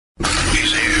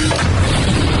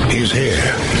He's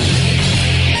here.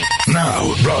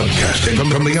 Now, broadcasting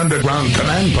from the underground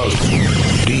command post,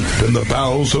 deep in the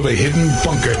bowels of a hidden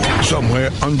bunker, somewhere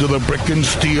under the brick and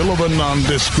steel of a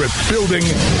nondescript building,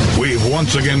 we've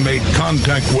once again made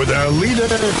contact with our leader,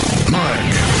 Mark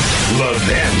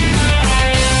Levin.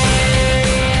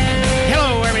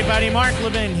 Hello, everybody. Mark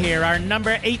Levin here. Our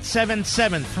number,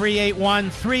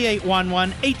 877-381-3811,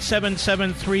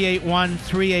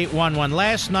 877-381-3811.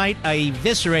 Last night, I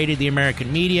eviscerated the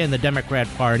American media and the Democrat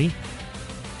Party.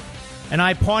 And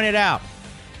I pointed out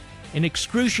in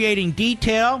excruciating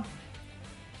detail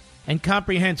and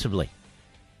comprehensively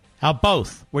how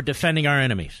both were defending our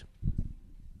enemies.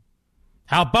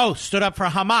 How both stood up for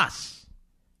Hamas,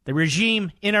 the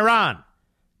regime in Iran,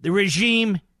 the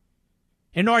regime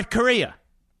in North Korea,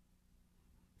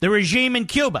 the regime in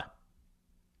Cuba.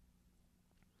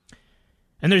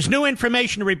 And there's new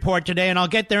information to report today, and I'll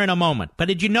get there in a moment. But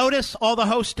did you notice all the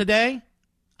hosts today?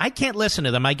 I can't listen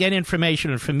to them. I get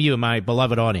information from you, my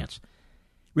beloved audience.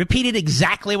 Repeated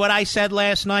exactly what I said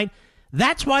last night.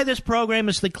 That's why this program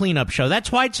is the cleanup show.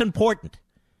 That's why it's important.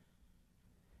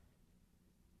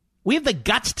 We have the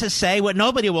guts to say what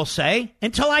nobody will say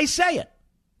until I say it.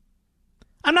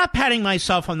 I'm not patting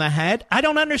myself on the head. I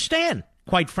don't understand,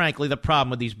 quite frankly, the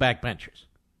problem with these backbenchers.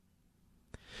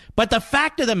 But the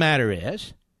fact of the matter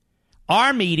is,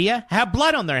 our media have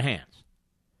blood on their hands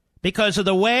because of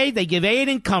the way they give aid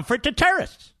and comfort to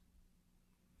terrorists,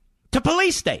 to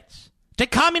police states, to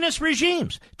communist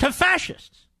regimes, to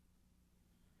fascists,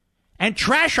 and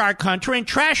trash our country and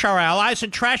trash our allies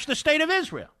and trash the state of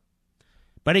Israel.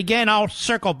 But again, I'll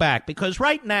circle back because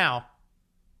right now,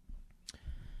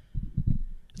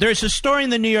 there's a story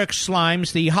in the New York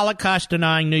Slimes, the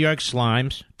Holocaust-denying New York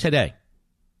Slimes, today.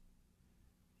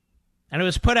 And it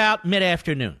was put out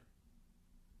mid-afternoon.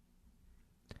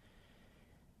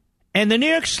 And the New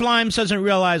York Slimes doesn't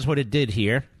realize what it did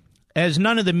here, as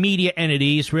none of the media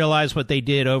entities realized what they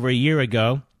did over a year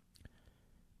ago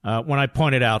when I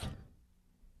pointed out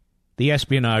the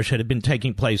espionage that had been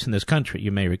taking place in this country,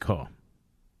 you may recall.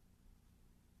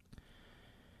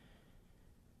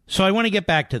 So I want to get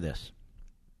back to this.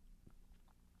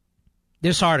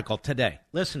 This article today.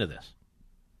 Listen to this.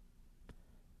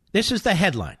 This is the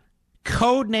headline.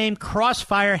 Codename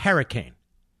Crossfire Hurricane.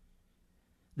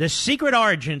 The secret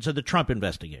origins of the Trump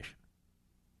investigation.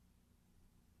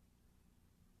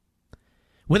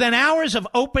 Within hours of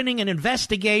opening an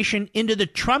investigation into the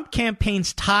Trump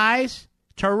campaign's ties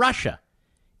to Russia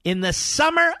in the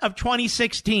summer of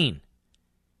 2016,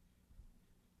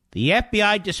 the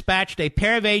FBI dispatched a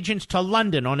pair of agents to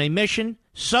London on a mission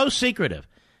so secretive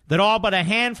that all but a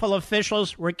handful of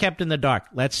officials were kept in the dark.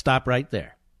 Let's stop right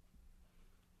there.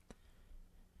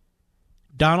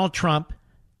 Donald Trump,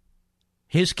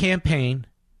 his campaign,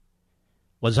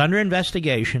 was under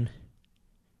investigation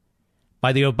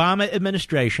by the Obama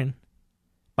administration,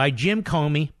 by Jim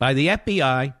Comey, by the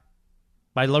FBI,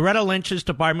 by Loretta Lynch's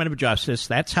Department of Justice.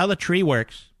 That's how the tree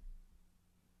works.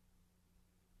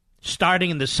 Starting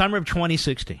in the summer of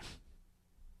 2016.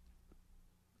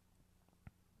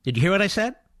 Did you hear what I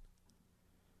said?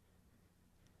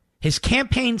 His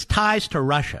campaign's ties to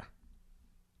Russia.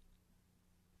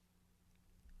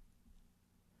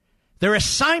 Their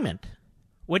assignment,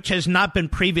 which has not been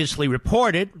previously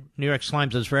reported, New York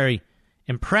Slimes is very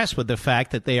impressed with the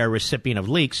fact that they are recipient of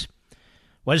leaks,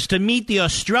 was to meet the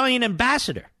Australian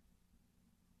ambassador,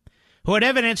 who had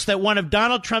evidence that one of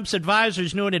Donald Trump's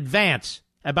advisors knew in advance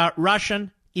about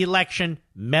Russian election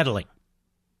meddling.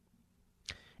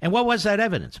 And what was that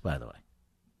evidence, by the way?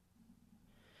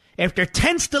 After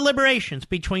tense deliberations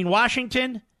between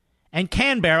Washington and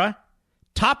Canberra,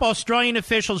 top Australian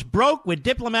officials broke with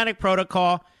diplomatic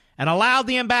protocol and allowed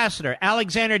the ambassador,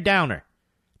 Alexander Downer,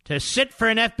 to sit for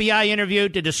an FBI interview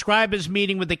to describe his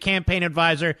meeting with the campaign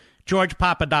advisor, George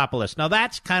Papadopoulos. Now,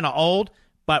 that's kind of old,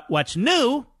 but what's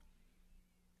new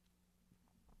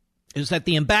is that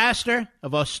the ambassador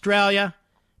of Australia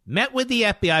met with the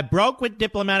FBI, broke with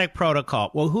diplomatic protocol.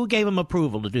 Well, who gave him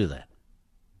approval to do that?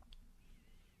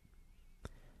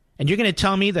 And you're going to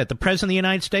tell me that the President of the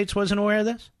United States wasn't aware of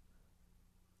this?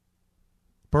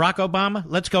 Barack Obama?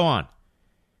 Let's go on.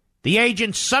 The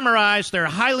agents summarized their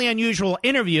highly unusual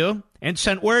interview and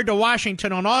sent word to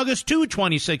Washington on August 2,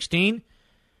 2016,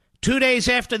 2 days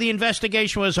after the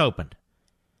investigation was opened.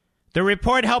 The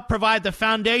report helped provide the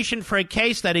foundation for a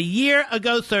case that a year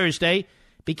ago Thursday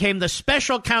became the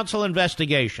special counsel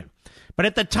investigation. But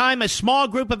at the time, a small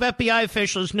group of FBI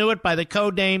officials knew it by the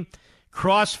code name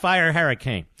Crossfire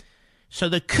Hurricane. So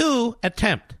the coup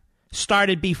attempt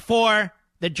started before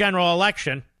the general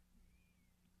election,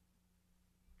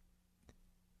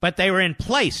 but they were in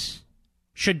place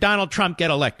should Donald Trump get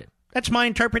elected. That's my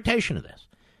interpretation of this.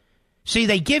 See,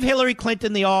 they give Hillary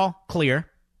Clinton the all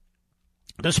clear,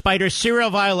 despite her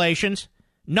serial violations,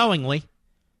 knowingly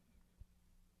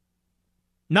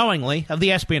of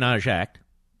the Espionage Act,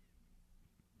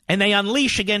 and they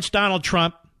unleash against Donald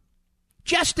Trump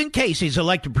just in case he's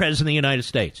elected president of the United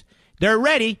States. They're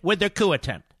ready with their coup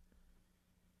attempt.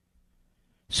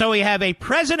 So we have a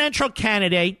presidential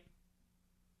candidate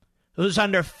who's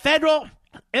under federal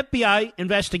FBI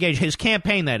investigation, his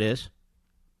campaign that is,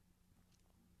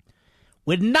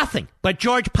 with nothing but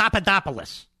George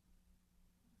Papadopoulos.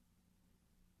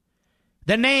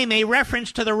 The name, a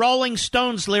reference to the Rolling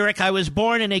Stones lyric, "I was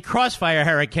born in a crossfire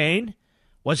hurricane,"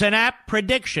 was an apt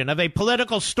prediction of a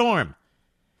political storm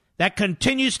that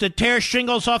continues to tear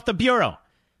shingles off the Bureau.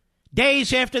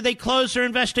 Days after they closed their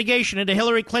investigation into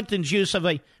Hillary Clinton's use of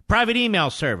a private email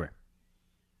server.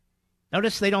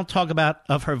 Notice they don't talk about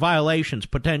of her violations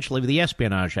potentially of the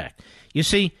Espionage Act. You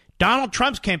see, Donald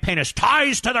Trump's campaign has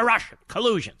ties to the Russian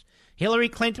collusions. Hillary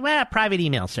Clinton, private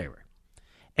email server.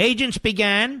 Agents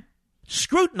began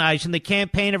scrutinizing the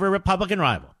campaign of her Republican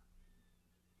rival.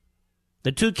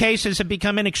 The two cases have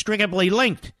become inextricably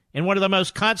linked in one of the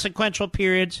most consequential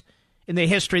periods in the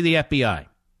history of the FBI.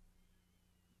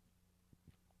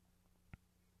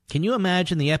 Can you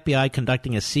imagine the FBI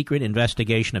conducting a secret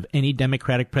investigation of any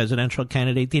Democratic presidential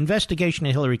candidate? The investigation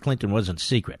of Hillary Clinton wasn't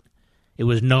secret. It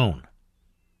was known.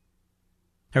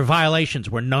 Her violations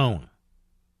were known.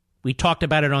 We talked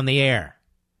about it on the air.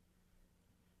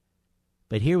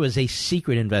 But here was a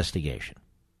secret investigation.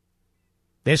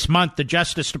 This month, the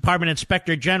Justice Department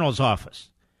Inspector General's office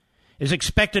is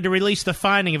expected to release the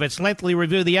finding of its lengthy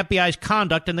review of the FBI's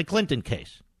conduct in the Clinton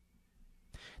case.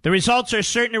 The results are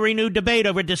certain to renew debate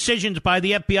over decisions by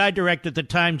the FBI director at the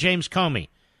time, James Comey,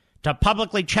 to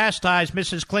publicly chastise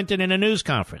Mrs. Clinton in a news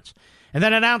conference, and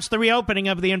then announce the reopening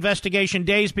of the investigation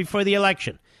days before the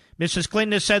election. Mrs.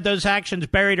 Clinton has said those actions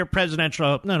buried her presidential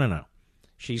hope. No.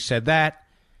 She said that.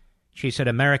 She said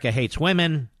America hates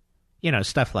women,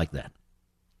 stuff like that.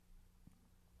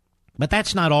 But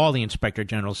that's not all the Inspector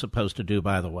General is supposed to do,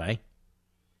 by the way.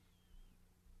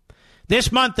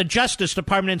 This month, the Justice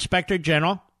Department Inspector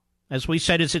General, as we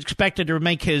said, is expected to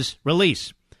make his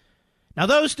release. Now,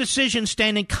 those decisions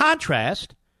stand in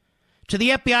contrast to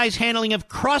the FBI's handling of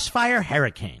Crossfire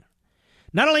Hurricane.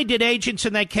 Not only did agents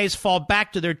in that case fall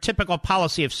back to their typical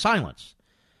policy of silence,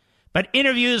 but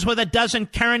interviews with a dozen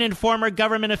current and former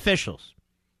government officials,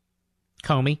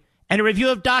 Comey, and a review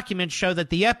of documents show that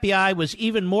the FBI was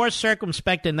even more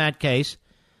circumspect in that case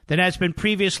than has been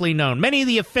previously known. Many of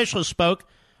the officials spoke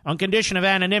on condition of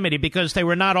anonymity because they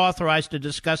were not authorized to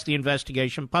discuss the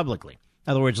investigation publicly.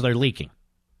 In other words, they're leaking.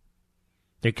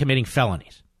 They're committing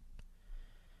felonies.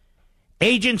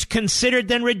 Agents considered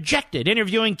then rejected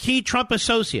interviewing key Trump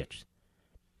associates,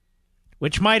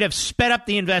 which might have sped up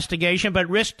the investigation but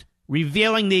risked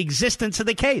revealing the existence of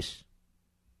the case.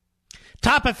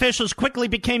 Top officials quickly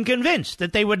became convinced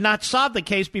that they would not solve the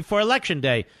case before Election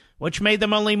Day, which made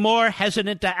them only more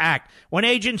hesitant to act. When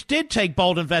agents did take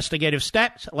bold investigative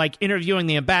steps, like interviewing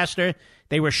the ambassador,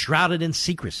 they were shrouded in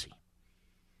secrecy.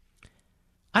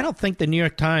 I don't think the New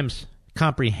York Times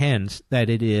comprehends that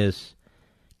it is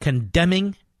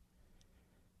condemning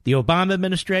the Obama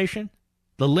administration,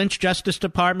 the Lynch Justice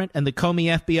Department, and the Comey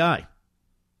FBI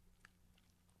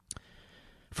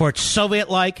for its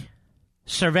Soviet-like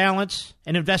surveillance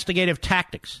and investigative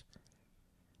tactics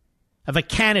of a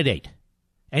candidate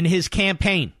and his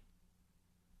campaign.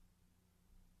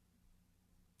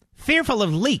 Fearful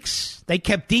of leaks, they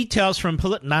kept details from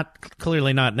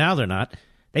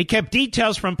They kept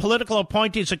details from political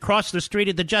appointees across the street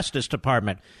at the Justice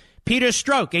Department. Peter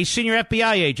Strzok, a senior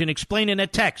FBI agent, explained in a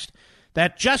text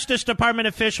that Justice Department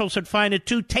officials would find it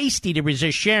too tasty to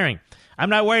resist sharing. "I'm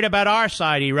not worried about our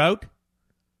side," he wrote.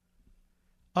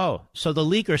 Oh, so the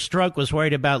leaker Strzok was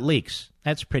worried about leaks.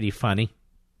 That's pretty funny.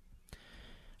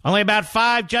 Only about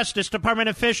 5 Justice Department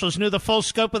officials knew the full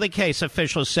scope of the case,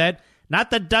 officials said, not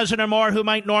the dozen or more who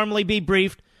might normally be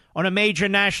briefed on a major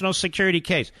national security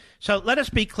case. So let us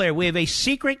be clear. We have a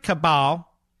secret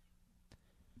cabal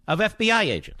of FBI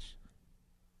agents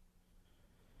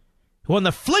who, on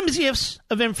the flimsiest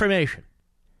of information,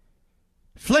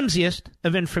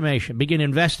 begin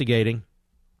investigating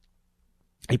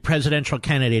a presidential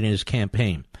candidate in his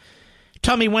campaign.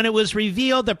 Tell me, when it was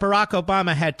revealed that Barack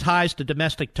Obama had ties to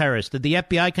domestic terrorists, did the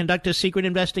FBI conduct a secret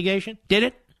investigation? Did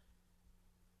it?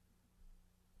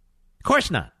 Of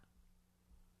course not.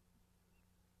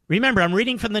 Remember, I'm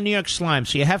reading from the New York Slime,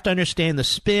 so you have to understand the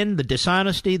spin, the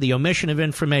dishonesty, the omission of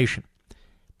information.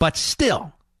 But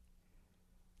still,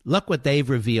 look what they've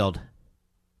revealed.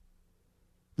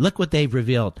 Look what they've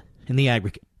revealed in the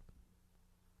aggregate.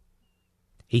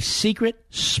 A secret,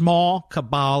 small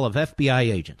cabal of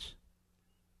FBI agents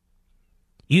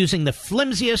using the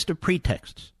flimsiest of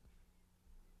pretexts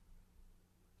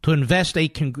to invest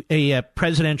a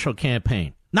presidential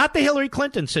campaign. Not the Hillary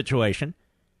Clinton situation.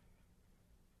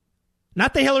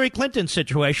 Not the Hillary Clinton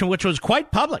situation, which was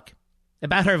quite public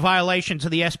about her violations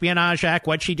of the Espionage Act,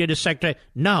 what she did as secretary.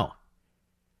 No.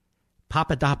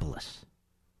 Papadopoulos.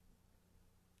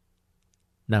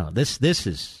 No, this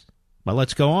is, well,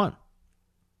 let's go on.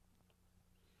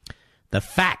 The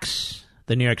facts,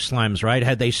 the New York Slimes write,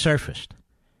 had they surfaced,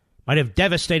 might have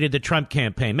devastated the Trump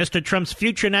campaign. Mr. Trump's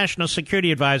future national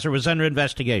security advisor was under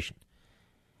investigation,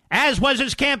 as was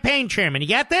his campaign chairman. You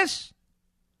get this?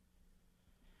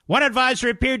 One advisor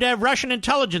appeared to have Russian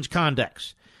intelligence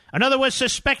contacts. Another was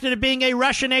suspected of being a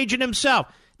Russian agent himself.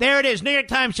 There it is. New York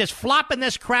Times just flopping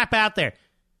this crap out there.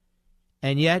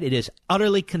 And yet it is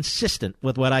utterly consistent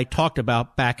with what I talked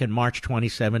about back in March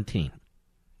 2017.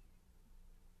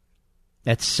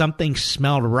 That something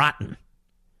smelled rotten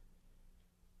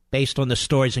based on the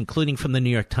stories, including from the New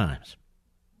York Times.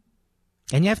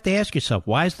 And you have to ask yourself,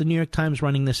 why is the New York Times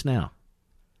running this now?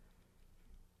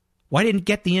 Why didn't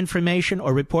get the information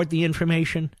or report the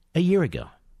information a year ago?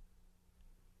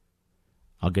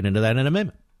 I'll get into that in a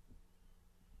minute.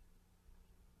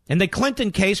 In the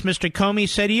Clinton case, Mr. Comey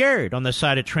said he erred on the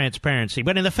side of transparency.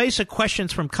 But in the face of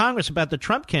questions from Congress about the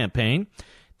Trump campaign,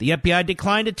 the FBI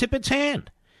declined to tip its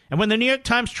hand. And when the New York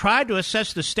Times tried to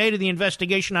assess the state of the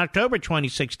investigation in October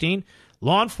 2016,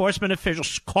 law enforcement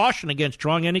officials cautioned against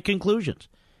drawing any conclusions,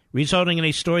 resulting in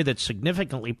a story that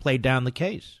significantly played down the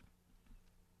case.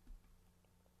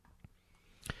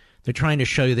 They're trying to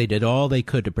show you they did all they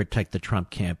could to protect the Trump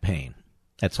campaign.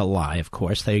 That's a lie, of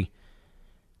course. They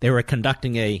were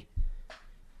conducting a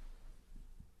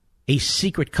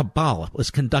secret cabal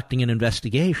was conducting an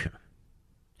investigation,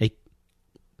 a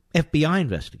FBI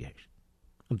investigation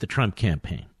of the Trump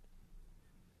campaign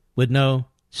with no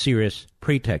serious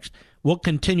pretext. We'll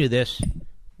continue this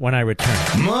when I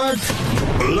return. Mark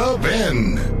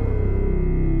Levin.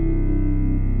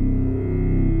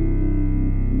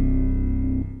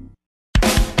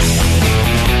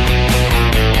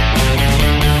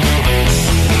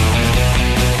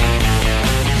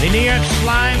 The New York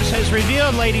Slimes has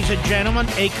revealed, ladies and gentlemen,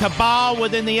 a cabal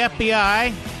within the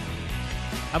FBI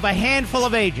of a handful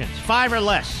of agents, 5 or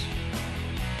less,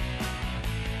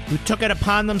 who took it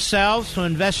upon themselves to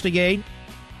investigate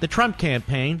the Trump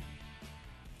campaign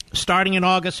starting in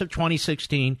August of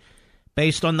 2016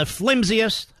 based on the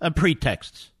flimsiest of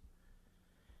pretexts.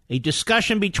 A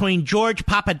discussion between George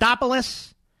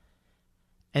Papadopoulos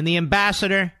and the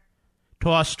ambassador to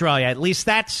Australia. At least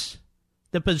that's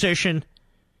the position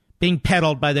being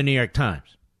peddled by the New York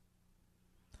Times.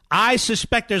 I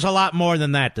suspect there's a lot more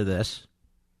than that to this.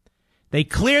 They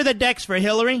clear the decks for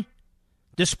Hillary,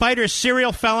 despite her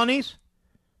serial felonies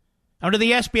under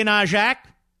the Espionage Act,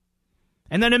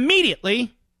 and then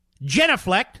immediately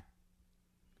genuflect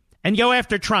and go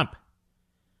after Trump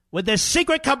with this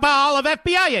secret cabal of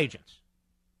FBI agents.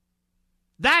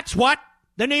 That's what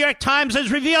the New York Times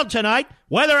has revealed tonight,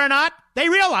 whether or not they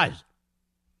realize it.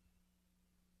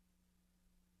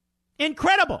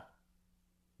 Incredible.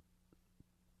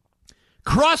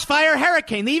 Crossfire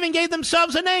Hurricane. They even gave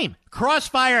themselves a name.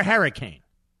 Crossfire Hurricane.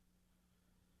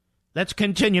 Let's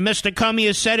continue. Mr. Comey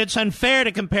has said it's unfair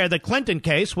to compare the Clinton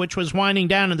case, which was winding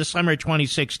down in the summer of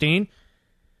 2016,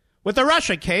 with the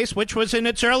Russia case, which was in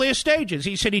its earliest stages.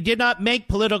 He said he did not make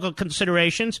political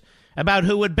considerations about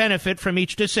who would benefit from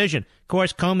each decision. Of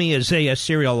course, Comey is a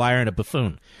serial liar and a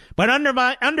buffoon. But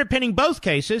underpinning both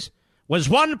cases was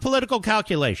one political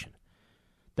calculation,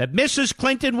 that Mrs.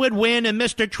 Clinton would win and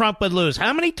Mr. Trump would lose.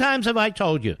 How many times have I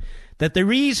told you that the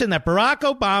reason that Barack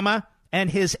Obama and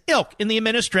his ilk in the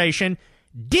administration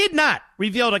did not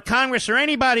reveal to Congress or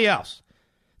anybody else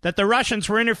that the Russians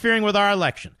were interfering with our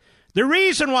election? The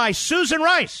reason why Susan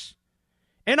Rice,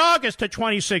 in August of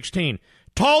 2016,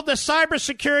 told the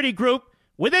cybersecurity group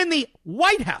within the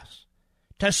White House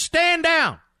to stand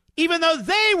down, even though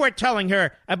they were telling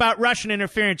her about Russian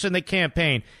interference in the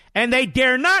campaign, and they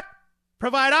dare not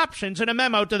provide options in a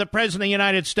memo to the President of the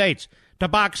United States to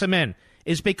box him in,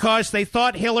 is because they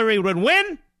thought Hillary would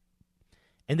win,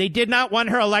 and they did not want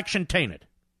her election tainted.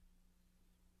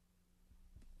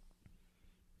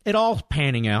 It all's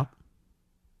panning out.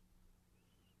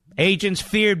 Agents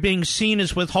feared being seen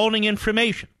as withholding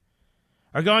information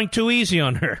or going too easy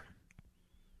on her.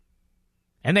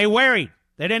 And they worried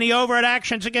that any overt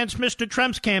actions against Mr.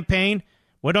 Trump's campaign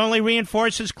would only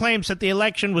reinforce his claims that the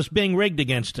election was being rigged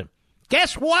against him.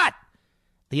 Guess what?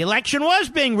 The election was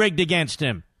being rigged against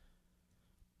him.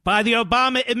 by the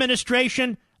Obama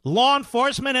administration, law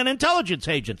enforcement, and intelligence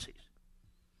agencies.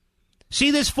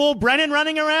 See this fool Brennan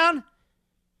running around?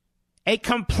 A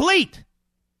complete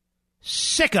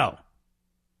sicko.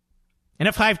 And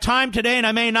if I have time today, and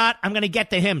I may not, I'm going to get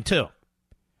to him too.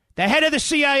 The head of the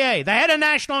CIA, the head of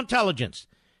National Intelligence,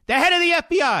 the head of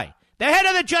the FBI, the head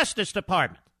of the Justice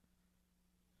Department,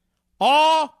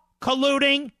 all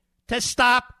colluding to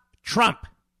stop Trump.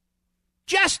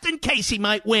 Just in case he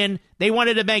might win, they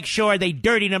wanted to make sure they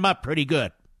dirtied him up pretty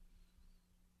good.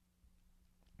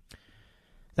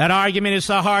 That argument is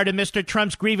the heart of Mr.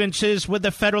 Trump's grievances with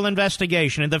the federal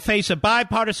investigation in the face of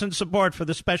bipartisan support for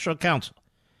the special counsel.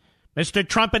 Mr.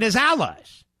 Trump and his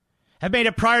allies have made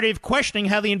a priority of questioning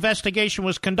how the investigation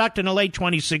was conducted in late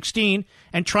 2016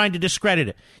 and trying to discredit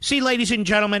it. See, ladies and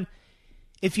gentlemen,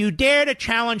 if you dare to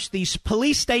challenge these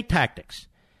police state tactics,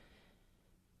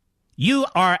 you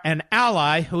are an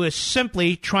ally who is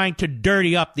simply trying to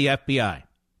dirty up the FBI.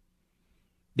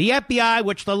 The FBI,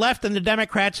 which the left and the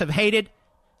Democrats have hated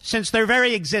since their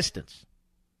very existence.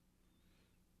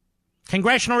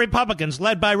 Congressional Republicans,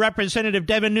 led by Representative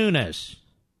Devin Nunes,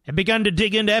 have begun to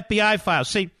dig into FBI files.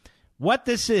 See, what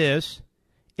this is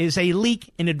a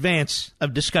leak in advance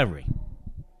of discovery.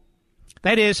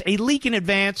 That is, a leak in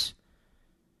advance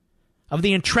of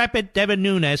the intrepid Devin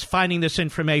Nunes finding this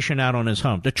information out on his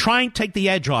home, to try and take the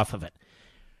edge off of it.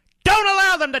 Don't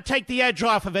allow them to take the edge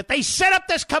off of it. They set up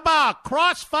this cabal,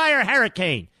 Crossfire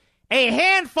Hurricane, a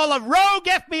handful of rogue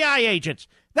FBI agents.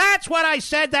 That's what I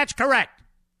said. That's correct.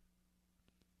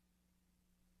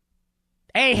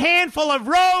 A handful of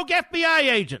rogue FBI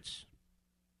agents.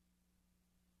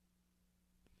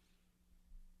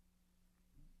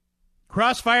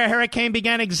 Crossfire Hurricane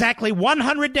began exactly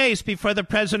 100 days before the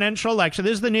presidential election.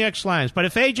 This is the New York Times. But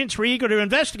if agents were eager to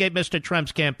investigate Mr.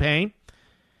 Trump's campaign,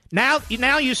 now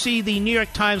you see the New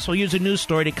York Times will use a news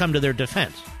story to come to their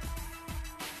defense.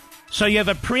 So you have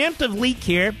a preemptive leak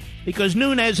here because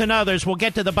Nunes and others will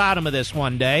get to the bottom of this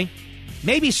one day,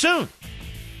 maybe soon.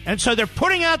 And so they're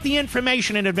putting out the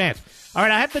information in advance. All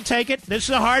right, I have to take it. This is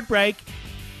a hard break.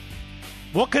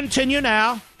 We'll continue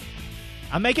now.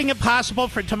 I'm making it possible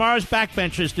for tomorrow's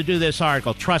backbenchers to do this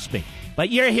article, trust me. But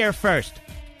you're here first.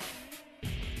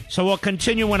 So we'll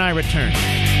continue when I return.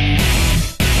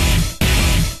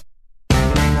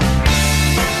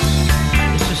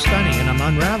 This is stunning, and I'm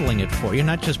unraveling it for you,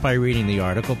 not just by reading the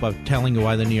article, but telling you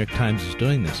why the New York Times is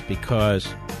doing this, because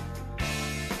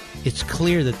it's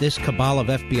clear that this cabal of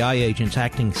FBI agents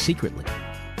acting secretly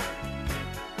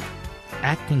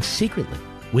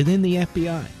within the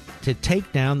FBI to take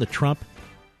down the Trump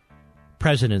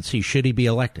presidency, should he be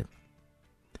elected,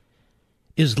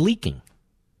 is leaking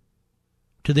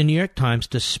to the New York Times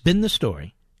to spin the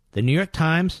story. The New York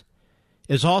Times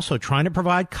is also trying to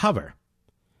provide cover,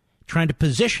 trying to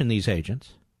position these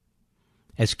agents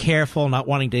as careful, not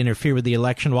wanting to interfere with the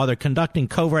election while they're conducting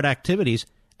covert activities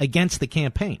against the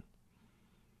campaign.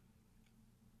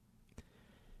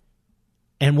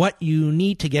 And what you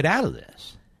need to get out of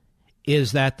this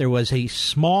is that there was a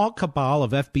small cabal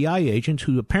of FBI agents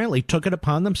who apparently took it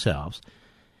upon themselves,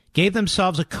 gave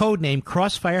themselves a code name,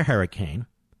 Crossfire Hurricane,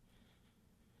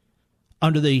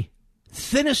 under the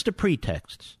thinnest of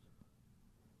pretexts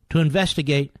to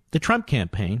investigate the Trump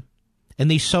campaign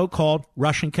and these so-called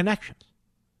Russian connections.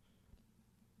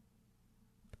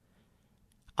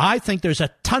 I think there's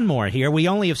a ton more here. We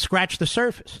only have scratched the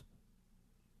surface.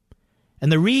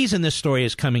 And the reason this story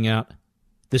is coming out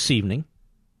this evening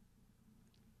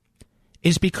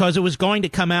is because it was going to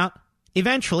come out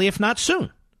eventually, if not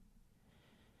soon.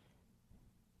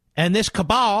 And this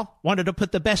cabal wanted to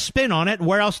put the best spin on it.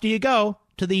 Where else do you go?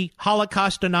 To the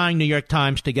Holocaust-denying New York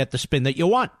Times to get the spin that you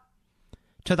want.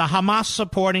 To the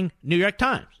Hamas-supporting New York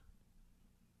Times.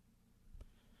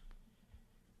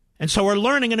 And so we're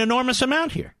learning an enormous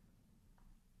amount here.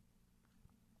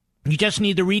 You just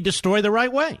need to read the story the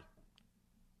right way.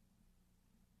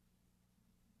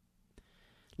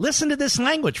 Listen to this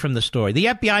language from the story. The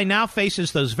FBI now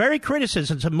faces those very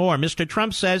criticisms and more. Mr.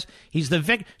 Trump says he's the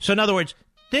victim. So in other words,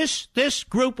 this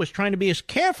group was trying to be as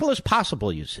careful as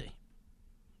possible, you see.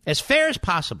 As fair as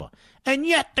possible. And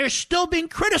yet they're still being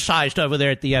criticized over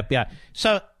there at the FBI.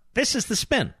 So this is the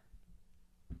spin.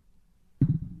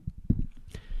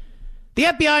 The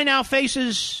FBI now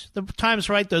faces, the Times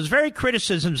right, those very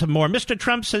criticisms and more. Mr.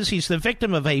 Trump says he's the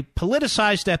victim of a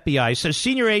politicized FBI. He says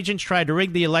senior agents tried to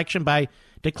rig the election by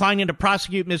declining to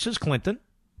prosecute Mrs. Clinton.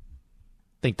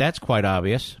 I think that's quite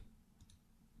obvious.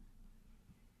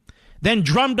 Then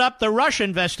drummed up the Russia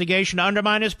investigation to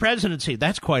undermine his presidency.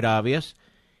 That's quite obvious.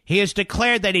 He has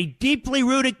declared that a deeply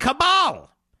rooted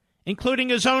cabal including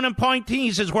his own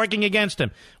appointees, is working against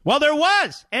him. Well, there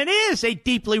was and is a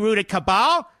deeply rooted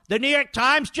cabal. The New York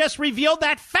Times just revealed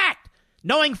that fact,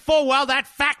 knowing full well that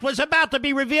fact was about to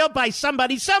be revealed by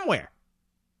somebody somewhere.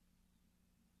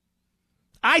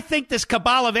 I think this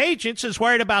cabal of agents is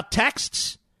worried about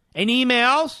texts and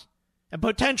emails and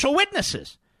potential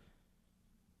witnesses.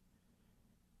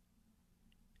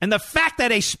 And the fact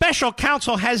that a special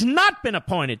counsel has not been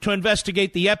appointed to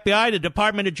investigate the FBI, the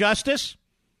Department of Justice,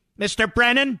 Mr.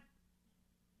 Brennan,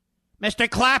 Mr.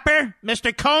 Clapper,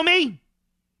 Mr. Comey,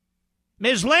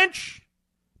 Ms. Lynch,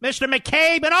 Mr.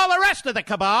 McCabe, and all the rest of the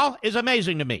cabal is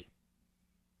amazing to me.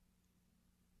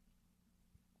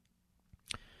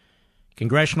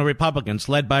 Congressional Republicans,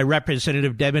 led by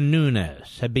Representative Devin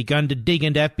Nunes, have begun to dig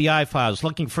into FBI files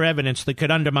looking for evidence that could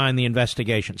undermine the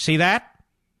investigation. See that?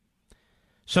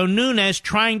 So Nunes,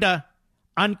 trying to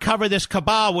uncover this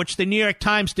cabal, which the New York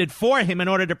Times did for him in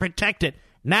order to protect it,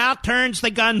 now turns the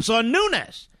guns on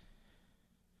Nunes.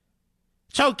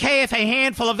 It's okay if a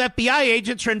handful of FBI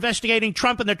agents are investigating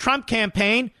Trump and the Trump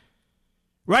campaign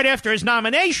right after his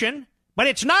nomination, but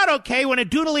it's not okay when a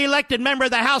duly elected member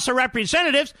of the House of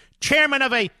Representatives, chairman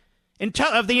of the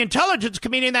Intelligence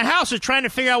Committee in the House, is trying to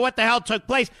figure out what the hell took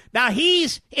place. Now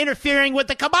he's interfering with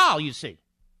the cabal, you see.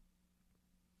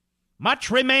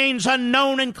 Much remains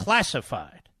unknown and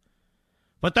classified.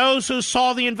 But those who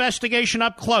saw the investigation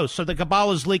up close of the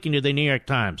cabal is leaking to the New York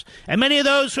Times, and many of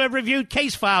those who have reviewed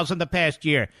case files in the past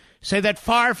year say that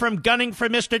far from gunning for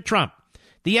Mr. Trump,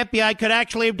 the FBI could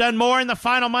actually have done more in the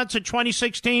final months of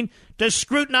 2016 to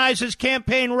scrutinize his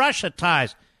campaign Russia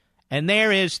ties. And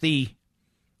there is the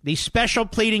special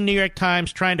pleading New York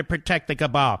Times trying to protect the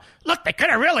cabal. Look, they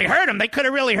could have really hurt him. They could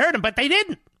have really hurt him, but they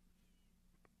didn't.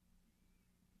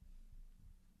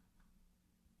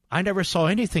 I never saw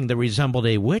anything that resembled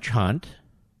a witch hunt.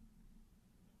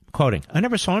 Quoting, I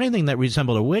never saw anything that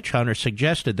resembled a witch hunt or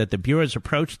suggested that the Bureau's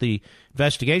approach to the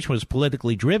investigation was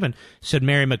politically driven, said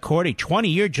Mary McCordy,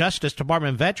 20-year Justice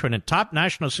Department veteran and top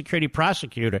national security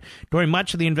prosecutor during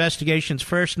much of the investigation's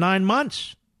first 9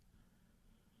 months.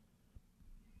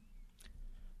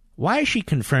 Why is she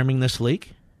confirming this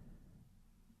leak?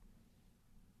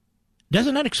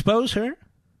 Doesn't that expose her?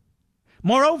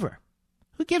 Moreover,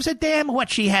 who gives a damn what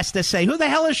she has to say? Who the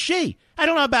hell is she? I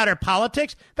don't know about her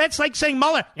politics. That's like saying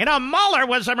Mueller. Mueller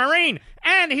was a Marine,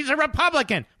 and he's a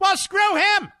Republican. Well, screw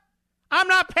him. I'm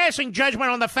not passing judgment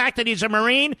on the fact that he's a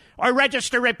Marine or a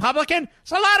registered Republican.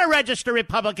 There's a lot of registered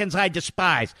Republicans I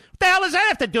despise. What the hell does that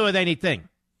have to do with anything?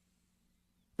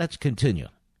 Let's continue.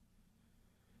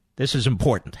 This is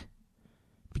important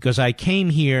because I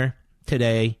came here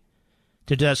today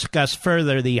to discuss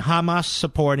further the Hamas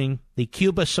supporting, the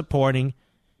Cuba supporting,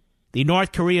 the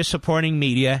North Korea supporting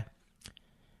media,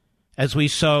 as we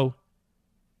so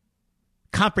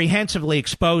comprehensively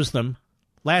exposed them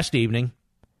last evening.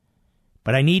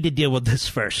 But I need to deal with this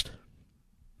first.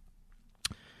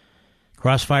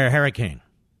 Crossfire Hurricane.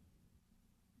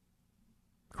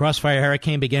 Crossfire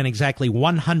Hurricane began exactly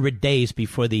 100 days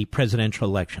before the presidential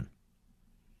election.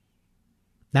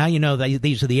 Now you know that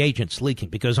these are the agents leaking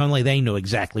because only they knew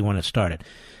exactly when it started.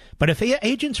 But if the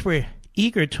agents were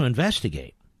eager to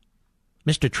investigate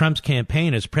Mr. Trump's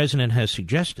campaign, as President has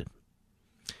suggested,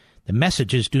 the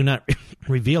messages do not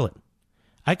reveal it.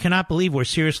 I cannot believe we're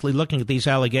seriously looking at these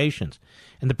allegations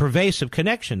and the pervasive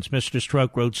connections, Mr.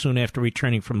 Stroke wrote soon after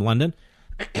returning from London.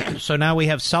 So now we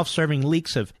have self-serving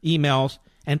leaks of emails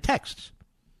and texts.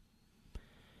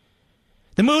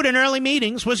 The mood in early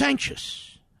meetings was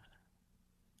anxious.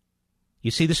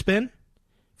 You see the spin?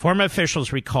 Former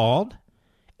officials recalled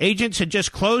agents had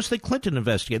just closed the Clinton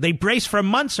investigation. They braced for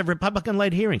months of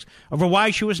Republican-led hearings over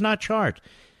why she was not charged.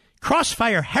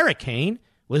 Crossfire Hurricane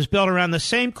was built around the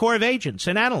same core of agents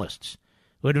and analysts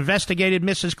who had investigated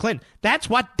Mrs. Clinton. That's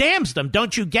what damns them.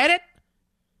 Don't you get it?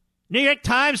 New York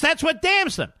Times, that's what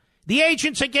damns them. The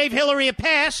agents that gave Hillary a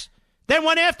pass then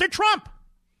went after Trump.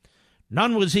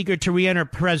 None was eager to re-enter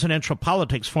presidential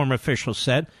politics, former officials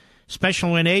said,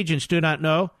 especially when agents do not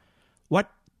know what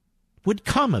would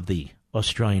come of the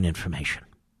Australian information.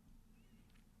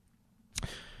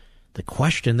 The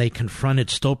question they confronted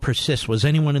still persists. Was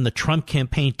anyone in the Trump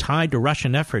campaign tied to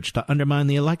Russian efforts to undermine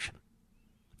the election?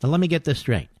 Now, let me get this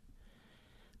straight.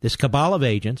 This cabal of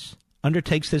agents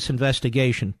undertakes this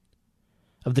investigation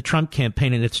of the Trump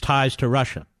campaign and its ties to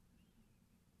Russia.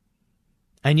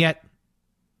 And yet,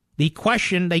 the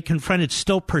question they confronted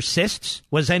still persists.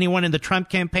 Was anyone in the Trump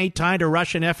campaign tied to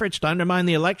Russian efforts to undermine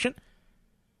the election?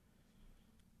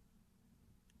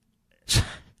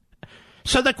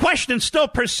 So the question still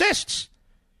persists.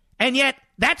 And yet,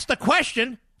 that's the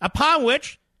question upon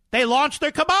which they launched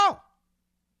their cabal.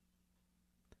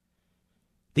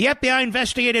 The FBI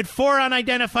investigated 4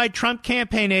 unidentified Trump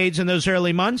campaign aides in those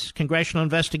early months. Congressional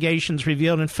investigations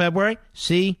revealed in February.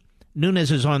 See,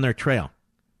 Nunes is on their trail.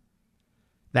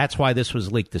 That's why this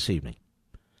was leaked this evening.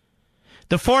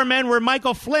 The 4 men were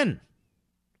Michael Flynn,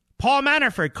 Paul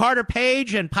Manafort, Carter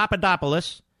Page, and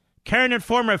Papadopoulos. Current and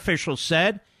former officials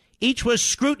said each was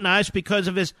scrutinized because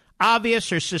of his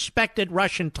obvious or suspected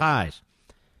Russian ties.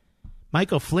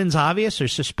 Michael Flynn's obvious or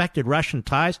suspected Russian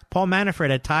ties. Paul Manafort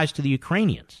had ties to the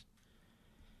Ukrainians.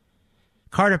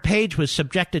 Carter Page was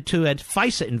subjected to a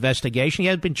FISA investigation. He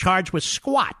had been charged with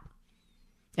squat.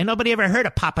 And nobody ever heard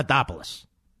of Papadopoulos.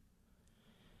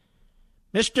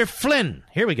 Mr. Flynn,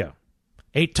 here we go.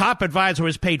 A top advisor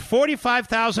was paid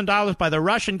 $45,000 by the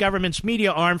Russian government's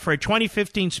media arm for a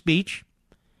 2015 speech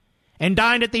and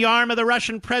dined at the arm of the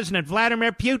Russian president,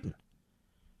 Vladimir Putin.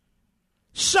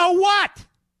 So what?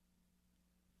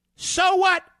 So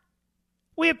what?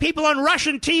 We have people on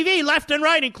Russian TV left and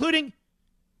right, including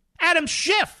Adam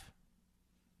Schiff.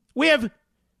 We have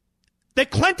the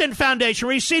Clinton Foundation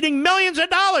receiving millions of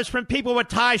dollars from people with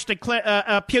ties to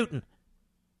Putin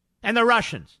and the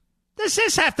Russians. Does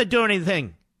this have to do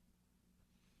anything?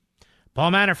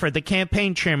 Paul Manafort, the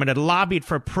campaign chairman, had lobbied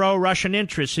for pro-Russian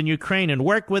interests in Ukraine and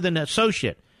worked with an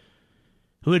associate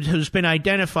who's been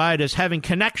identified as having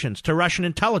connections to Russian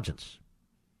intelligence.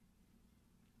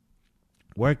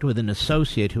 Worked with an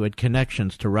associate who had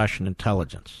connections to Russian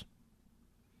intelligence.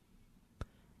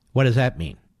 What does that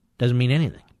mean? Doesn't mean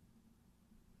anything.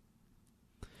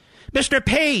 Mr.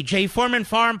 Page, a former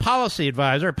foreign policy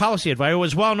advisor,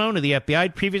 was well known to the FBI,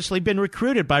 had previously been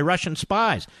recruited by Russian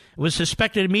spies, was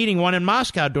suspected of meeting one in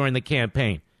Moscow during the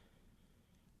campaign.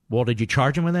 Well, did you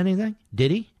charge him with anything?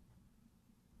 Did he?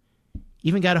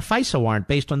 Even got a FISA warrant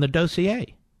based on the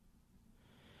dossier.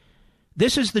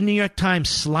 This is the New York Times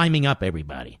sliming up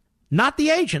everybody. Not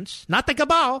the agents, not the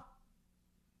cabal.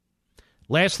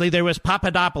 Lastly, there was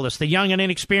Papadopoulos, the young and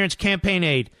inexperienced campaign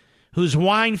aide, whose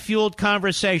wine-fueled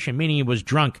conversation, meaning he was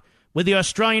drunk, with the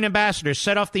Australian ambassador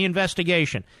set off the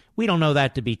investigation. We don't know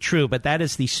that to be true, but that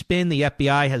is the spin the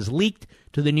FBI has leaked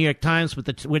to the New York Times,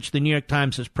 which the New York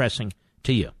Times is pressing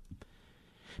to you.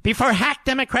 Before hacked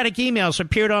Democratic emails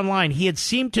appeared online, he had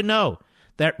seemed to know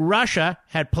that Russia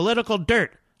had political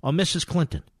dirt on Mrs.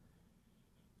 Clinton.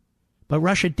 But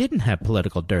Russia didn't have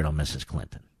political dirt on Mrs.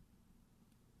 Clinton.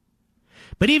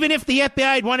 But even if the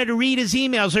FBI had wanted to read his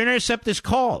emails or intercept his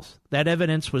calls, that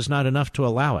evidence was not enough to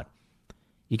allow it.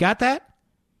 You got that?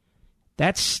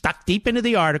 That's stuck deep into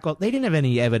the article. They didn't have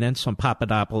any evidence on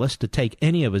Papadopoulos to take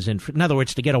any of his in other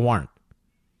words, to get a warrant.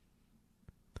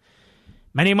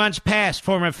 Many months passed,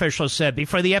 former officials said,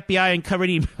 before the FBI uncovered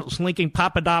emails linking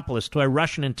Papadopoulos to a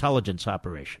Russian intelligence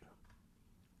operation.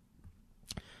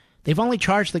 They've only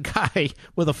charged the guy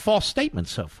with a false statement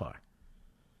so far.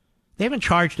 They haven't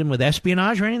charged him with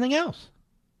espionage or anything else.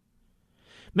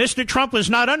 Mr. Trump was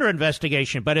not under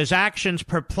investigation, but his actions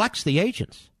perplexed the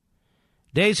agents.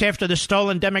 Days after the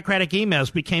stolen Democratic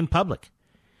emails became public,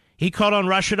 he called on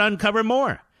Russia to uncover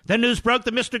more. Then news broke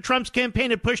that Mr. Trump's campaign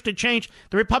had pushed to change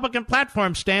the Republican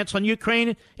platform stance on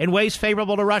Ukraine in ways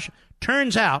favorable to Russia.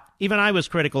 Turns out, even I was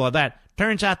critical of that,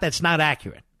 turns out that's not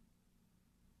accurate.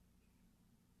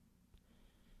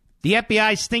 The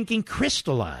FBI's thinking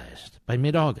crystallized by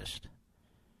mid-August,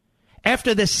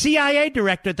 after the CIA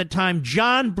director at the time,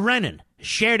 John Brennan,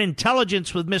 shared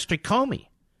intelligence with Mr. Comey,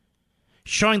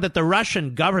 showing that the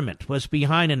Russian government was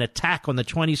behind an attack on the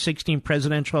 2016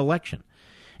 presidential election.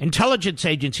 Intelligence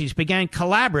agencies began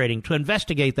collaborating to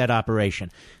investigate that operation.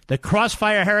 The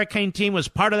Crossfire Hurricane team was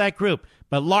part of that group,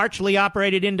 but largely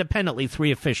operated independently,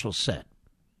 3 officials said.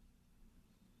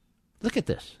 Look at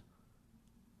this.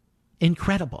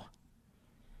 Incredible.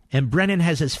 And Brennan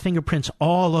has his fingerprints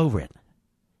all over it,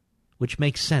 which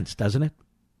makes sense, doesn't it?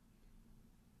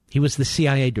 He was the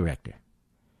CIA director.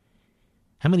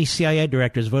 How many CIA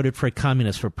directors voted for a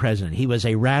communist for president? He was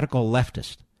a radical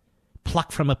leftist,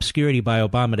 plucked from obscurity by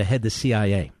Obama to head the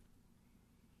CIA.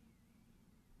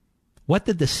 What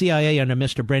did the CIA under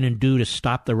Mr. Brennan do to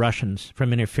stop the Russians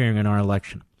from interfering in our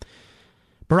election?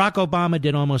 Barack Obama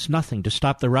did almost nothing to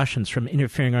stop the Russians from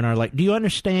interfering in our election. Do you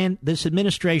understand? This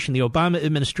administration, the Obama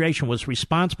administration, was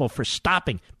responsible for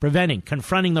stopping, preventing,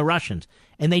 confronting the Russians,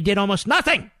 and they did almost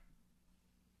nothing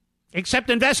except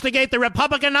investigate the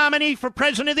Republican nominee for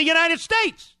president of the United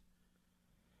States.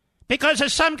 Because of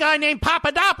some guy named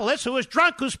Papadopoulos who was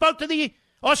drunk, who spoke to the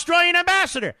Australian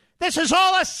ambassador. This is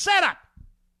all a setup.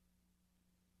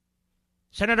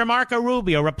 Senator Marco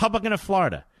Rubio, Republican of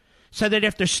Florida, said that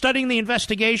after studying the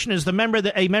investigation as a member of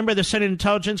the Senate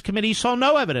Intelligence Committee, he saw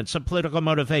no evidence of political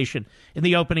motivation in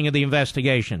the opening of the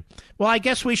investigation. Well, I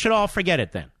guess we should all forget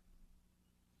it then.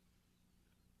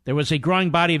 There was a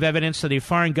growing body of evidence that a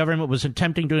foreign government was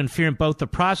attempting to interfere in both the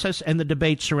process and the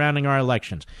debate surrounding our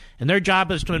elections. And their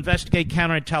job is to investigate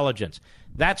counterintelligence.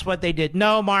 That's what they did.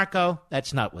 No, Marco,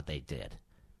 that's not what they did.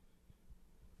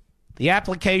 The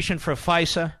application for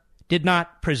FISA did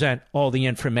not present all the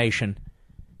information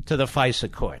to the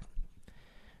FISA court.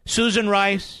 Susan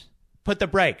Rice put the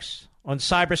brakes on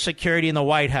cybersecurity in the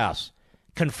White House,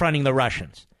 confronting the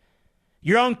Russians.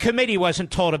 Your own committee wasn't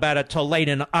told about it till late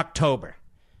in October.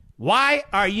 Why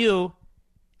are you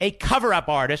a cover-up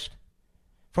artist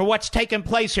for what's taken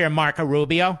place here, Marco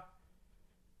Rubio?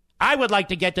 I would like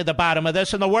to get to the bottom of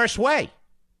this in the worst way.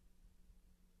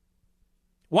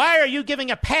 Why are you giving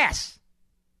a pass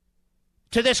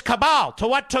to this cabal, to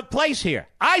what took place here?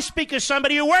 I speak as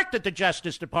somebody who worked at the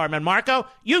Justice Department, Marco.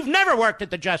 You've never worked at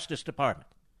the Justice Department.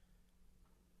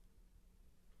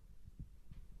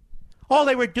 All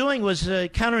they were doing was a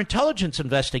counterintelligence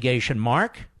investigation,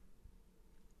 Mark.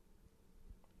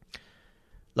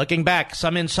 Looking back,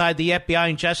 some inside the FBI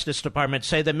and Justice Department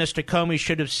say that Mr. Comey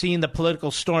should have seen the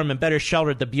political storm and better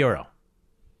sheltered the Bureau.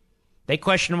 They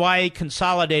question why he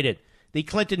consolidated the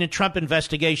Clinton and Trump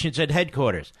investigations at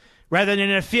headquarters rather than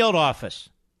in a field office.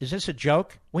 Is this a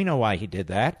joke? We know why he did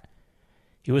that.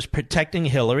 He was protecting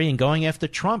Hillary and going after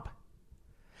Trump.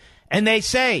 And they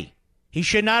say he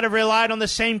should not have relied on the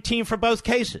same team for both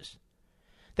cases.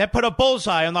 That put a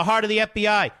bullseye on the heart of the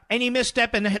FBI. Any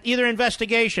misstep in either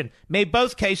investigation made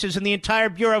both cases and the entire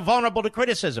Bureau vulnerable to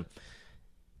criticism.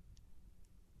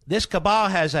 This cabal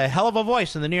has a hell of a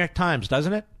voice in the New York Times,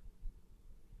 doesn't it?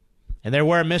 And there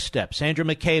were missteps. Andrew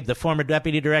McCabe, the former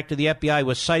deputy director of the FBI,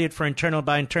 was cited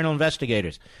by internal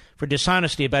investigators for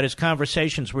dishonesty about his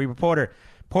conversations with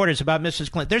reporters about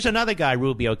Mrs. Clinton. There's another guy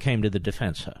Rubio came to the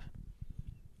defense of.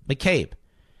 McCabe.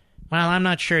 Well, I'm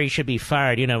not sure he should be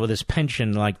fired, with his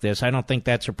pension like this. I don't think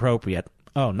that's appropriate.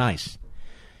 Oh, nice.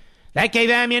 That gave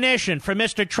ammunition for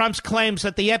Mr. Trump's claims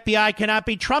that the FBI cannot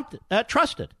be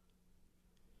trusted.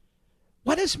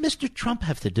 What does Mr. Trump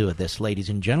have to do with this, ladies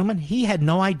and gentlemen? He had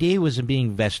no idea he was being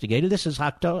investigated. This is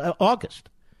August.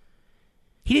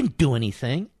 He didn't do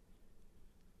anything.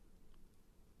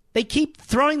 They keep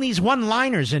throwing these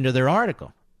one-liners into their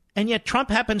article, and yet Trump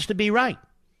happens to be right.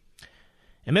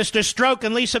 And Mr. Strzok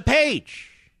and Lisa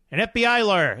Page, an FBI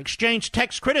lawyer, exchanged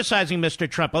texts criticizing Mr.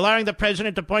 Trump, allowing the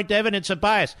president to point to evidence of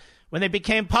bias when they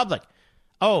became public.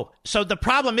 Oh, so the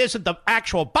problem isn't the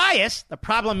actual bias. The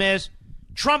problem is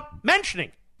Trump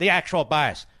mentioning the actual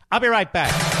bias. I'll be right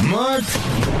back. Mark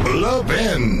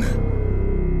Levin.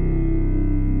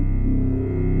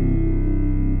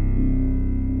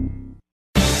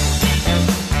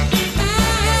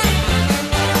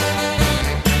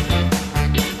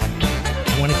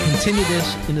 Continue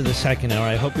this into the second hour.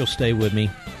 I hope you'll stay with me.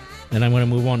 And I'm going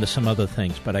to move on to some other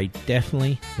things, but I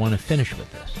definitely want to finish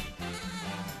with this.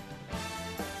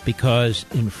 Because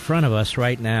in front of us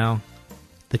right now,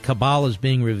 the cabal is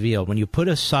being revealed. When you put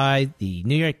aside the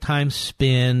New York Times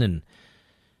spin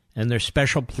and their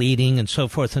special pleading and so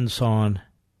forth and so on,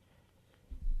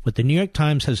 what the New York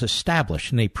Times has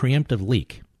established in a preemptive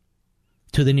leak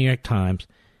to the New York Times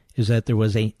is that there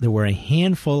were a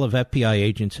handful of FBI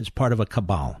agents as part of a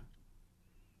cabal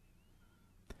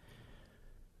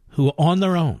who on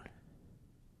their own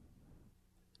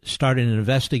started an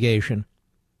investigation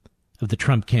of the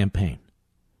Trump campaign,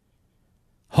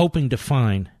 hoping to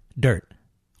find dirt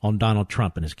on Donald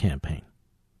Trump and his campaign.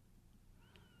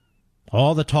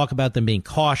 All the talk about them being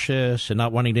cautious and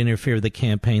not wanting to interfere with the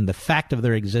campaign, the fact of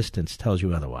their existence tells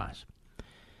you otherwise.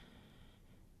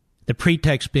 The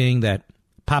pretext being that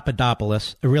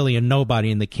Papadopoulos, really a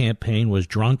nobody in the campaign, was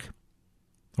drunk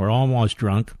or almost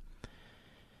drunk,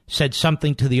 said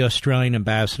something to the Australian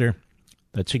ambassador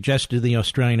that suggested to the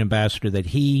Australian ambassador that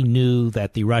he knew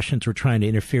that the Russians were trying to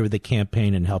interfere with the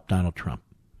campaign and help Donald Trump.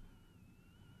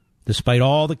 Despite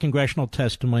all the congressional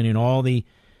testimony and all the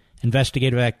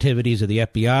investigative activities of the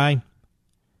FBI,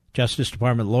 Justice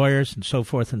Department lawyers, and so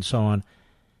forth and so on,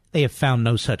 they have found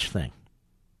no such thing.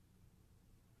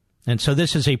 And so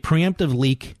this is a preemptive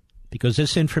leak because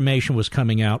this information was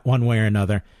coming out one way or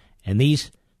another, and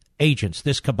these agents,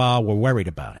 this cabal, were worried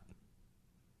about it.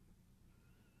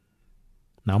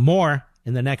 Now, more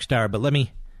in the next hour, but let me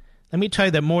tell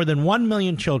you that more than 1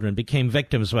 million children became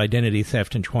victims of identity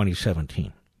theft in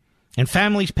 2017. And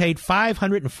families paid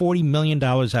 $540 million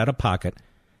out of pocket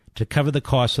to cover the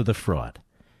costs of the fraud.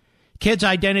 Kids'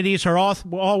 identities are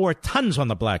all worth tons on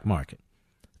the black market.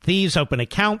 Thieves open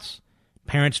accounts.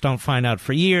 Parents don't find out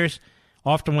for years,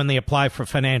 often when they apply for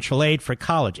financial aid for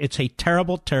college. It's a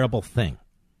terrible, terrible thing.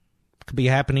 It could be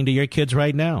happening to your kids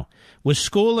right now. With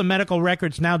school and medical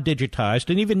records now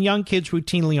digitized, and even young kids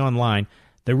routinely online,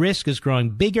 The risk is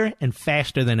growing bigger and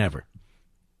faster than ever.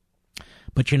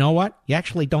 But you know what? You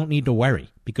actually don't need to worry,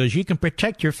 because you can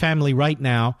protect your family right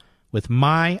now with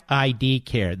My ID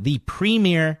Care, the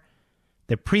premier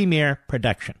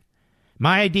protection.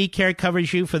 My ID Care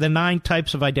covers you for the 9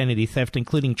 types of identity theft,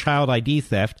 including child ID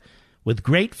theft, with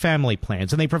great family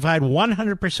plans, and they provide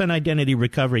 100% identity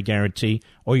recovery guarantee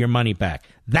or your money back.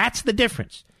 That's the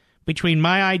difference between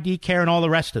My ID Care and all the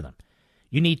rest of them.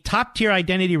 You need top-tier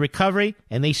identity recovery,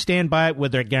 and they stand by it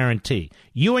with their guarantee.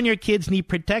 You and your kids need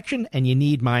protection, and you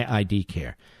need My ID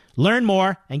Care. Learn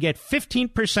more and get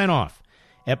 15% off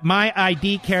at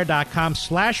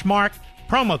myidcare.com/Mark,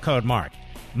 promo code Mark.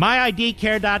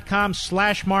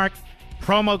 myidcare.com/Mark,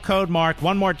 promo code Mark.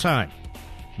 One more time.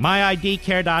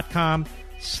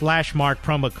 myidcare.com/Mark,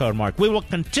 promo code Mark. We will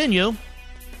continue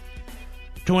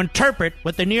to interpret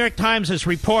what the New York Times is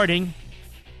reporting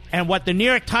and what the New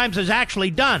York Times has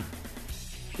actually done,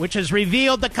 which has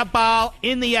revealed the cabal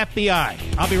in the FBI.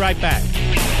 I'll be right back.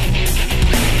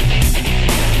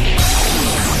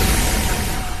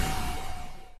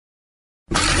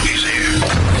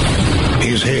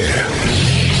 He's here.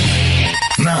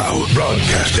 Now,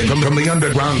 broadcasting from the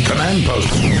underground command post,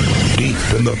 deep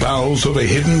in the bowels of a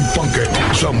hidden bunker,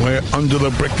 somewhere under the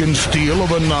brick and steel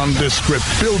of a nondescript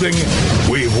building,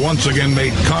 we've once again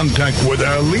made contact with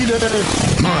our leader,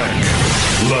 Mark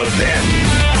Levin.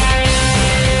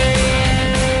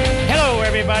 Hello,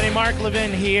 everybody. Mark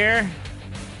Levin here.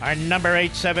 Our number,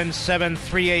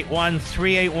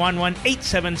 877-381-3811,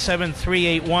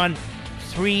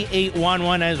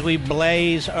 877-381-3811, as we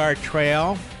blaze our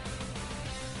trail.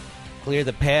 Clear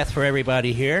the path for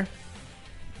everybody here.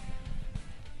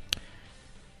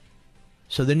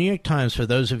 So the New York Times, for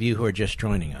those of you who are just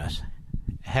joining us,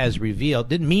 has revealed,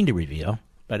 didn't mean to reveal,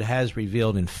 but has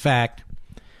revealed, in fact,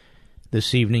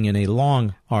 this evening in a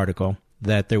long article,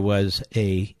 that there was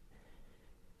a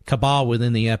cabal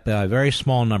within the FBI, a very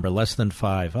small number, less than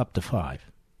 5, up to 5,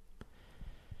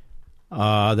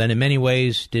 that in many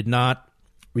ways did not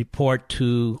report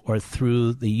to or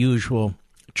through the usual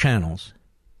channels,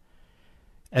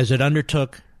 as it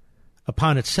undertook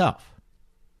upon itself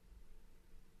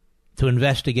to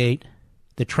investigate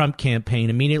the Trump campaign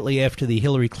immediately after the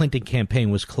Hillary Clinton campaign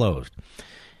was closed.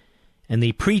 And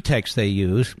the pretext they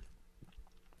use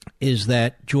is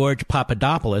that George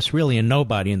Papadopoulos, really a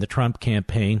nobody in the Trump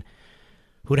campaign,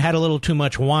 who'd had a little too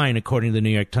much wine, according to the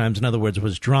New York Times, in other words,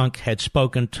 was drunk, had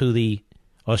spoken to the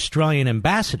Australian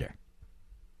ambassador.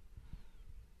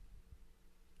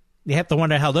 You have to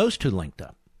wonder how those two linked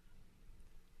up.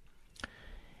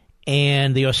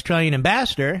 And the Australian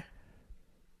ambassador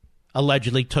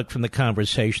allegedly took from the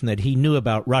conversation that he knew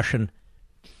about Russian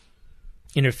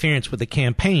interference with the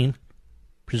campaign,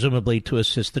 presumably to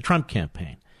assist the Trump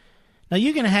campaign. Now,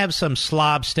 you can have some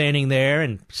slob standing there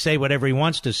and say whatever he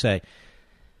wants to say,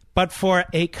 but for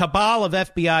a cabal of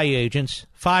FBI agents,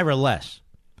 5 or less,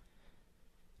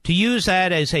 to use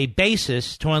that as a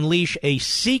basis to unleash a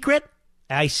secret,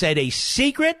 I said a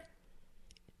secret,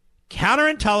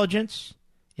 counterintelligence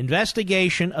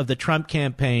investigation of the Trump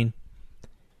campaign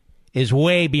is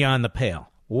way beyond the pale.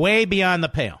 Way beyond the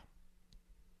pale.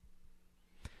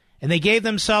 And they gave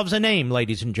themselves a name,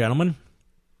 ladies and gentlemen.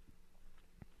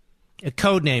 A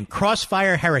code name,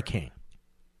 Crossfire Hurricane.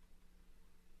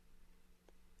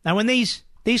 Now, when these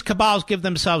cabals give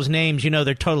themselves names, you know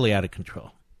they're totally out of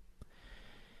control.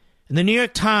 And the New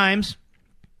York Times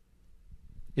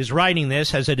is writing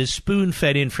this as it is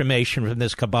spoon-fed information from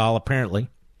this cabal, apparently,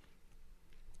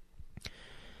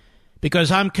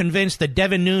 because I'm convinced that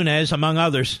Devin Nunes, among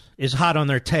others, is hot on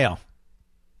their tail.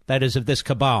 That is, of this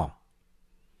cabal.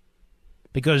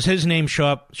 Because his name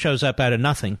shows up out of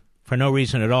nothing, for no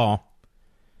reason at all.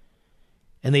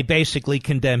 And they basically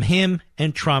condemn him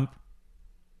and Trump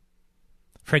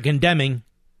for condemning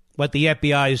what the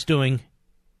FBI is doing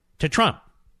to Trump.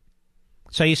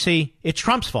 So you see, it's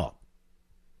Trump's fault.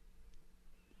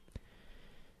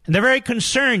 And they're very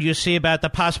concerned, you see, about the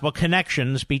possible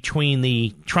connections between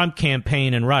the Trump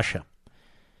campaign and Russia.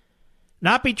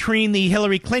 Not between the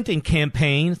Hillary Clinton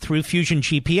campaign through Fusion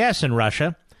GPS in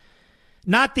Russia,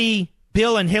 not the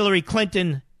Bill and Hillary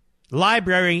Clinton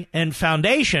Library and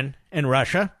Foundation in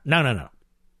Russia. No.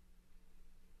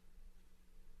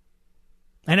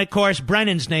 And, of course,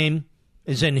 Brennan's name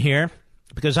is in here,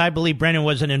 because I believe Brennan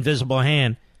was an invisible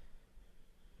hand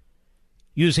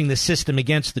using the system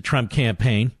against the Trump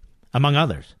campaign, among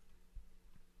others.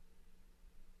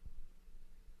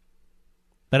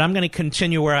 But I'm going to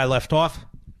continue where I left off,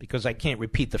 because I can't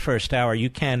repeat the first hour. You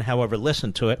can, however,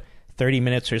 listen to it. 30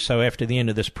 minutes or so after the end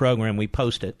of this program, we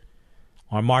post it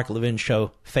on Mark Levin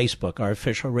Show Facebook, our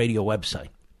official radio website.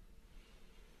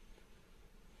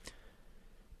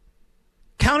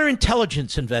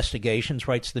 Counterintelligence investigations,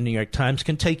 writes the New York Times,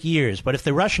 can take years, but if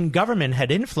the Russian government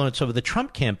had influence over the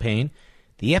Trump campaign,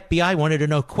 the FBI wanted to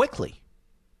know quickly.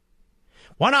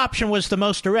 One option was the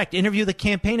most direct, interview the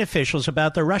campaign officials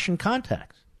about their Russian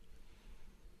contacts.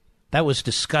 That was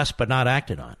discussed but not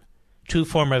acted on, two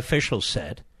former officials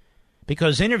said,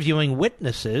 because interviewing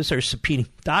witnesses or subpoenaing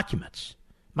documents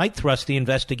might thrust the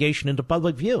investigation into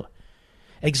public view.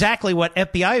 Exactly what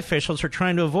FBI officials are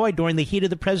trying to avoid during the heat of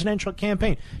the presidential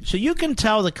campaign. So you can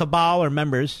tell the cabal or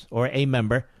members, or a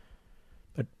member,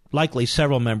 but likely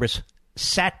several members,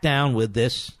 sat down with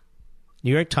this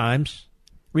New York Times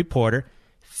reporter,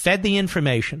 fed the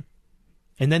information,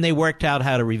 and then they worked out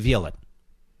how to reveal it.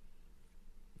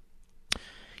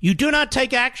 You do not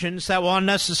take actions that will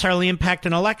unnecessarily impact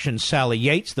an election, Sally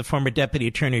Yates, the former Deputy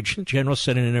Attorney General,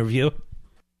 said in an interview.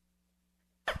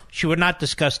 She would not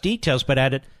discuss details, but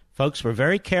added, folks were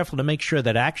very careful to make sure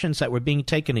that actions that were being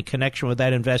taken in connection with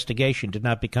that investigation did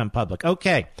not become public.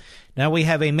 Okay, now we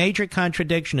have a major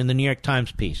contradiction in the New York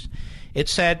Times piece. It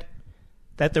said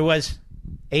that there was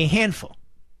a handful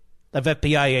of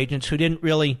FBI agents who didn't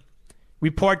really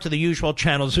report to the usual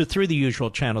channels or through the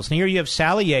usual channels. And here you have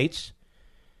Sally Yates,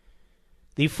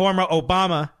 the former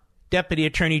Obama Deputy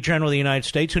Attorney General of the United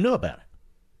States, who knew about it.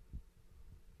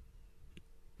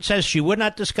 Says she would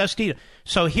not discuss details.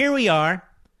 So here we are,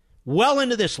 well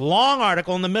into this long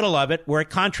article in the middle of it where it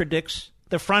contradicts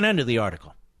the front end of the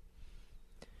article.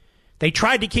 They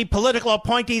tried to keep political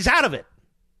appointees out of it,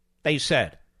 they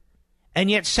said. And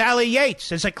yet Sally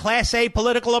Yates is a Class A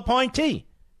political appointee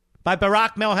by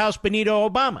Barack Milhouse Benito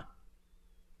Obama.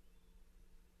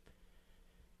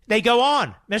 They go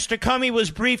on. Mr. Comey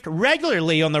was briefed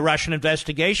regularly on the Russian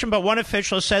investigation, but one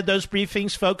official said those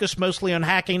briefings focused mostly on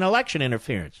hacking and election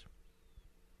interference.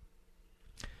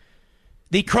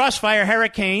 The Crossfire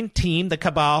Hurricane team, the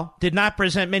cabal, did not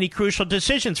present many crucial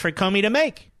decisions for Comey to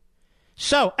make.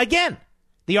 So, again,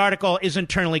 the article is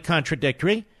internally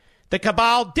contradictory. The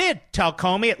cabal did tell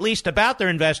Comey at least about their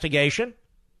investigation,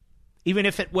 even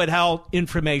if it withheld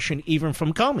information even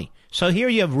from Comey. So here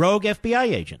you have rogue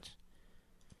FBI agents.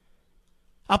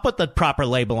 I'll put the proper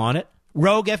label on it.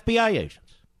 Rogue FBI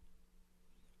agents.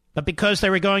 But because they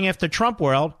were going after Trump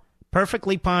world,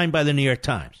 perfectly fine by the New York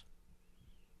Times.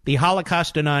 The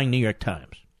Holocaust-denying New York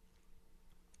Times.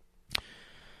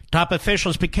 Top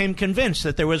officials became convinced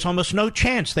that there was almost no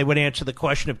chance they would answer the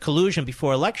question of collusion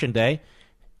before Election Day,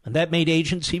 and that made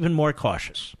agents even more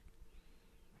cautious.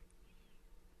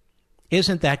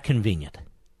 Isn't that convenient?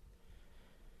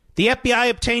 The FBI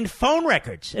obtained phone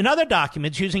records and other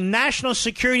documents using national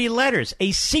security letters,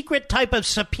 a secret type of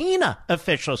subpoena,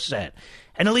 officials said.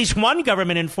 And at least one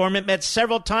government informant met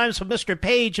several times with Mr.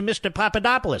 Page and Mr.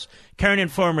 Papadopoulos, current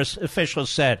informers officials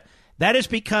said. That has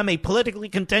become a politically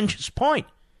contentious point,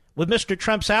 with Mr.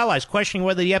 Trump's allies questioning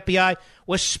whether the FBI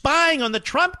was spying on the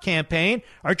Trump campaign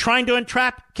or trying to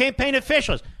entrap campaign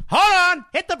officials. Hold on,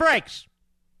 hit the brakes.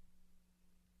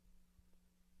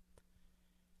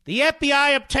 The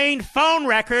FBI obtained phone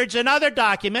records and other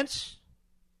documents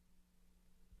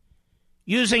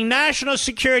using national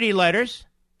security letters,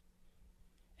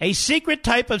 a secret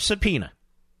type of subpoena.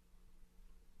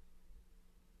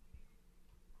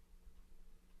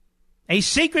 A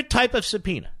secret type of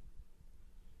subpoena.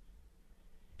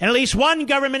 And at least one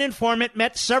government informant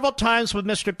met several times with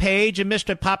Mr. Page and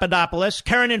Mr. Papadopoulos,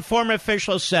 current and former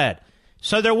officials said.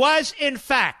 So there was, in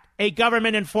fact, a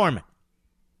government informant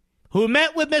who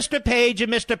met with Mr. Page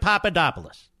and Mr.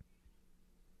 Papadopoulos.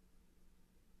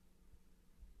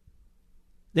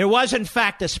 There was, in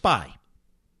fact, a spy.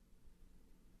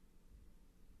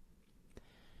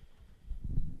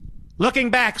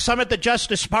 Looking back, some at the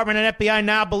Justice Department and FBI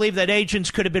now believe that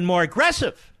agents could have been more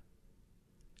aggressive.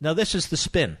 Now, this is the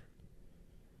spin,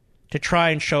 to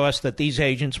try and show us that these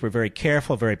agents were very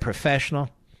careful, very professional,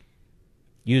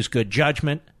 used good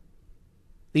judgment.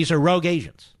 These are rogue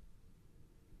agents.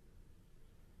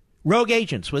 Rogue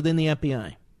agents within the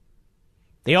FBI.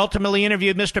 They ultimately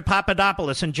interviewed Mr.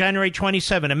 Papadopoulos on January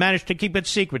 27 and managed to keep it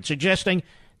secret, suggesting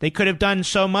they could have done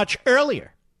so much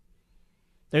earlier.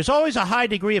 There's always a high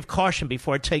degree of caution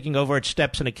before taking overt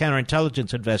steps in a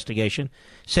counterintelligence investigation,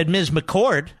 said Ms.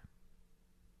 McCord,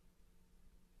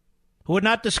 who would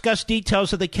not discuss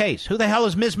details of the case. Who the hell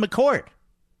is Ms. McCord?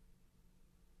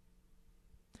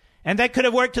 And that could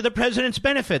have worked to the president's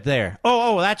benefit there.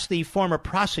 Oh, that's the former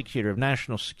prosecutor of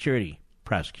national security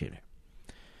prosecutor.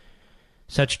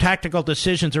 Such tactical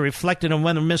decisions are reflected in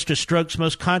one of Mr. Strzok's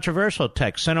most controversial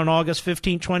texts sent on August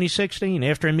 15, 2016,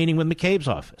 after a meeting with McCabe's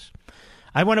office.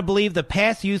 I want to believe the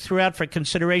path you threw out for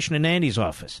consideration in Andy's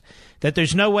office, that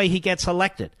there's no way he gets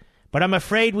elected. But I'm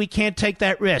afraid we can't take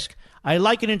that risk. I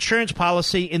like an insurance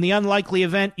policy in the unlikely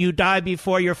event you die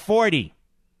before you're 40.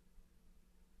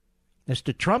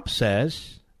 Mr. Trump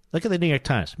says, look at the New York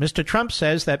Times. Mr. Trump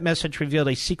says that message revealed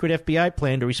a secret FBI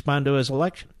plan to respond to his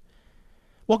election.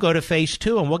 We'll go to phase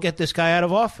 2 and we'll get this guy out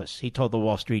of office, he told the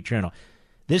Wall Street Journal.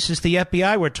 This is the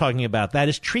FBI we're talking about. That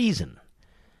is treason.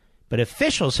 But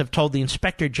officials have told the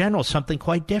Inspector General something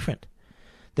quite different.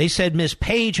 They said Ms.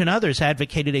 Page and others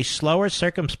advocated a slower,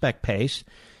 circumspect pace,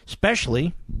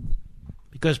 especially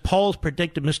because polls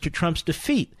predicted Mr. Trump's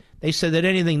defeat. They said that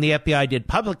anything the FBI did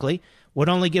publicly would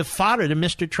only give fodder to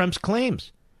Mr. Trump's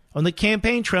claims on the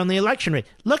campaign trail and the election rate.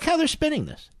 Look how they're spinning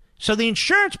this. So the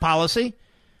insurance policy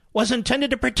was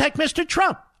intended to protect Mr.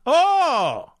 Trump.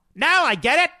 Oh, now I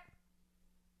get it.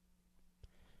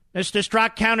 Mr.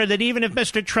 Strzok countered that even if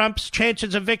Mr. Trump's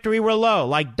chances of victory were low,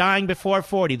 like dying before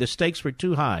 40, the stakes were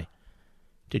too high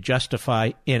to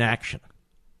justify inaction.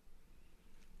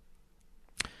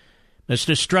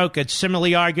 Mr. Strzok had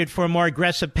similarly argued for a more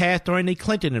aggressive path during the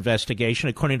Clinton investigation,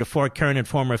 according to 4 current and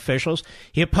former officials.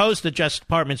 He opposed the Justice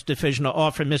Department's decision to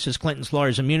offer Mrs. Clinton's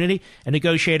lawyers immunity and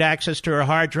negotiate access to her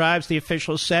hard drives. The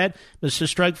officials said Mr.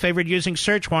 Strzok favored using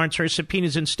search warrants or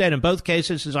subpoenas instead. In both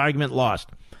cases, his argument lost.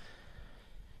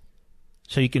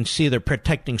 So you can see they're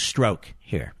protecting Strzok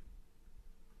here.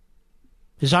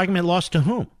 His argument lost to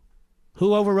whom?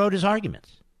 Who overrode his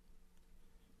arguments?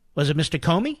 Was it Mr.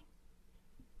 Comey?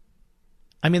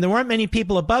 I mean, there weren't many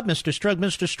people above Mr. Strzok.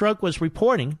 Mr. Strzok was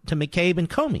reporting to McCabe and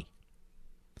Comey.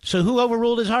 So who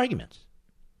overruled his arguments?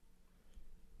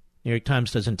 New York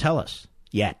Times doesn't tell us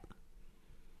yet.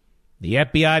 The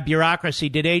FBI bureaucracy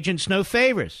did agents no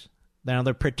favors. Now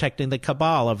they're protecting the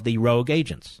cabal of the rogue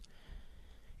agents.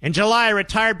 In July, a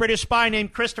retired British spy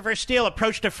named Christopher Steele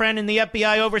approached a friend in the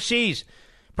FBI overseas,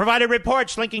 provided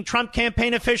reports linking Trump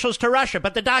campaign officials to Russia,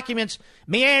 but the documents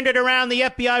meandered around the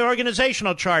FBI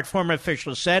organizational chart, former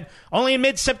officials said. Only in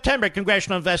mid-September,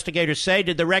 congressional investigators say,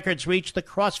 did the records reach the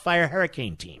Crossfire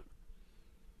Hurricane team.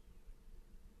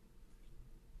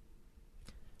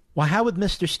 Well, how would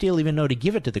Mr. Steele even know to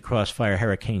give it to the Crossfire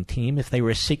Hurricane team if they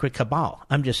were a secret cabal?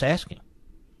 I'm just asking.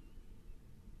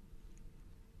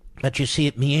 But you see,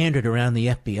 it meandered around the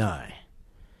FBI.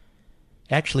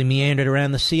 Actually meandered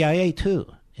around the CIA, too.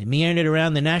 It meandered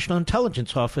around the National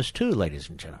Intelligence Office, too, ladies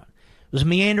and gentlemen. It was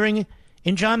meandering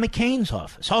in John McCain's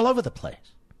office, all over the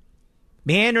place.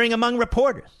 Meandering among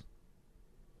reporters.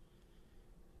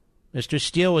 Mr.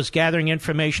 Steele was gathering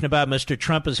information about Mr.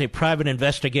 Trump as a private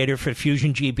investigator for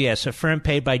Fusion GBS, a firm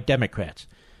paid by Democrats.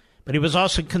 But he was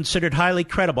also considered highly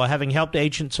credible, having helped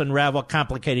agents unravel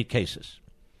complicated cases.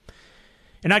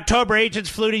 In October, agents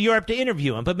flew to Europe to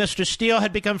interview him, but Mr. Steele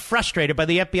had become frustrated by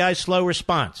the FBI's slow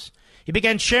response. He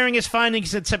began sharing his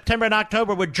findings in September and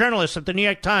October with journalists at the New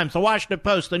York Times, the Washington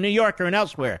Post, the New Yorker, and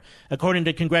elsewhere, according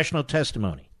to congressional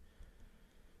testimony.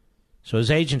 So as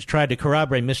agents tried to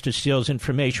corroborate Mr. Steele's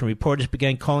information, reporters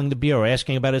began calling the Bureau,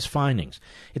 asking about his findings.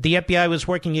 If the FBI was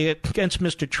working against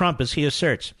Mr. Trump, as he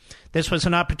asserts, this was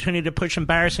an opportunity to push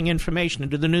embarrassing information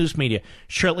into the news media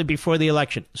shortly before the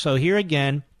election. So here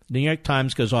again, the New York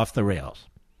Times goes off the rails.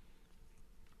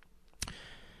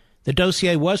 The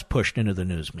dossier was pushed into the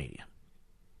news media.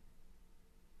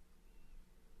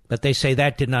 But they say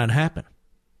that did not happen.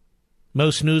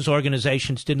 Most news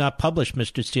organizations did not publish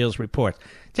Mr. Steele's report.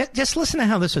 Just listen to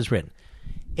how this is written.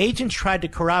 Agents tried to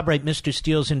corroborate Mr.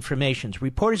 Steele's information.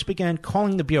 Reporters began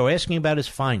calling the Bureau, asking about his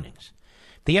findings.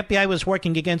 The FBI was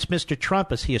working against Mr.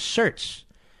 Trump, as he asserts.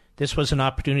 This was an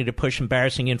opportunity to push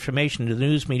embarrassing information to the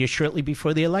news media shortly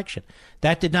before the election.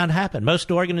 That did not happen. Most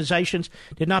organizations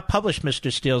did not publish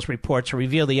Mr. Steele's reports or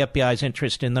reveal the FBI's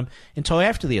interest in them until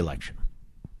after the election.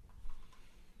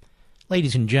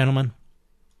 Ladies and gentlemen,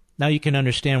 now you can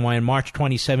understand why in March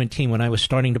 2017, when I was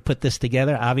starting to put this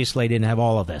together, obviously I didn't have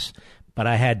all of this, but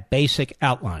I had basic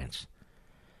outlines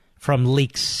from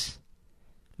leaks,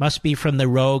 must be from the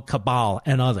rogue cabal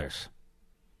and others,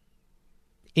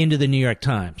 into the New York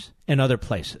Times and other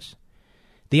places.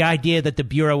 The idea that the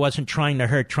Bureau wasn't trying to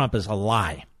hurt Trump is a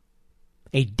lie,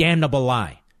 a damnable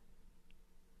lie.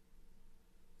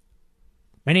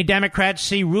 Many Democrats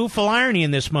see rueful irony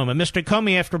in this moment. Mr.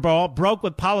 Comey, after all, broke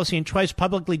with policy and twice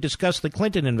publicly discussed the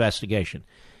Clinton investigation.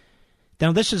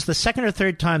 Now, this is the second or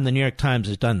third time the New York Times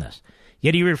has done this.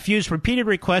 Yet he refused repeated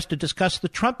requests to discuss the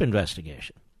Trump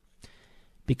investigation.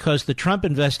 Because the Trump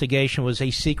investigation was a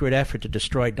secret effort to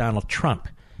destroy Donald Trump.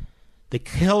 The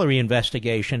Hillary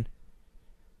investigation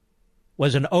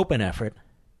was an open effort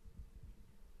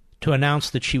to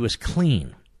announce that she was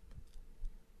clean,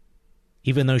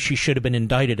 even though she should have been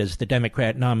indicted as the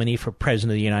Democrat nominee for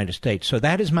President of the United States. So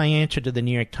that is my answer to the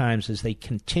New York Times as they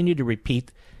continue to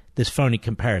repeat this phony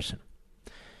comparison.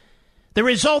 The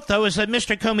result, though, is that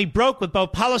Mr. Comey broke with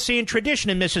both policy and tradition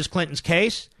in Mrs. Clinton's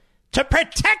case to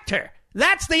protect her.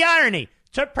 That's the irony,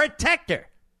 to protect her.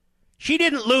 She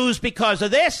didn't lose because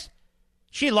of this.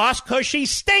 She lost because she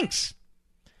stinks.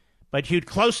 But hewed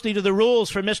closely to the rules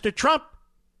for Mr. Trump.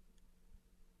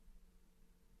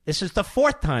 This is the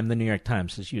fourth time the New York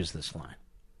Times has used this line.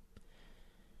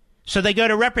 So they go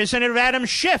to Representative Adam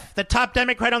Schiff, the top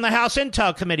Democrat on the House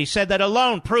Intel Committee, said that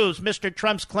alone proves Mr.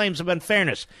 Trump's claims of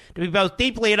unfairness to be both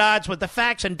deeply at odds with the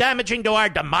facts and damaging to our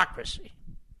democracy.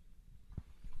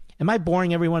 Am I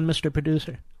boring everyone, Mr.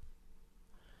 Producer?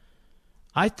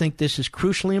 I think this is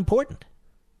crucially important.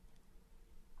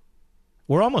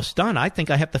 We're almost done. I think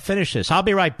I have to finish this. I'll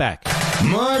be right back.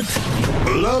 Mark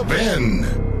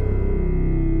Levin.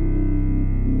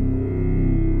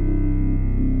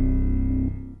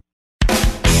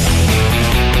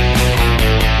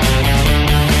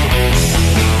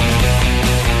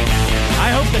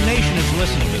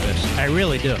 Listening to this, I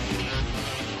really do.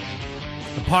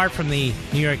 Apart from the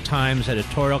New York Times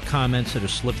editorial comments that are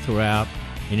slipped throughout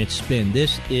in its spin,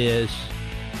 this is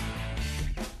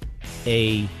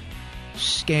a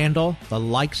scandal the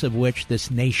likes of which this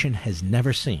nation has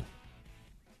never seen.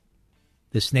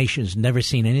 This nation has never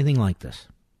seen anything like this.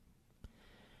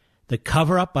 The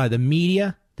cover-up by the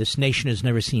media, this nation has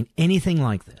never seen anything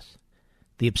like this.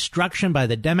 The obstruction by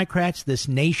the Democrats, this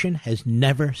nation has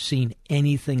never seen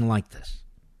anything like this.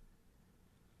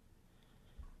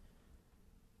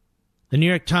 The New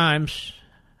York Times,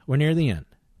 we're near the end.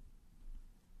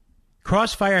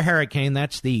 Crossfire Hurricane,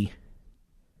 that's the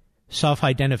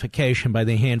self-identification by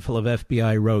the handful of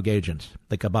FBI rogue agents,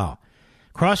 the cabal.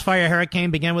 Crossfire Hurricane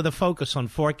began with a focus on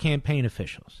 4 campaign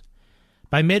officials.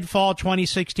 By mid-fall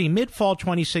 2016,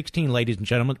 ladies and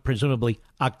gentlemen, presumably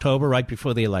October, right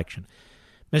before the election,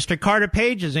 Mr. Carter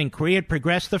Page's inquiry had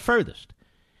progressed the furthest.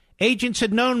 Agents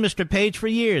had known Mr. Page for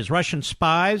years. Russian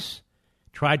spies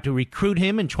tried to recruit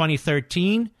him in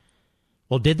 2013.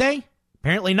 Well, did they?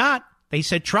 Apparently not. They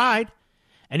said tried.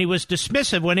 And he was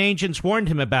dismissive when agents warned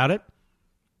him about it.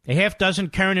 A half dozen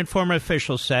current and former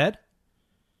officials said.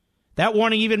 That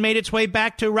warning even made its way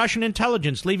back to Russian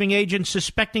intelligence, leaving agents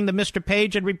suspecting that Mr.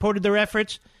 Page had reported their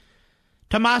efforts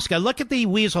to Moscow. Look at the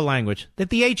weasel language, that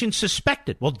the agent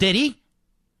suspected. Well, did he?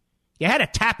 You had a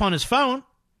tap on his phone.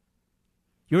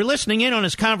 You were listening in on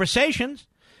his conversations.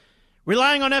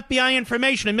 Relying on FBI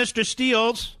information and Mr.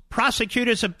 Steele's,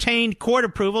 prosecutors obtained court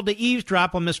approval to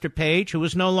eavesdrop on Mr. Page, who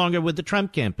was no longer with the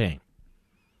Trump campaign.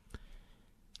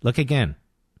 Look again.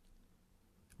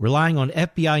 Relying on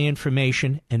FBI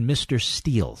information and Mr.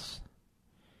 Steele's.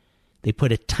 They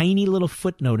put a tiny little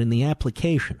footnote in the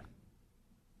application.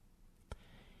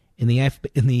 In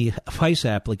the FICE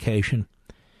application,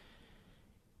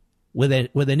 with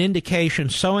an indication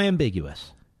so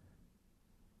ambiguous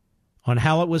on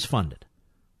how it was funded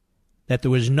that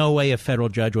there was no way a federal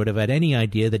judge would have had any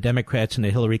idea the Democrats in the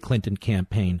Hillary Clinton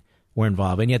campaign were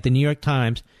involved. And yet the New York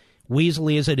Times,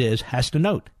 weaselly as it is, has to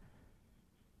note,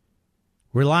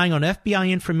 relying on FBI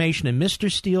information and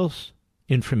Mr. Steele's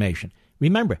information.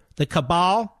 Remember, the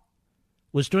cabal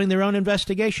was doing their own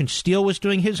investigation. Steele was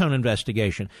doing his own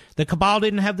investigation. The cabal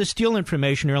didn't have the Steele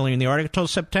information earlier in the article until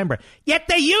September. Yet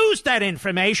they used that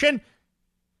information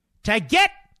to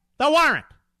get the warrant.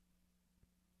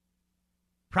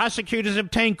 Prosecutors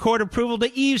obtained court approval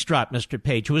to eavesdrop Mr.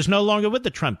 Page, who is no longer with the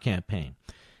Trump campaign.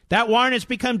 That warrant has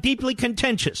become deeply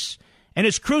contentious and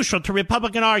is crucial to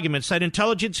Republican arguments that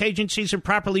intelligence agencies have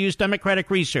properly used Democratic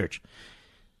research.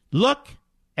 Look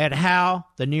at how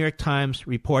the New York Times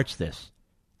reports this,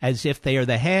 as if they are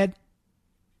the head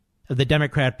of the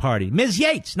Democrat Party. Ms.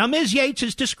 Yates. Now, Ms. Yates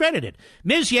is discredited.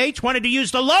 Ms. Yates wanted to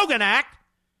use the Logan Act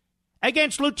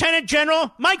against Lieutenant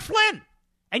General Mike Flynn,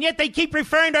 and yet they keep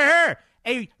referring to her,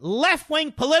 a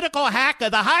left-wing political hack of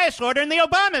the highest order in the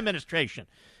Obama administration.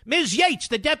 Ms. Yates,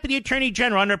 the Deputy Attorney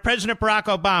General under President Barack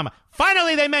Obama.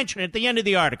 Finally, they mention it at the end of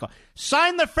the article.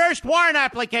 Signed the first warrant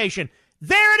application.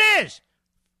 There it is.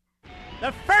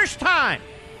 The first time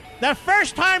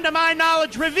to my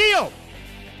knowledge, revealed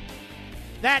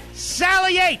that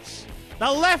Sally Yates,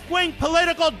 the left-wing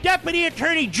political Deputy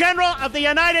Attorney General of the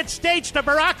United States to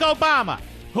Barack Obama,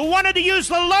 who wanted to use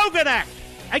the Logan Act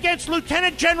against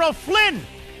Lieutenant General Flynn,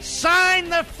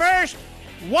 signed the first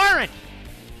warrant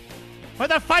for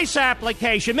the FICE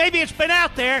application. Maybe it's been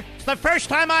out there. It's the first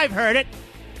time I've heard it.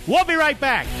 We'll be right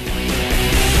back.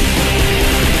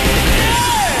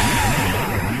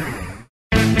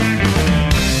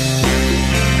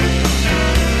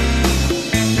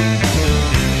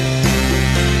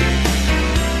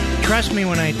 Trust me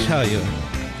when I tell you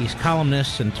these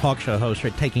columnists and talk show hosts are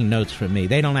taking notes from me.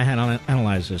 They don't know how to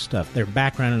analyze this stuff. Their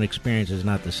background and experience is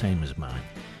not the same as mine.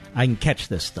 I can catch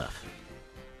this stuff.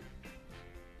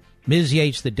 Ms.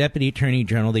 Yates, the Deputy Attorney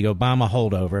General, the Obama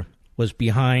holdover, was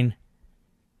behind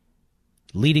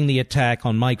leading the attack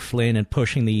on Mike Flynn and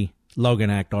pushing the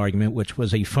Logan Act argument, which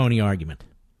was a phony argument.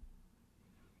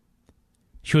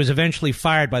 She was eventually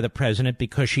fired by the president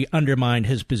because she undermined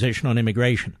his position on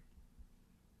immigration.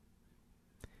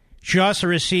 She also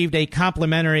received a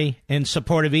complimentary and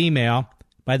supportive email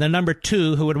by the number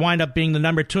 2, who would wind up being the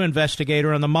number 2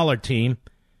 investigator on the Mueller team,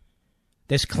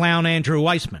 this clown Andrew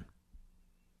Weissman.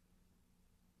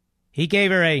 He gave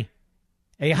her a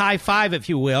high five, if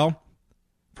you will,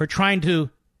 for trying to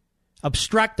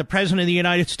obstruct the President of the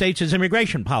United States'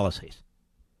 immigration policies.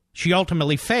 She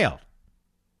ultimately failed.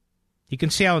 You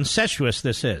can see how incestuous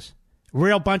this is.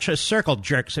 Real bunch of circle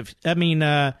jerks. What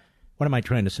am I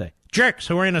trying to say? Jerks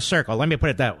who are in a circle. Let me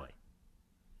put it that way.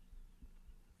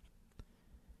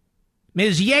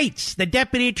 Ms. Yates, the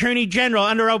Deputy Attorney General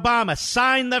under Obama,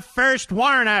 signed the first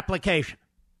warrant application.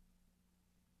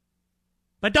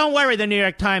 But don't worry, the New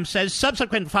York Times says,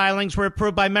 subsequent filings were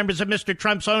approved by members of Mr.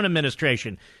 Trump's own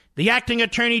administration, the Acting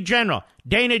Attorney General,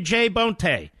 Dana J.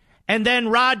 Bonte, and then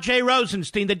Rod J.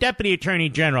 Rosenstein, the Deputy Attorney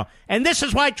General. And this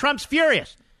is why Trump's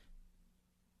furious.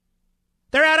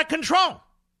 They're out of control.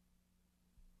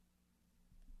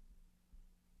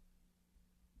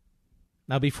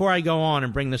 Now, before I go on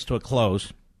and bring this to a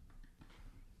close,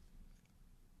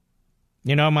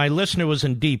 my listener was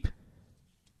in deep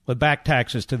with back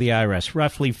taxes to the IRS,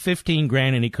 roughly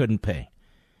 $15,000, and he couldn't pay.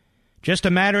 Just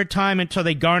a matter of time until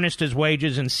they garnished his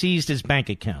wages and seized his bank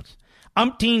accounts.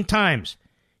 Umpteen times,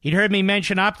 he'd heard me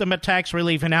mention Optima tax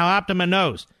relief, and how Optima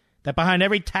knows that behind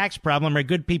every tax problem are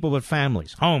good people with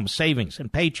families, homes, savings,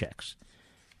 and paychecks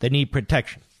that need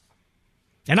protection.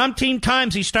 And umpteen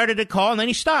times he started to call, and then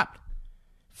he stopped.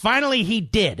 Finally, he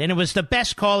did, and it was the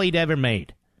best call he'd ever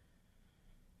made.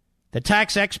 The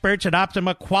tax experts at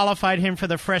Optima qualified him for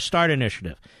the Fresh Start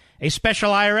Initiative, a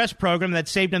special IRS program that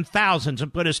saved him thousands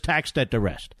and put his tax debt to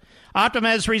rest. Optima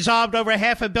has resolved over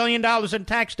 $500 million in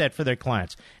tax debt for their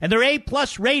clients, and they're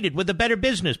A-plus rated with the Better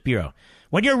Business Bureau.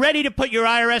 When you're ready to put your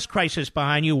IRS crisis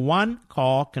behind you, one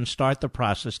call can start the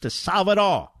process to solve it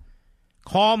all.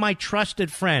 Call my trusted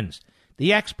friends,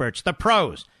 the experts, the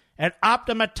pros, at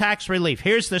Optima Tax Relief.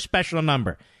 Here's the special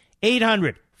number,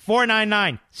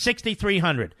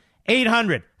 800-499-6300.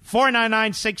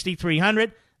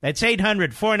 800-499-6300. That's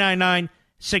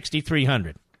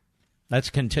 800-499-6300. Let's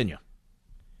continue.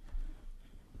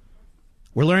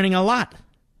 We're learning a lot.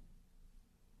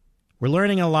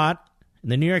 And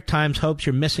the New York Times hopes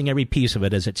you're missing every piece of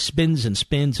it as it spins and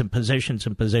spins and positions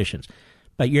and positions.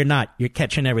 But you're not. You're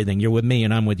catching everything. You're with me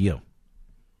and I'm with you.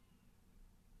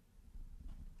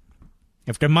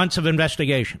 After months of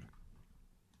investigation,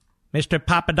 Mr.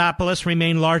 Papadopoulos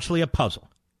remained largely a puzzle.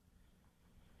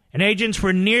 And agents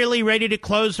were nearly ready to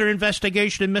close their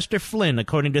investigation of Mr. Flynn,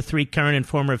 according to 3 current and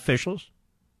former officials.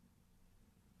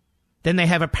 Then they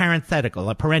have a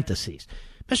parentheses.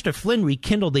 Mr. Flynn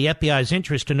rekindled the FBI's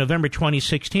interest in November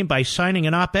 2016 by signing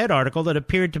an op-ed article that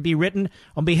appeared to be written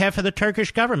on behalf of the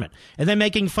Turkish government, and then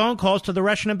making phone calls to the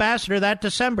Russian ambassador that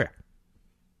December.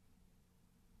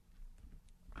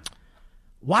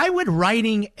 Why would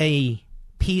writing a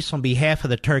piece on behalf of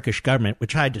the Turkish government,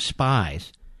 which I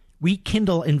despise,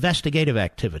 rekindle investigative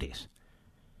activities?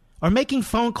 Or making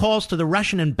phone calls to the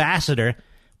Russian ambassador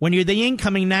when you're the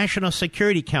incoming National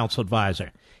Security Council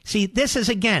advisor? See, this is,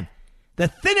 again, the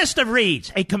thinnest of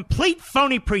reeds, a complete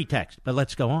phony pretext. But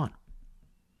let's go on.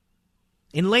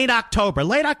 In late October,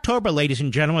 ladies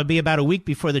and gentlemen, would be about a week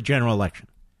before the general election.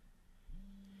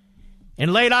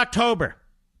 In late October,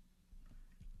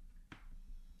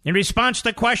 in response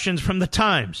to questions from the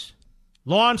Times,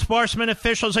 law enforcement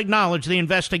officials acknowledged the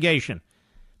investigation,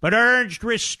 but urged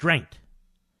restraint.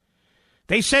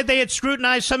 They said they had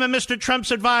scrutinized some of Mr.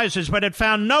 Trump's advisors, but had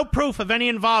found no proof of any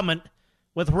involvement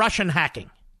with Russian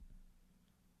hacking.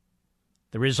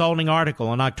 The resulting article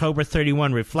on October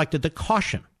 31 reflected the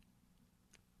caution.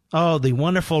 Oh, the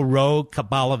wonderful rogue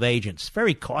cabal of agents,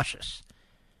 very cautious,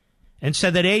 and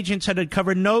said that agents had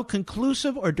uncovered no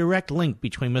conclusive or direct link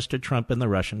between Mr. Trump and the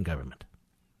Russian government.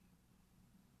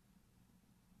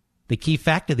 The key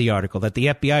fact of the article, that the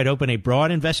FBI had opened a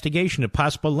broad investigation of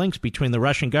possible links between the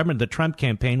Russian government and the Trump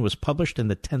campaign, was published in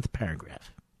the 10th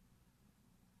paragraph.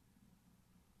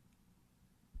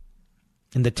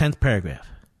 In the 10th paragraph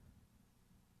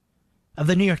of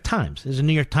the New York Times. There's a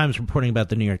New York Times reporting about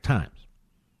the New York Times.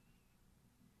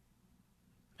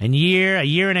 A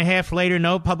year and a half later,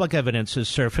 no public evidence has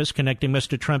surfaced connecting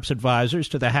Mr. Trump's advisors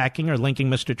to the hacking or linking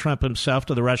Mr. Trump himself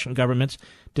to the Russian government's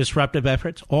disruptive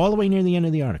efforts, all the way near the end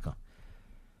of the article.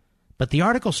 But the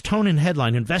article's tone and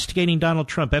headline, investigating Donald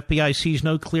Trump, FBI sees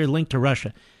no clear link to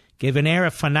Russia, gave an air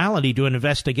of finality to an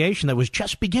investigation that was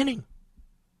just beginning.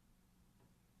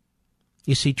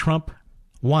 You see, Trump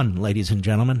won, ladies and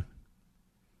gentlemen.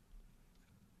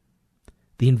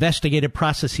 The investigative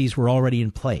processes were already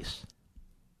in place.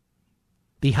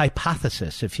 The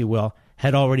hypothesis, if you will,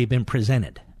 had already been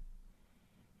presented.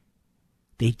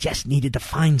 They just needed to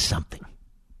find something.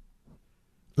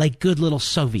 Like good little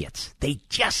Soviets. They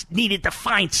just needed to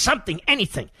find something,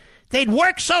 anything. They'd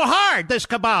worked so hard, this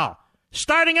cabal,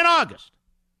 starting in August.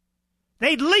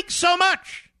 They'd leaked so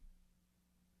much.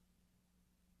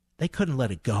 They couldn't let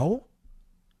it go.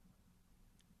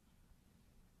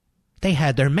 They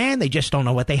had their man. They just don't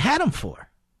know what they had him for.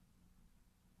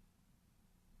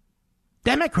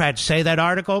 Democrats say that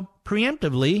article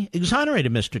preemptively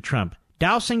exonerated Mr. Trump,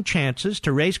 dousing chances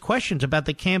to raise questions about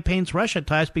the campaign's Russia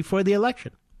ties before the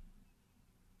election.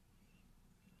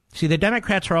 See, the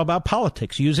Democrats are all about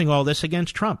politics, using all this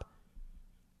against Trump.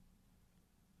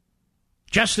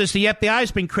 Just as the FBI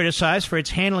has been criticized for its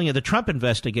handling of the Trump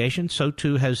investigation, so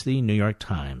too has the New York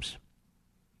Times.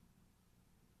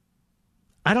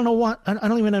 I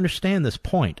don't even understand this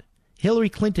point. Hillary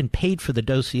Clinton paid for the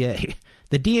dossier.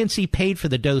 The DNC paid for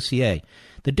the dossier.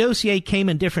 The dossier came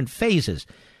in different phases,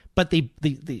 but the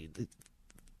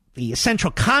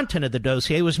essential content of the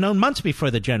dossier was known months before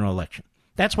the general election.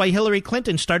 That's why Hillary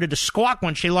Clinton started to squawk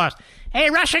when she lost. Hey,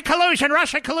 Russia collusion,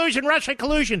 Russia collusion, Russia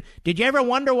collusion. Did you ever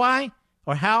wonder why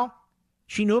or how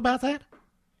she knew about that?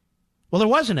 Well, there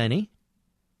wasn't any.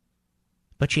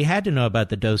 But she had to know about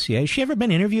the dossier. Has she ever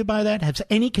been interviewed by that? Has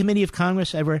any committee of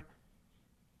Congress ever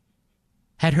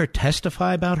had her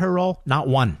testify about her role? Not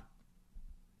one.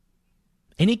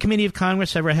 Any committee of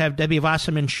Congress ever have Debbie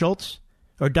Wasserman Schultz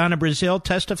or Donna Brazile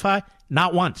testify?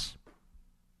 Not once.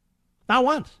 Not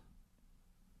once.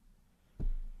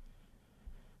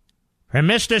 For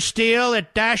Mr. Steele,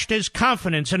 it dashed his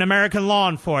confidence in American law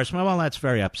enforcement. Well, that's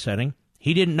very upsetting.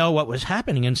 He didn't know what was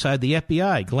happening inside the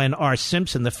FBI. Glenn R.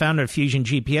 Simpson, the founder of Fusion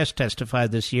GPS,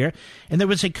 testified this year, and there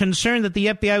was a concern that the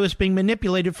FBI was being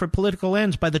manipulated for political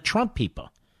ends by the Trump people.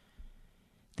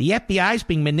 The FBI is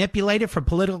being manipulated for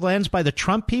political ends by the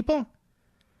Trump people?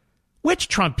 Which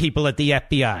Trump people at the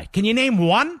FBI? Can you name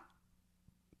one?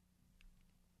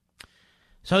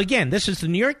 So again, this is the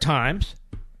New York Times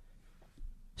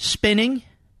spinning,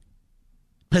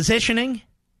 positioning,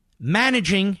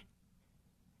 managing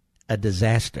a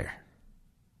disaster.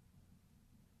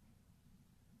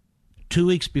 2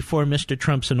 weeks before Mr.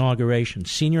 Trump's inauguration,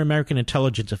 senior American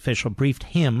intelligence official briefed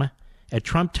him at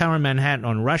Trump Tower in Manhattan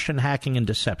on Russian hacking and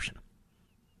deception.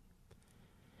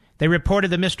 They reported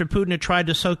that Mr. Putin had tried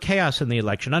to sow chaos in the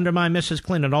election, undermine Mrs.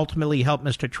 Clinton, and ultimately help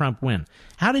Mr. Trump win.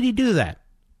 How did he do that?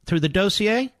 Through the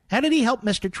dossier? How did he help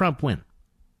Mr. Trump win?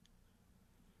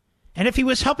 And if he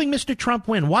was helping Mr. Trump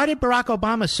win, why did Barack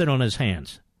Obama sit on his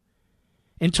hands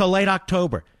until late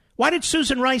October? Why did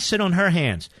Susan Rice sit on her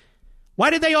hands? Why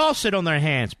did they all sit on their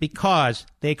hands? Because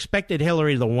they expected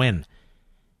Hillary to win.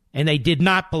 And they did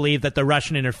not believe that the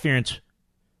Russian interference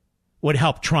would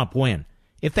help Trump win.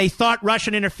 If they thought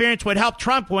Russian interference would help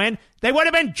Trump win, they would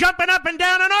have been jumping up and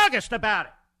down in August about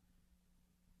it.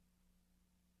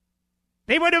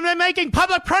 They would have been making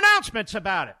public pronouncements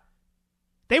about it.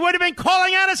 They would have been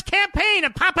calling out his campaign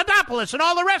and Papadopoulos and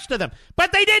all the rest of them.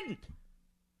 But they didn't.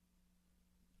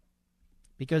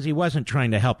 Because he wasn't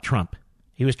trying to help Trump.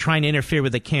 He was trying to interfere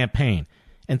with the campaign.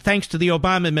 And thanks to the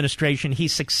Obama administration, he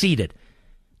succeeded.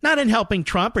 Not in helping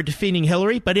Trump or defeating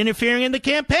Hillary, but interfering in the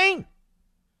campaign.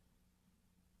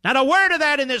 Not a word of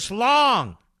that in this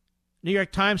long New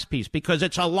York Times piece, because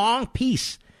it's a long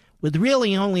piece with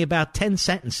really only about 10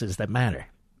 sentences that matter.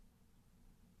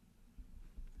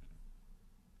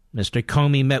 Mr.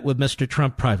 Comey met with Mr.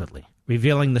 Trump privately,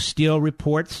 revealing the Steele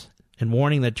reports and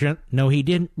warning that... No, he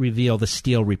didn't reveal the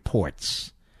Steele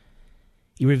reports.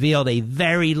 He revealed a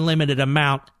very limited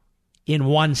amount in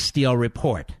one Steele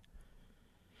report,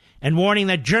 and warning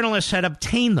that journalists had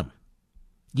obtained them.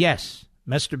 Yes,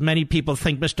 many people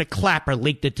think Mr. Clapper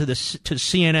leaked it to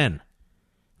CNN,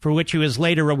 for which he was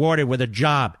later rewarded with a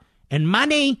job and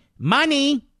money.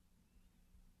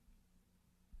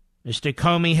 Mr.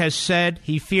 Comey has said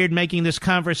he feared making this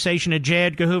conversation a J.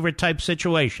 Edgar Hoover-type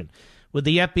situation, with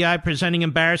the FBI presenting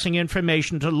embarrassing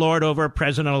information to lord over a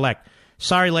president-elect.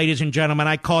 Sorry, ladies and gentlemen,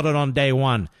 I called it on day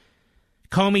one.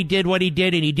 Comey did what he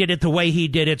did, and he did it the way he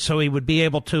did it, so he would be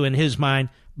able to, in his mind,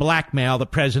 blackmail the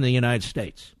president of the United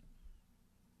States.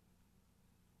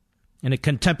 in a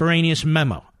contemporaneous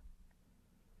memo.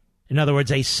 In other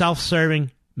words, a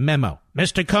self-serving memo.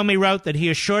 Mr. Comey wrote that he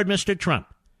assured Mr. Trump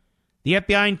the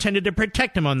FBI intended to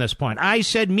protect him on this point. I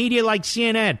said media like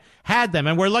CNN had them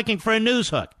and were looking for a news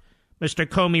hook, Mr.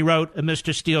 Comey wrote in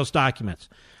Mr. Steele's documents.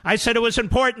 I said it was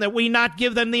important that we not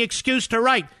give them the excuse to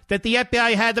write that the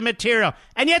FBI had the material.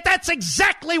 And yet that's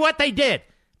exactly what they did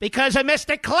because of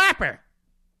Mr. Clapper,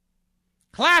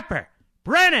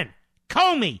 Brennan,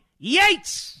 Comey,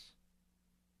 Yates.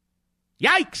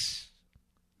 Yikes.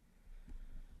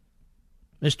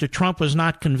 Mr. Trump was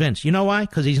not convinced. You know why?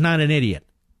 Because he's not an idiot.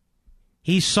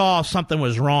 He saw something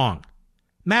was wrong.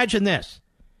 Imagine this.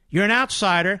 You're an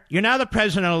outsider. You're now the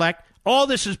president-elect. All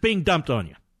this is being dumped on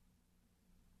you.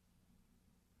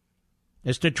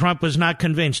 Mr. Trump was not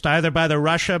convinced either by the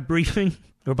Russia briefing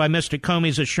or by Mr.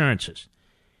 Comey's assurances.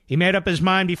 He made up his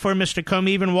mind before Mr. Comey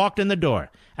even walked in the door.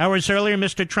 Hours earlier,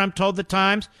 Mr. Trump told the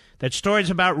Times that stories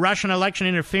about Russian election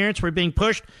interference were being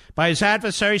pushed by his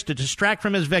adversaries to distract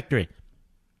from his victory.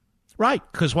 Right,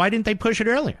 because why didn't they push it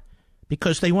earlier?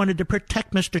 Because they wanted to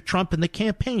protect Mr. Trump in the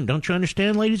campaign. Don't you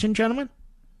understand, ladies and gentlemen?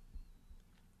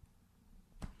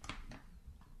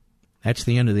 That's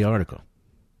the end of the article.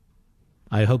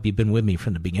 I hope you've been with me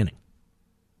from the beginning.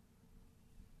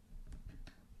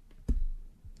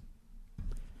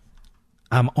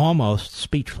 I'm almost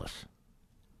speechless.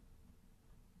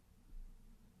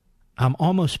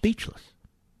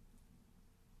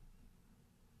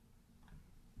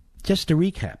 Just to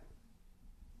recap,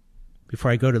 before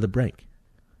I go to the break.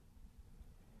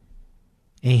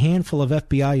 A handful of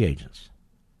FBI agents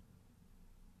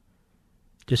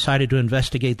decided to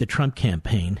investigate the Trump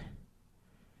campaign,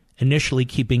 initially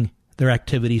keeping their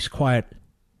activities quiet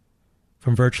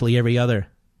from virtually every other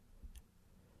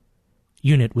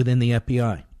unit within the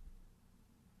FBI.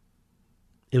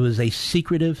 It was a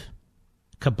secretive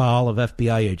cabal of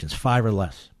FBI agents, 5 or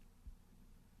less.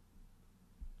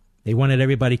 They wanted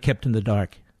everybody kept in the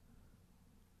dark.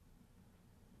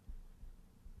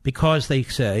 Because they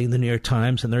say, in the New York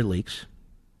Times and their leaks,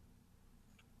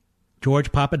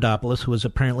 George Papadopoulos, who was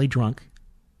apparently drunk,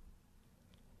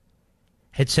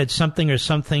 had said something or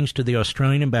some things to the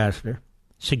Australian ambassador,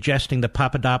 suggesting that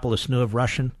Papadopoulos knew of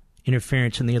Russian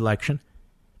interference in the election.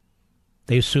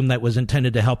 They assumed that was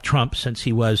intended to help Trump since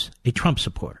he was a Trump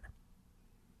supporter.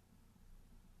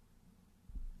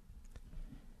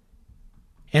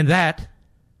 And that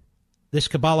this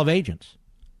cabal of agents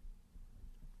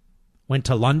went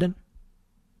to London,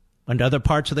 went to other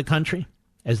parts of the country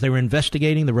as they were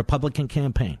investigating the Republican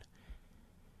campaign.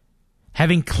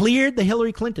 Having cleared the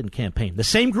Hillary Clinton campaign, the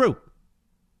same group,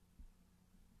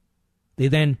 they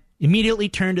then immediately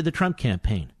turned to the Trump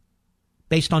campaign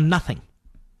based on nothing.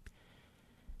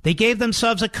 They gave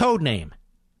themselves a code name,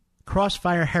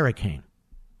 Crossfire Hurricane.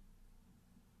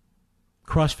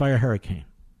 Crossfire Hurricane.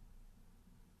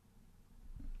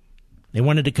 They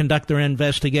wanted to conduct their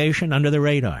investigation under the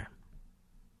radar.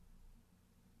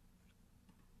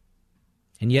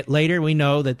 And yet later we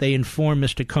know that they informed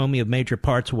Mr. Comey of major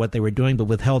parts of what they were doing, but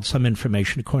withheld some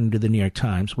information according to the New York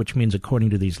Times, which means according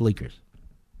to these leakers.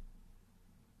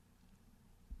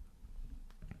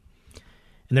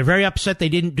 And they're very upset they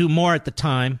didn't do more at the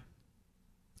time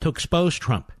to expose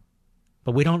Trump.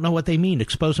 But we don't know what they mean.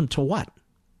 Expose him to what?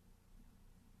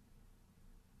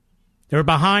 They were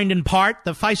behind, in part,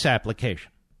 the FISA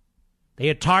application. They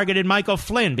had targeted Michael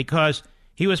Flynn because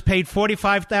he was paid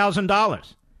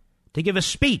 $45,000 to give a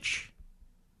speech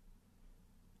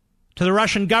to the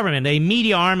Russian government, a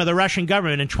media arm of the Russian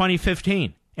government in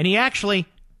 2015. And he actually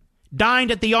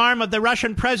dined at the arm of the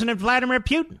Russian President Vladimir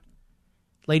Putin.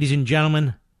 Ladies and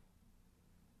gentlemen,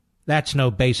 that's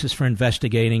no basis for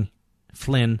investigating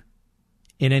Flynn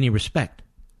in any respect.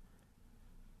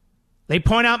 They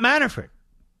point out Manafort,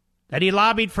 that he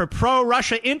lobbied for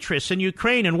pro-Russia interests in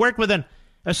Ukraine and worked with an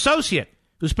associate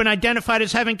who's been identified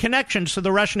as having connections to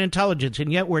the Russian intelligence.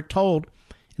 And yet we're told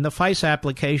in the FISA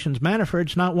applications,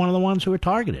 Manafort's not one of the ones who were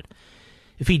targeted.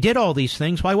 If he did all these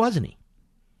things, why wasn't he?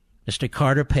 Mr.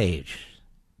 Carter Page.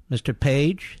 Mr.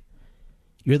 Page,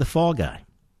 you're the fall guy.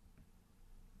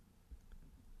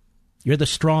 You're the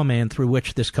straw man through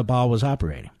which this cabal was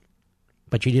operating.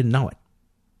 But you didn't know it.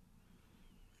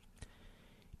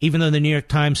 Even though the New York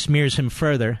Times smears him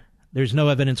further, there's no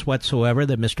evidence whatsoever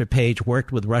that Mr. Page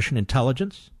worked with Russian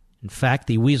intelligence. In fact,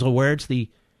 the weasel words the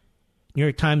New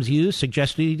York Times used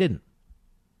suggested he didn't.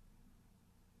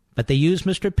 But they used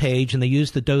Mr. Page and they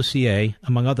used the dossier,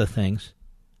 among other things,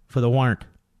 for the warrant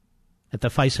at the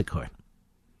FISA court.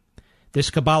 This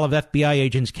cabal of FBI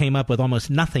agents came up with almost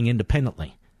nothing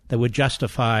independently that would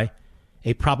justify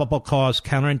a probable cause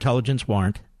counterintelligence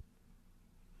warrant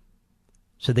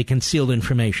So they concealed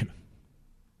information.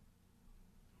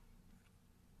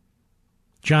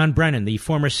 John Brennan, the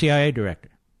former CIA director,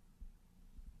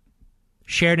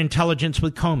 shared intelligence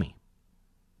with Comey,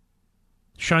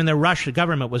 showing the Russian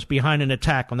government was behind an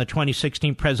attack on the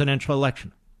 2016 presidential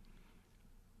election.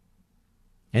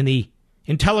 And the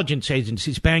intelligence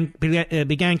agencies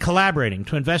began collaborating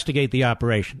to investigate the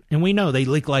operation. And we know they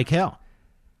leak like hell.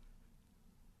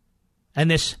 And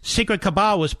this secret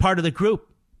cabal was part of the group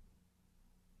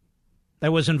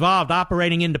that was involved,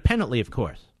 operating independently, of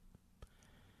course.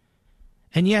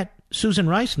 And yet, Susan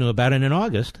Rice knew about it in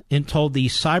August and told the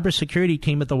cybersecurity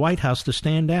team at the White House to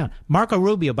stand down. Marco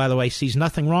Rubio, by the way, sees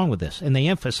nothing wrong with this, and they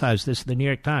emphasize this in the New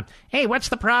York Times. Hey, what's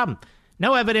the problem?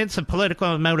 No evidence of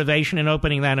political motivation in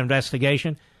opening that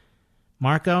investigation.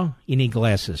 Marco, you need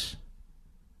glasses.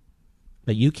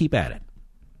 But you keep at it.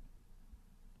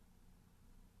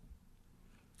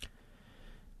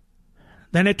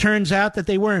 Then it turns out that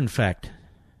they were, in fact,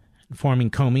 informing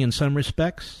Comey in some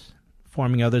respects,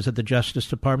 informing others at the Justice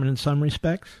Department in some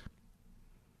respects.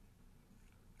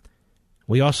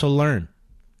 We also learn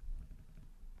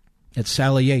that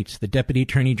Sally Yates, the Deputy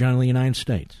Attorney General of the United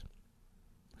States,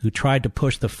 who tried to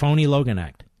push the phony Logan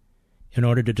Act in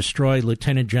order to destroy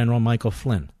Lieutenant General Michael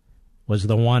Flynn, was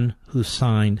the one who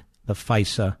signed the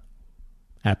FISA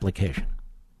application.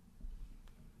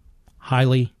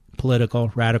 Highly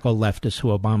political, radical leftists who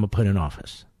Obama put in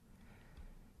office.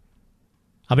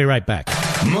 I'll be right back.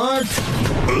 Mark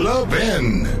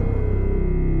Levin.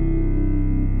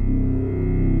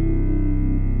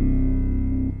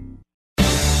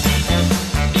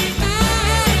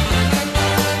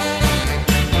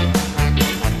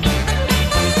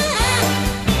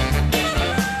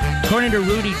 According to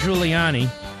Rudy Giuliani,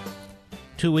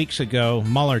 2 weeks ago,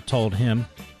 Mueller told him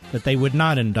that they would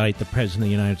not indict the President of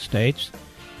the United States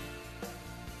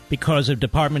because of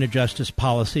Department of Justice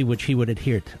policy, which he would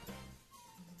adhere to.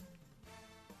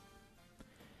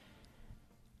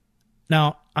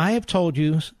 Now, I have told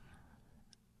you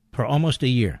for almost a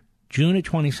year, June of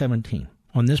 2017,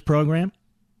 on this program,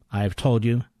 I have told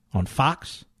you on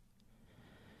Fox,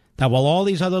 that while all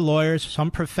these other lawyers,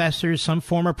 some professors, some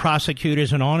former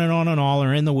prosecutors, and on and on and all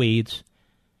are in the weeds,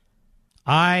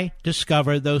 I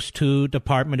discovered those two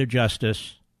Department of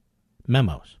Justice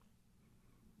memos.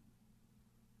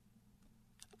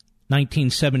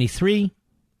 1973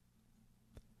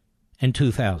 and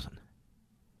 2000,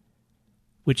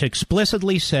 which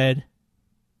explicitly said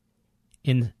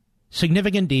in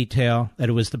significant detail that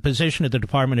it was the position of the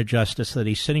Department of Justice that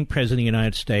a sitting president of the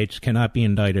United States cannot be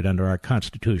indicted under our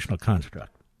constitutional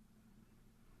construct.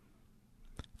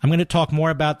 I'm going to talk more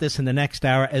about this in the next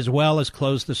hour, as well as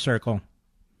close the circle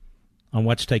on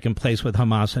what's taken place with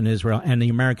Hamas and Israel, and the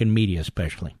American media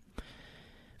especially.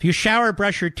 If you shower,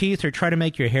 brush your teeth, or try to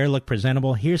make your hair look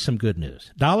presentable, here's some good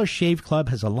news. Dollar Shave Club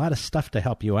has a lot of stuff to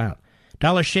help you out.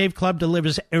 Dollar Shave Club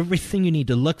delivers everything you need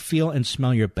to look, feel, and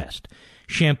smell your best.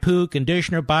 Shampoo,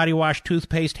 conditioner, body wash,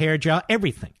 toothpaste, hair gel,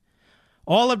 everything.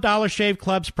 All of Dollar Shave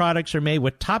Club's products are made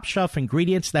with top-shelf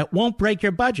ingredients that won't break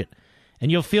your budget, and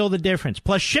you'll feel the difference.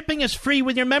 Plus, shipping is free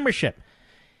with your membership.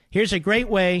 Here's a great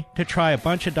way to try a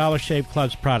bunch of Dollar Shave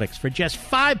Club's products. For just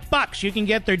 $5, you can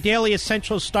get their Daily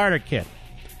Essentials Starter Kit.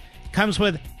 It comes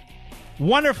with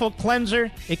wonderful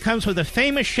cleanser. It comes with a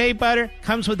famous shea butter.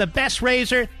 Comes with the best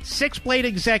razor, 6-blade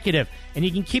executive. And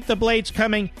you can keep the blades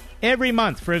coming every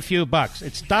month for a few bucks.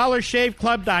 It's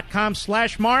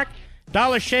dollarshaveclub.com/Mark.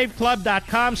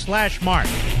 dollarshaveclub.com/Mark.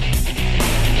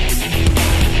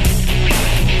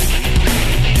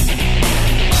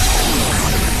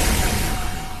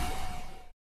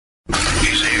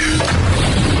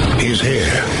 He's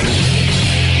here.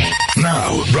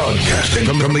 Now, broadcasting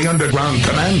from the underground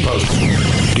command post,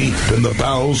 deep in the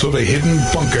bowels of a hidden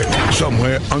bunker,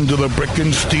 somewhere under the brick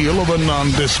and steel of a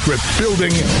nondescript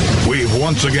building, we've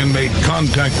once again made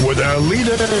contact with our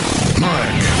leader, Mark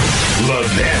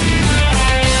Levin.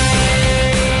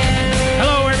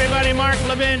 Hello, everybody. Mark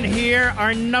Levin here.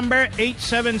 Our number,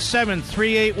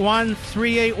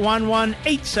 877-381-3811,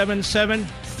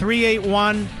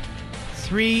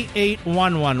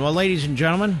 877-381-3811. Well, ladies and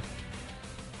gentlemen,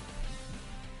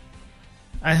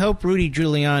 I hope Rudy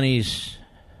Giuliani's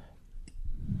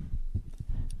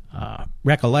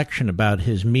recollection about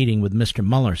his meeting with Mr.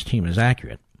 Mueller's team is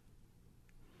accurate.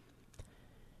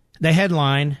 The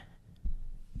headline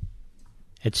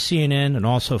at CNN and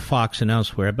also Fox and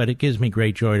elsewhere, but it gives me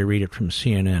great joy to read it from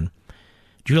CNN.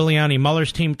 Giuliani,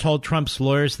 Mueller's team told Trump's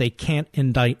lawyers they can't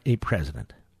indict a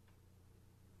president.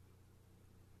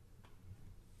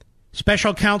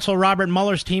 Special counsel Robert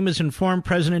Mueller's team has informed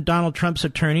President Donald Trump's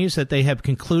attorneys that they have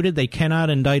concluded they cannot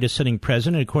indict a sitting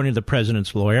president, according to the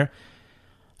president's lawyer.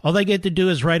 All they get to do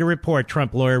is write a report,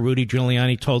 Trump lawyer Rudy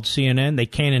Giuliani told CNN. They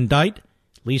can't indict.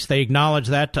 At least they acknowledge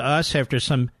that to us. After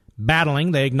some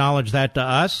battling, they acknowledge that to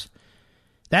us.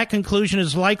 That conclusion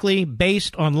is likely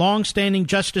based on long-standing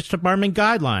Justice Department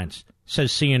guidelines,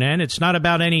 says CNN. It's not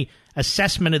about any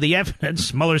assessment of the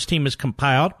evidence Mueller's team has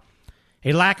compiled.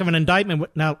 A lack of an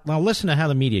indictment. Now listen to how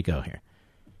the media go here.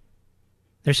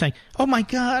 They're saying, oh, my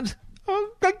God. Oh,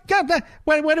 my God.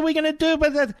 What are we going to do?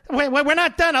 We're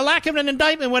not done. A lack of an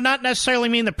indictment would not necessarily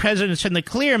mean the president's in the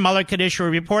clear. Mueller could issue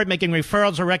a report making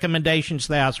referrals or recommendations to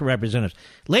the House of Representatives.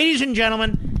 Ladies and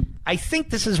gentlemen, I think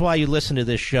this is why you listen to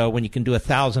this show when you can do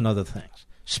 1,000 other things.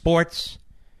 Sports,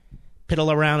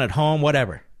 piddle around at home,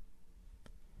 whatever.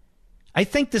 I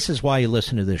think this is why you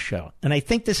listen to this show. And I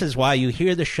think this is why you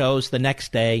hear the shows the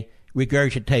next day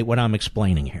regurgitate what I'm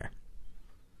explaining here.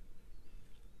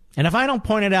 And if I don't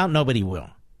point it out, nobody will.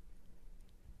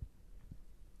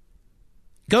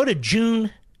 Go to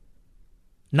June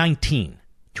 19,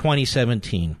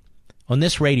 2017, on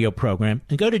this radio program,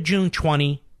 and go to June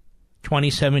 20,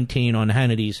 2017 on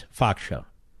Hannity's Fox show.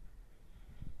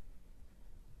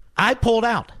 I pulled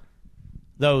out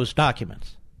those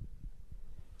documents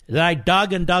that I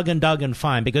dug and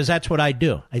find, because that's what I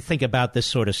do. I think about this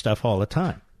sort of stuff all the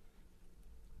time.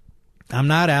 I'm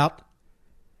not out,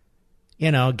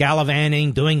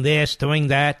 gallivanting, doing this, doing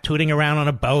that, tooting around on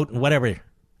a boat and whatever.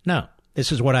 No,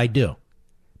 this is what I do.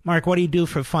 Mark, what do you do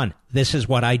for fun? This is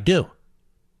what I do.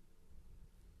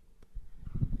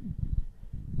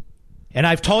 And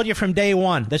I've told you from day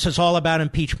one, this is all about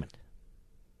impeachment.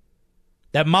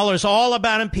 That Mueller's all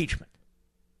about impeachment.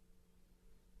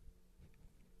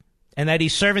 And that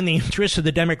he's serving the interests of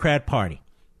the Democrat Party.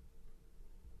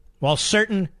 While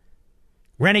certain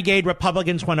renegade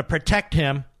Republicans want to protect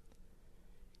him,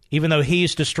 even though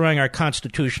he's destroying our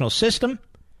constitutional system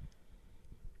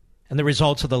and the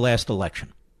results of the last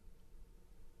election.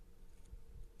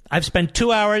 I've spent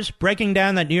 2 hours breaking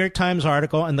down that New York Times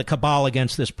article and the cabal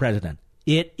against this president.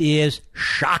 It is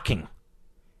shocking.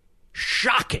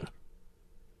 Shocking.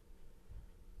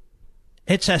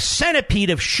 It's a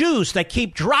centipede of shoes that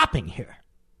keep dropping here.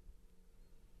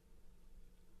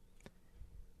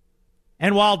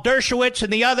 And while Dershowitz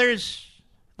and the others,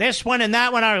 this one and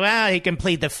that one are, well, he can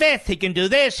plead the fifth, he can do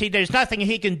this, there's nothing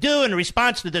he can do in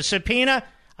response to the subpoena.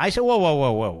 I said,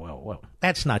 whoa.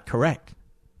 That's not correct.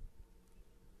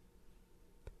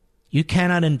 You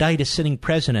cannot indict a sitting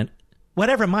president.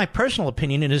 Whatever my personal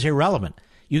opinion, it is irrelevant.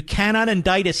 You cannot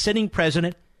indict a sitting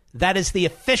president. That is the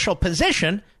official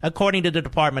position, according to the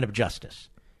Department of Justice.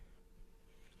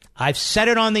 I've said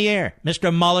it on the air. Mr.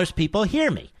 Mueller's people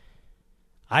hear me.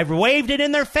 I've waved it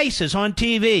in their faces on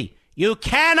TV. You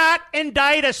cannot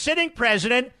indict a sitting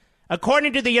president,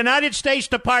 according to the United States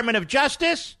Department of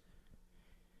Justice,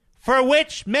 for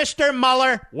which Mr.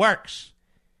 Mueller works,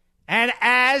 and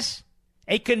as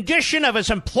a condition of his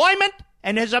employment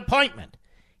and his appointment,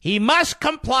 he must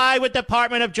comply with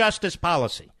Department of Justice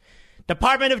policy.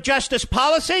 Department of Justice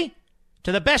policy,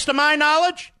 to the best of my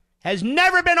knowledge, has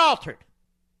never been altered.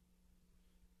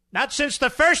 Not since the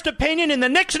first opinion in the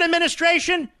Nixon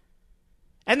administration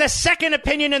and the second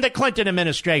opinion in the Clinton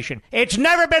administration. It's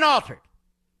never been altered.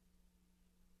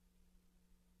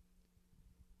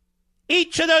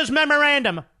 Each of those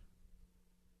memorandum,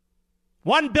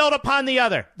 one built upon the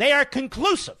other, they are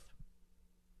conclusive.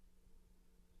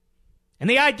 And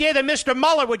the idea that Mr.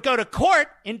 Mueller would go to court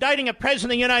indicting a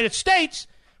president of the United States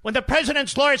when the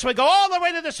president's lawyers would go all the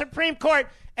way to the Supreme Court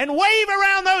and wave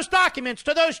around those documents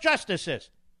to those justices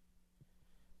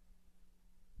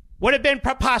would have been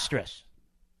preposterous.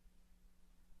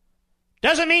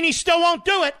 Doesn't mean he still won't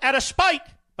do it out of spite,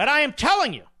 but I am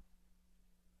telling you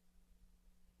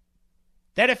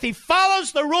that if he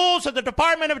follows the rules of the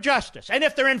Department of Justice and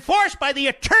if they're enforced by the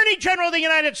Attorney General of the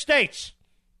United States,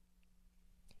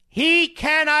 he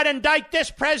cannot indict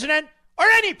this president or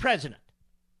any president.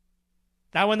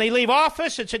 Now, when they leave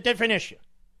office, it's a different issue.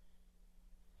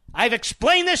 I've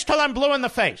explained this till I'm blue in the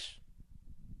face.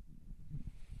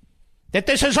 That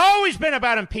this has always been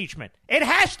about impeachment. It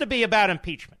has to be about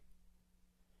impeachment.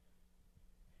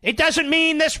 It doesn't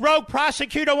mean this rogue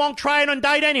prosecutor won't try and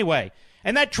indict anyway,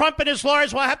 and that Trump and his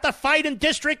lawyers will have to fight in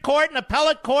district court and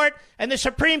appellate court and the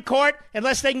Supreme Court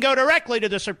unless they can go directly to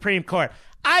the Supreme Court.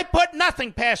 I put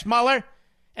nothing past Mueller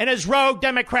and his rogue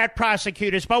Democrat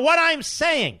prosecutors, but what I'm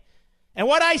saying and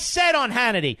what I said on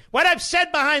Hannity, what I've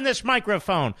said behind this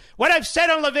microphone, what I've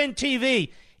said on Levin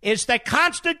TV is the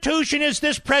Constitution is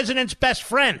this president's best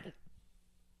friend.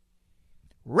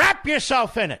 Wrap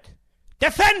yourself in it.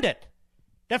 Defend it.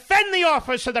 Defend the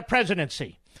office of the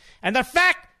presidency. And the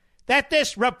fact that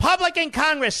this Republican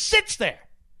Congress sits there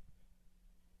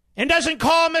and doesn't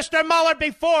call Mr. Mueller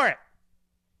before it,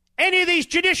 any of these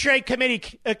Judiciary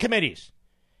committees,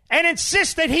 and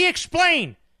insists that he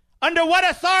explain under what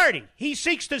authority he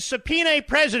seeks to subpoena a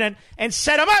president and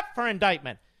set him up for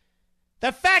indictment.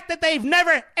 The fact that they've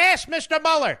never asked Mr.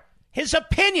 Mueller his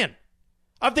opinion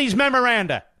of these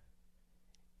memoranda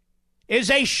is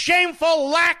a shameful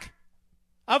lack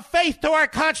of faith to our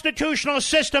constitutional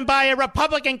system by a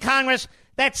Republican Congress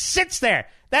that sits there,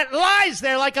 that lies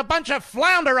there like a bunch of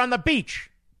flounder on the beach.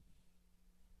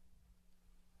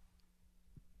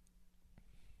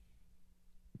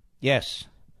 Yes.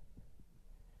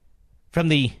 From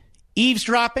the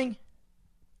eavesdropping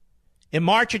in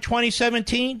March of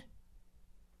 2017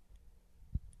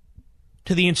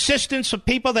 to the insistence of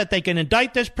people that they can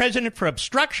indict this president for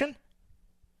obstruction,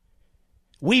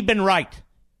 we've been right.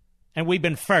 And we've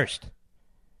been first.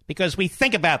 Because we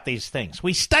think about these things.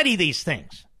 We study these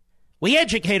things. We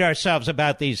educate ourselves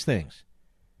about these things.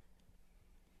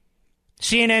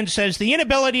 CNN says the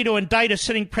inability to indict a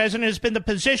sitting president has been the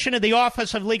position of the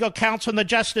Office of Legal Counsel in the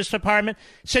Justice Department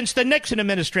since the Nixon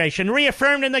administration,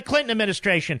 reaffirmed in the Clinton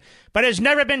administration, but has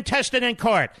never been tested in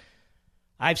court.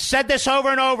 I've said this over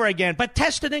and over again, but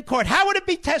tested in court. How would it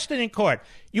be tested in court?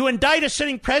 You indict a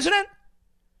sitting president?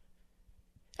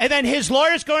 And then his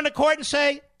lawyers go into court and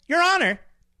say, Your Honor,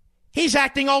 he's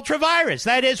acting ultra vires.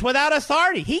 That is, without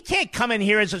authority. He can't come in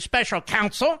here as a special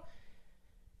counsel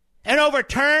and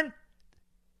overturn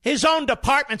his own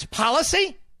department's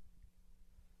policy.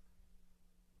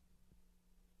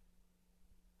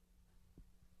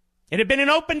 It had been an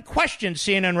open question,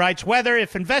 CNN writes, whether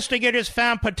if investigators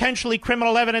found potentially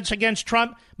criminal evidence against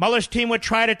Trump, Mueller's team would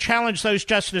try to challenge those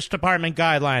Justice Department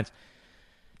guidelines.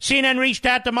 CNN reached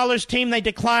out to Mueller's team. They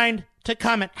declined to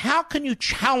comment. How can you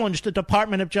challenge the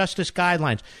Department of Justice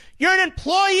guidelines? You're an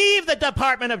employee of the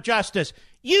Department of Justice.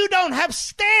 You don't have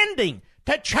standing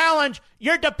to challenge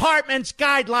your department's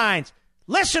guidelines.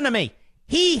 Listen to me.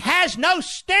 He has no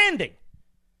standing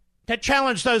to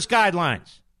challenge those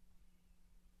guidelines.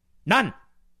 None.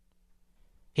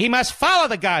 He must follow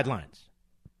the guidelines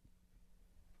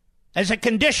as a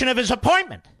condition of his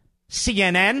appointment.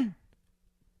 CNN.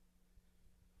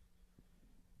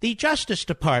 The Justice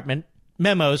Department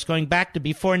memos going back to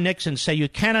before Nixon say you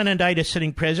cannot indict a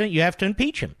sitting president, you have to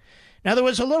impeach him. Now, there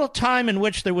was a little time in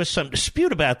which there was some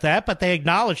dispute about that, but they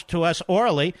acknowledged to us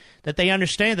orally that they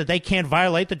understand that they can't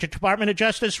violate the Department of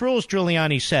Justice rules,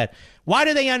 Giuliani said. Why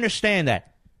do they understand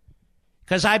that?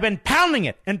 Because I've been pounding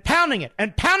it and pounding it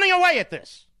and pounding away at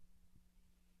this.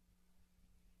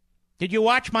 Did you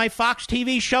watch my Fox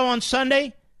TV show on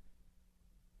Sunday?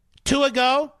 2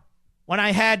 ago, when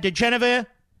I had DeGenevieve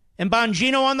and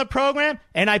Bongino on the program,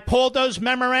 and I pulled those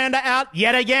memoranda out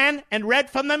yet again and read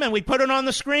from them, and we put it on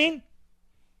the screen?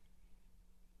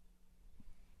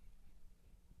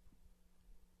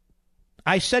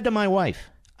 I said to my wife,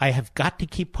 I have got to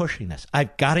keep pushing this.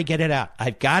 I've got to get it out.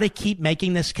 I've got to keep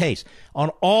making this case on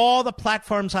all the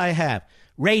platforms I have,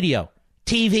 radio,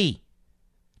 TV,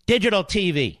 digital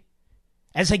TV.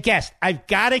 As a guest, I've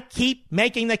got to keep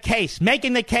making the case.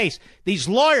 These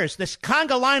lawyers, this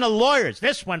conga line of lawyers,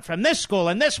 this one from this school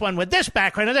and this one with this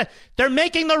background, they're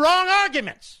making the wrong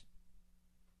arguments.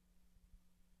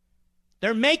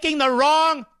 They're making the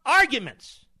wrong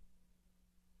arguments.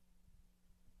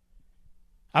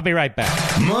 I'll be right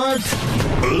back. Mark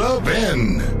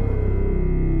Levin.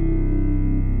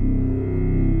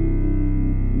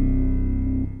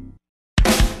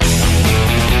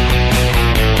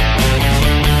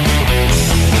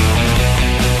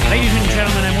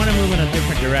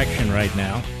 Direction right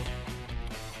now.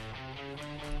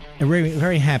 A very,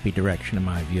 very happy direction in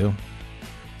my view.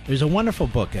 There's a wonderful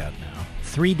book out now,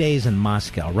 3 Days in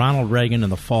Moscow, Ronald Reagan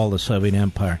and the Fall of the Soviet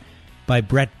Empire, by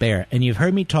Bret Baier. And you've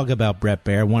heard me talk about Bret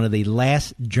Baier, one of the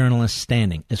last journalists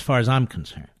standing, as far as I'm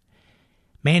concerned.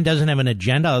 Man doesn't have an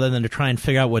agenda other than to try and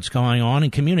figure out what's going on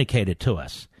and communicate it to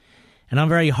us. And I'm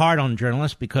very hard on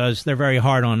journalists because they're very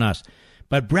hard on us.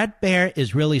 But Bret Baier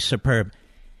is really superb.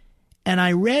 And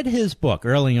I read his book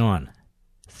early on,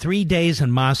 3 Days in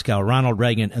Moscow, Ronald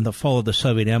Reagan and the Fall of the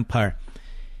Soviet Empire.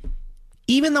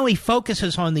 Even though he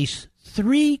focuses on these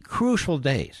 3 crucial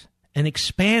days and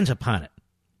expands upon it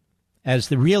as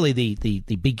the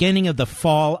beginning of the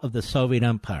fall of the Soviet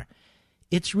Empire,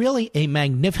 it's really a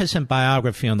magnificent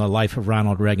biography on the life of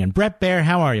Ronald Reagan. Bret Baier,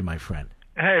 how are you, my friend?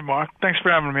 Hey, Mark. Thanks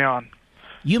for having me on.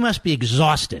 You must be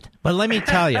exhausted. But let me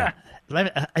tell you,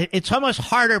 it's almost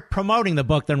harder promoting the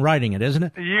book than writing it, isn't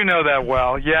it? You know that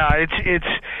well. Yeah,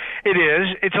 It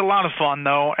is. It's a lot of fun,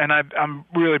 though, and I'm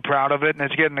really proud of it, and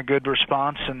it's getting a good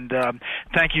response. And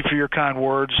thank you for your kind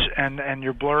words and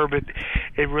your blurb.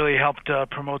 It really helped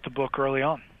promote the book early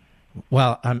on.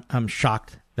 Well, I'm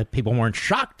shocked that people weren't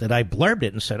shocked that I blurbed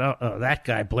it and said, oh that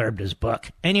guy blurbed his book.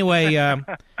 Anyway,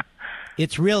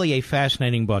 it's really a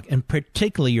fascinating book, and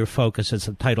particularly your focus, as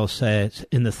the title says,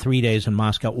 in the 3 days in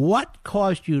Moscow. What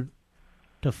caused you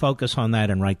to focus on that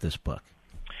and write this book?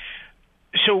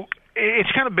 So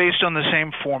it's kind of based on the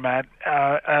same format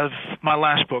of my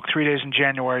last book, 3 Days in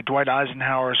January, Dwight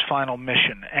Eisenhower's Final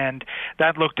Mission. And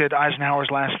that looked at Eisenhower's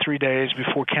last 3 days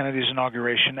before Kennedy's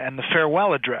inauguration and the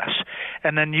farewell address,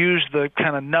 and then used the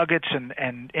kind of nuggets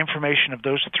and information of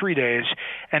those 3 days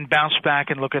and bounce back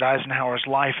and look at Eisenhower's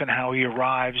life and how he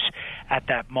arrives at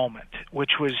that moment,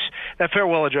 which was, that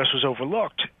farewell address was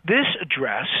overlooked. This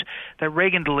address that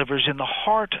Reagan delivers in the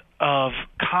heart of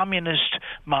communist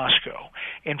Moscow,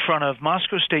 in front of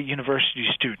Moscow State University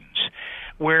students,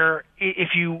 where if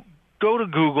you go to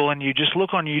Google and you just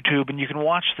look on YouTube and you can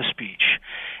watch the speech,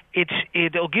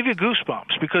 it'll give you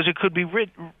goosebumps because it could be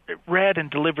read and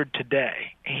delivered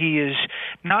today. He is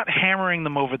not hammering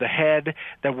them over the head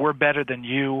that we're better than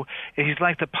you. He's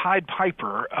like the Pied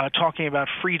Piper talking about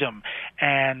freedom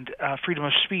and freedom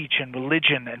of speech and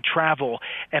religion and travel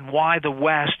and why the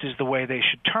West is the way they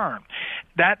should turn.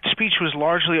 That speech was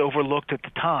largely overlooked at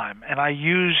the time, and I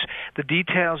use the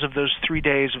details of those 3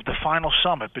 days of the final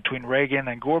summit between Reagan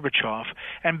and Gorbachev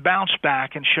and bounce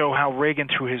back and show how Reagan,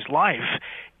 through his life,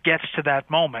 gets to that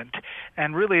moment.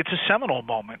 And really it's a seminal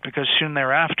moment because soon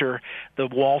thereafter the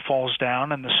wall falls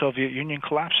down and the Soviet Union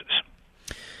collapses.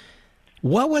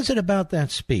 What was it about that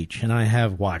speech? And I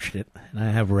have watched it and I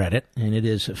have read it, and it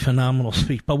is a phenomenal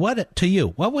speech. But what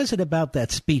was it about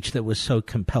that speech that was so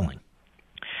compelling?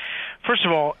 First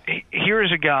of all, here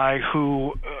is a guy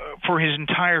who, for his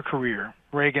entire career,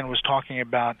 Reagan was talking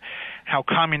about how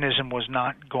communism was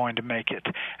not going to make it,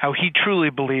 how he truly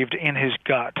believed in his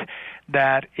gut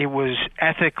that it was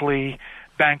ethically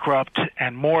bankrupt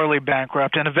and morally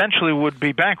bankrupt and eventually would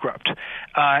be bankrupt.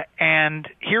 And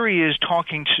here he is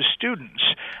talking to students,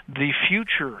 the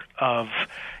future of,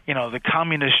 the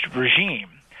communist regime,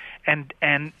 and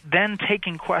then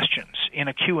taking questions in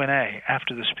a Q&A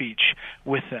after the speech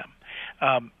with them.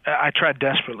 I tried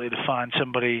desperately to find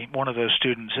one of those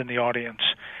students in the audience,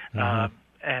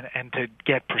 and to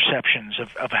get perceptions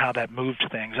of how that moved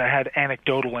things. I had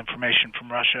anecdotal information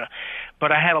from Russia,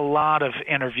 but I had a lot of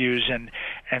interviews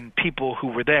and people who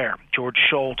were there, George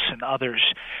Shultz and others,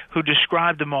 who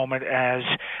described the moment as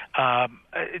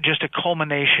just a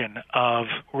culmination of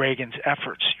Reagan's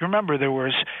efforts. You remember there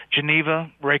was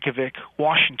Geneva, Reykjavik,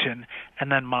 Washington,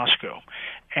 and then Moscow.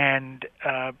 And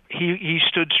he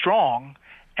stood strong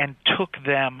and took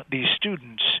these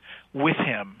students, with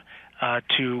him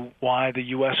to why the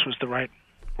U.S. was the right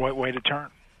way to turn.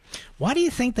 Why do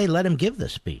you think they let him give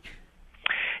this speech?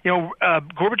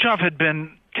 Gorbachev had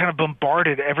been kind of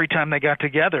bombarded every time they got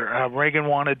together. Reagan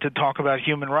wanted to talk about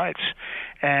human rights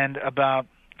and about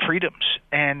freedoms,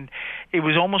 and it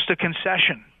was almost a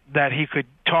concession that he could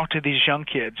talk to these young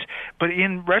kids. But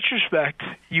in retrospect,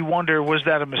 you wonder, was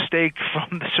that a mistake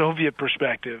from the Soviet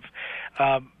perspective?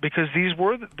 Because this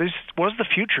was the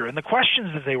future. And the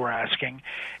questions that they were asking,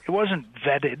 it wasn't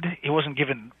vetted. It wasn't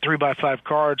given 3x5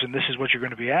 cards and this is what you're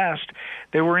going to be asked.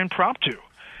 They were impromptu.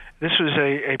 This was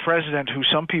a president who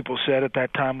some people said at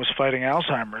that time was fighting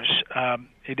Alzheimer's.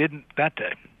 He didn't that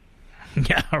day.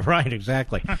 Yeah, right,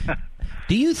 exactly.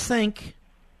 Do you think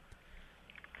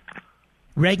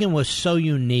Reagan was so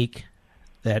unique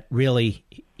that really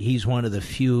he's one of the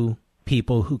few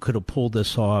people who could have pulled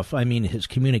this off? I mean, his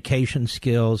communication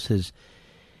skills, his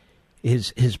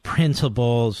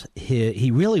principles,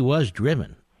 he really was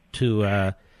driven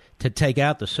to take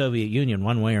out the Soviet Union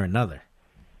one way or another.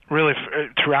 Really,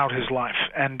 throughout his life.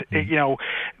 And,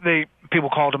 people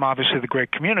called him obviously the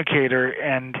great communicator,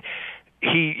 and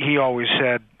he always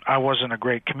said, I wasn't a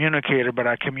great communicator, but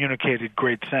I communicated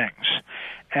great things.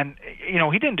 And,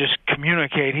 he didn't just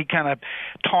communicate. He kind of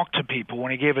talked to people.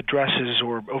 When he gave addresses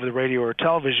or over the radio or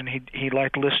television, he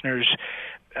liked listeners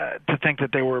to think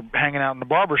that they were hanging out in the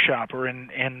barber shop or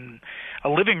in a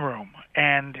living room.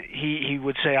 And he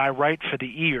would say, I write for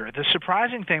the ear. The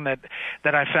surprising thing that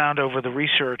I found over the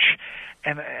research,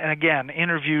 and again,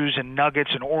 interviews and nuggets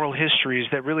and oral histories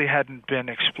that really hadn't been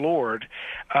explored,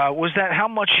 was that how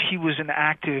much he was an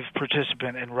active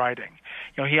participant in writing.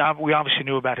 We obviously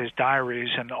knew about his diaries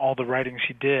and all the writings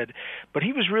he did, but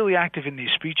he was really active in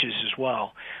these speeches as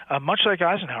well, much like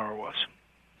Eisenhower was.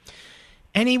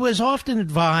 And he was often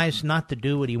advised not to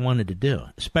do what he wanted to do,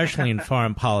 especially in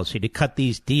foreign policy, to cut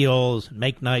these deals,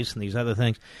 make nice, and these other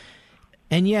things.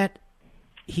 And yet,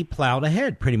 he plowed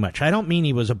ahead, pretty much. I don't mean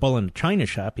he was a bull in a china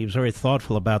shop. He was very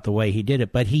thoughtful about the way he did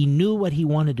it, but he knew what he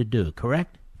wanted to do,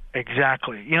 correct?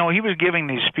 Exactly. You know, he was giving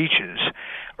these speeches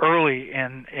early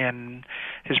in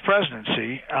his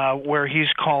presidency where he's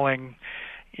calling,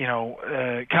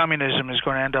 communism is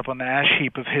going to end up on the ash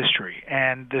heap of history,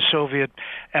 and the Soviet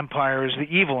empire is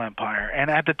the evil empire. And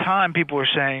at the time, people were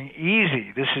saying,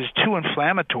 easy, this is too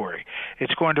inflammatory.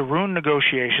 It's going to ruin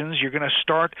negotiations. You're going to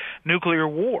start nuclear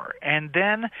war. And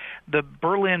then the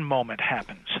Berlin moment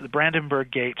happens, the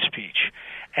Brandenburg Gate speech.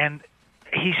 And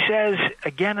he says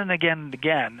again and again and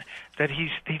again that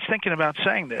he's thinking about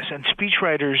saying this, and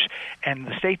speechwriters and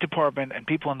the State Department and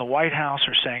people in the White House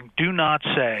are saying, do not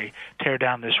say, tear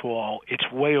down this wall, it's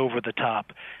way over the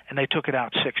top, and they took it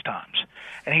out 6 times.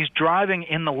 And he's driving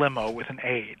in the limo with an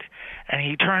aide, and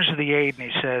he turns to the aide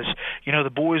and he says, the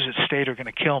boys at State are going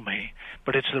to kill me,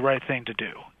 but it's the right thing to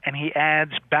do. And he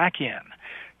adds back in,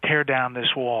 tear down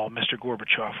this wall, Mr.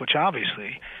 Gorbachev, which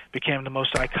obviously became the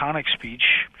most iconic speech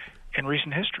in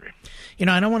recent history.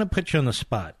 I don't want to put you on the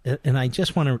spot, and I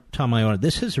just want to tell my audience,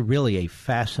 this is really a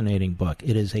fascinating book.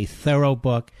 It is a thorough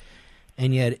book,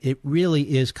 and yet it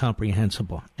really is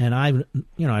comprehensible. And I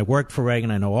worked for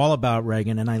Reagan, I know all about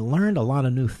Reagan, and I learned a lot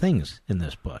of new things in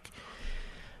this book.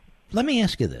 Let me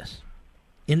ask you this.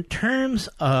 In terms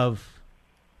of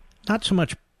not so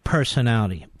much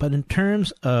personality, but in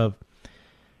terms of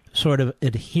sort of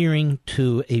adhering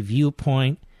to a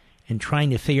viewpoint and trying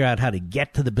to figure out how to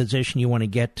get to the position you want to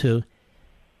get to,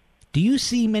 do you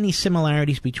see many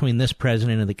similarities between this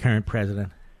president and the current president?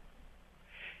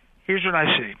 Here's what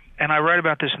I see, and I write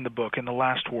about this in the book, in The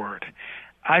Last Word.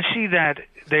 I see that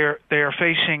they are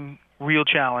facing real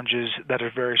challenges that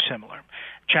are very similar,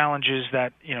 challenges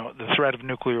that, the threat of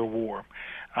nuclear war.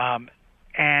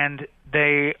 And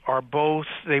they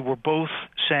were both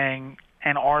saying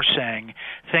and are saying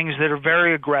things that are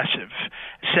very aggressive,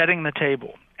 setting the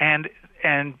table. And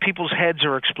people's heads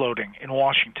are exploding in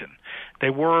Washington. They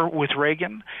were with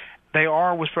Reagan. They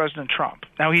are with President Trump.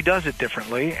 Now, he does it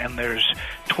differently, and there's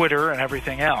Twitter and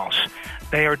everything else.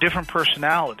 They are different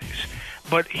personalities.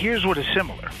 But here's what is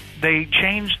similar. They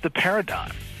changed the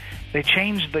paradigm. They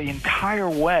changed the entire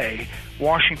way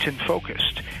Washington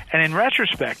focused. And in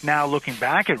retrospect, now looking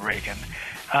back at Reagan,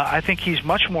 I think he's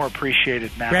much more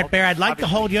appreciated now. Bret Baier, I'd like to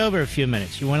hold you over a few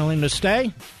minutes. You want him to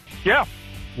stay? Yeah.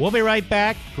 We'll be right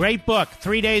back. Great book,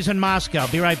 3 Days in Moscow.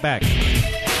 Be right back.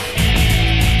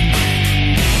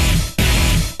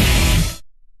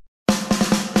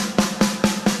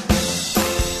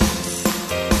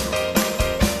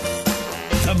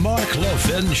 The Mark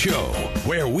Levin Show,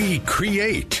 where we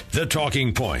create the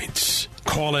talking points.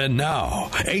 Call in now,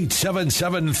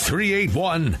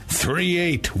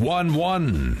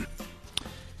 877-381-3811.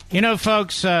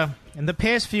 Folks, in the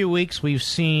past few weeks, we've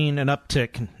seen an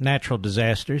uptick in natural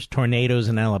disasters, tornadoes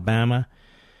in Alabama.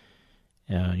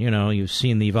 You've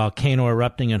seen the volcano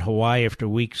erupting in Hawaii after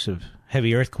weeks of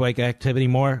heavy earthquake activity,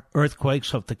 more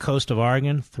earthquakes off the coast of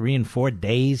Oregon, 3 and 4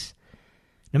 days.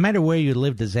 No matter where you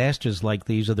live, disasters like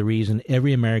these are the reason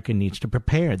every American needs to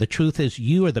prepare. The truth is,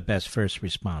 you are the best first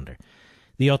responder.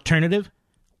 The alternative?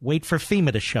 Wait for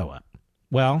FEMA to show up.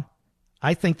 Well,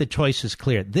 I think the choice is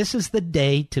clear. This is the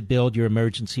day to build your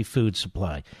emergency food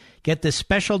supply. Get this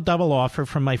special double offer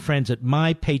from my friends at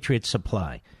My Patriot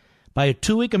Supply. Buy a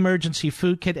 2-week emergency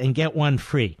food kit and get one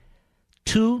free.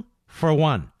 2 for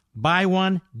 1. Buy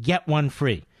one, get one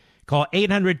free. Call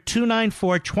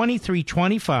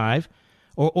 800-294-2325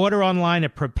 or order online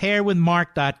at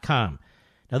preparewithmark.com.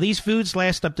 Now, these foods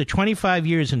last up to 25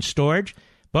 years in storage.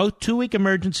 Both 2-week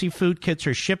emergency food kits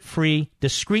are shipped free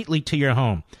discreetly to your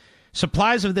home.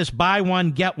 Supplies of this buy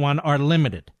one, get one are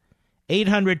limited.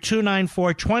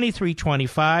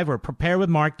 800-294-2325 or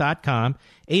preparewithmark.com.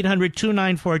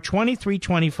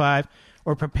 800-294-2325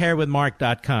 or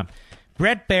preparewithmark.com.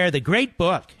 Bret Baier, the great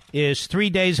book, is 3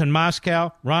 Days in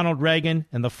Moscow, Ronald Reagan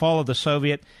and the Fall of the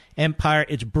Soviet Empire.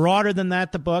 It's broader than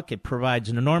that, the book. It provides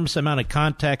an enormous amount of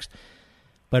context.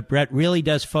 But Bret really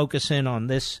does focus in on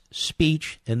this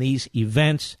speech and these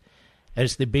events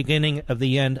as the beginning of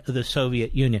the end of the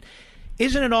Soviet Union.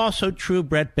 Isn't it also true,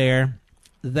 Bret Baier,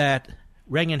 that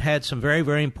Reagan had some very,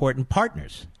 very important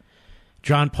partners?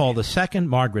 John Paul II,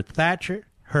 Margaret Thatcher,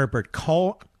 Helmut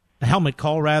Kohl,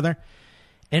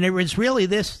 and it was really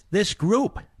this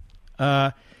group,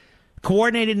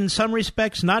 coordinated in some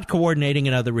respects, not coordinating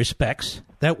in other respects,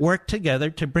 that worked together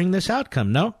to bring this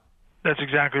outcome, no? That's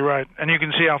exactly right, and you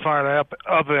can see how fired up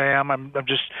I am. I'm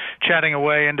just chatting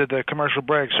away into the commercial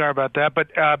break. Sorry about that,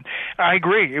 but I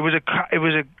agree. It was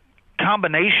a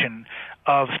combination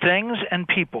of things and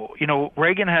people. You know,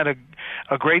 Reagan had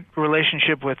a great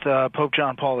relationship with Pope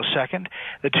John Paul II.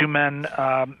 The two men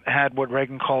had what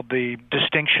Reagan called the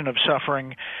distinction of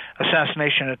suffering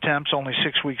assassination attempts only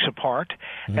 6 weeks apart.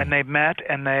 And they met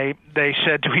and they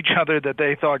said to each other that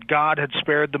they thought God had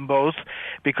spared them both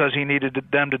because he needed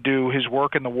them to do his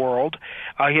work in the world.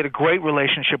 He had a great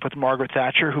relationship with Margaret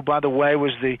Thatcher, who, by the way,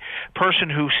 was the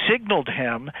person who signaled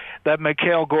him that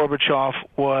Mikhail Gorbachev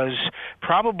was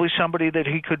probably somebody that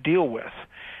he could deal with.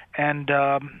 And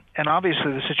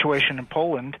obviously the situation in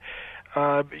Poland,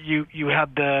 you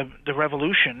had the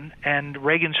revolution and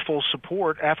Reagan's full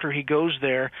support. After he goes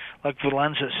there, like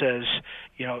Valenza says,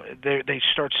 you know, they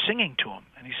start singing to him,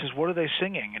 and he says, "What are they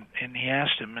singing?" And he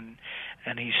asked him,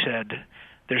 and he said,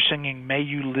 "They're singing, 'May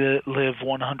you live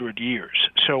 100 years.'"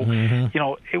 So you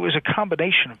know, it was a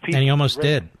combination of people. And he almost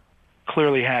did.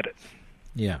 Clearly had it.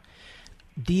 Yeah.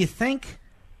 Do you think,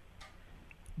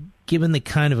 given the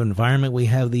kind of environment we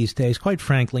have these days, quite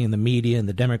frankly, in the media and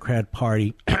the Democrat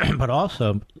Party, but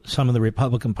also some of the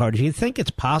Republican parties, do you think it's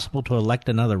possible to elect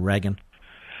another Reagan?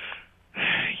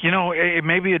 You know, it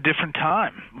may be a different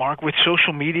time, Mark, with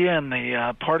social media and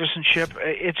the partisanship.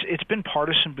 It's been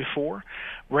partisan before.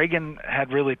 Reagan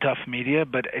had really tough media,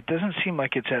 but it doesn't seem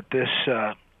like it's at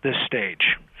this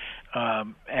stage.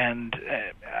 And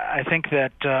I think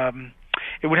that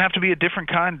it would have to be a different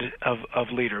kind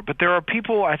of leader. But there are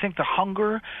people, I think the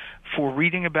hunger for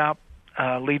reading about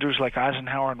leaders like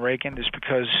Eisenhower and Reagan is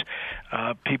because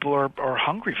people are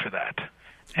hungry for that.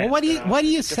 Well, what do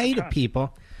you say to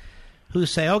people who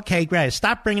say, "Okay, great,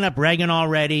 stop bringing up Reagan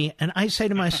already"? And I say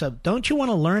to myself, don't you want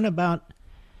to learn about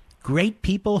great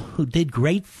people who did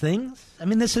great things? I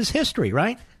mean, this is history,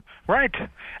 right? Right.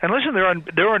 And listen,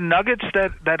 there are nuggets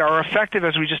that are effective,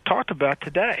 as we just talked about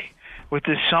today, with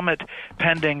this summit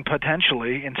pending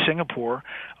potentially in Singapore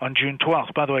on June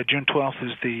 12th. By the way, June 12th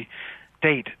is the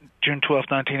date, June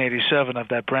 12th, 1987, of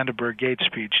that Brandenburg Gate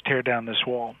speech, "Tear down this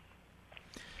wall."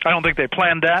 I don't think they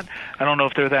planned that. I don't know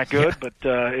if they're that good, but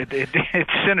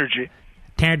it's synergy.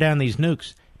 Tear down these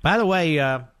nukes. By the way,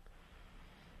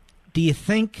 do you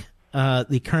think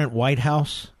the current White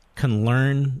House can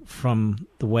learn from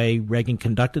the way Reagan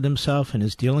conducted himself in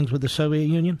his dealings with the Soviet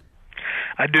Union?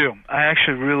 I do. I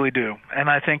actually really do.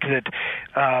 And I think that,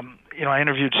 you know, I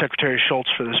interviewed Secretary Shultz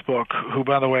for this book, who,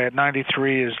 by the way, at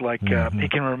 93 is like, he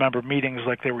can remember meetings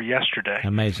like they were yesterday.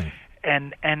 Amazing.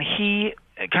 And he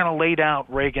kind of laid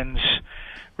out Reagan's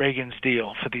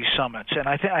deal for these summits, and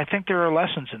I think there are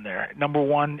lessons in there. Number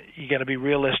one, you got to be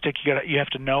realistic. You have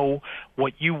to know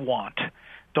what you want.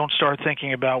 Don't start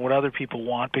thinking about what other people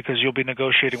want, because you'll be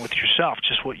negotiating with yourself,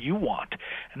 just what you want.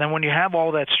 And then when you have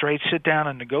all that straight, sit down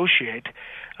and negotiate,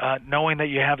 knowing that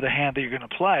you have the hand that you're going to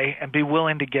play, and be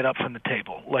willing to get up from the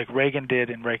table, like Reagan did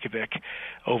in Reykjavik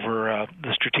over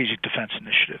the Strategic Defense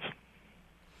Initiative.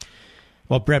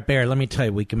 Well, Bret Baier, let me tell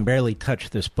you, we can barely touch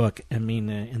this book, I mean,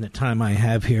 in the time I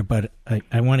have here, but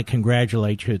I want to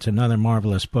congratulate you. It's another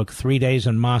marvelous book, 3 Days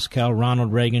in Moscow,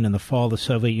 Ronald Reagan and the Fall of the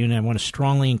Soviet Union. I want to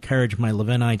strongly encourage my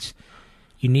Levinites,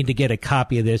 you need to get a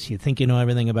copy of this. You think you know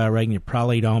everything about Reagan, you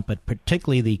probably don't, but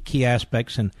particularly the key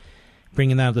aspects in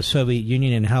bringing out the Soviet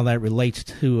Union and how that relates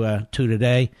to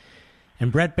today.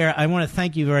 And Bret Baier, I want to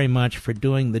thank you very much for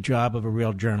doing the job of a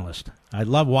real journalist. I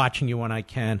love watching you when I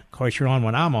can. Of course, you're on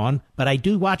when I'm on, but I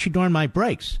do watch you during my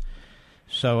breaks.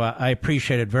 So I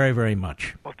appreciate it very, very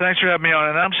much. Well, thanks for having me on,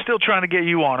 and I'm still trying to get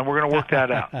you on, and we're going to work that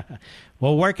out.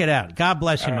 We'll work it out. God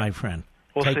bless you, my friend.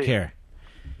 Take care.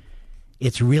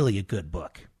 It's really a good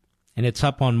book, and it's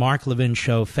up on Mark Levin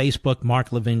Show, Facebook,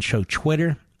 Mark Levin Show,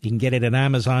 Twitter. You can get it at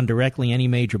Amazon directly, any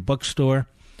major bookstore.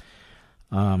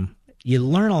 You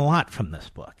learn a lot from this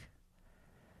book.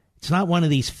 It's not one of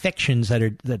these fictions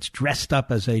that's dressed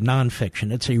up as a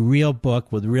nonfiction. It's a real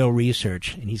book with real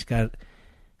research, and he's got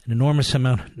an enormous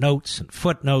amount of notes and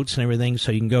footnotes and everything,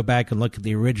 so you can go back and look at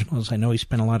the originals. I know he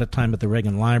spent a lot of time at the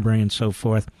Reagan Library and so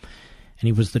forth, and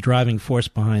he was the driving force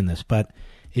behind this. But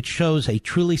it shows a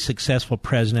truly successful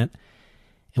president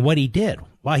and what he did,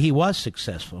 why he was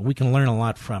successful. We can learn a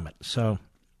lot from it. So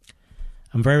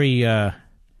I'm very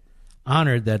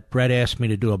honored that Bret asked me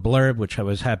to do a blurb, which I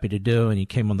was happy to do, and he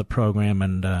came on the program.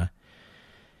 And,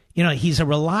 you know, he's a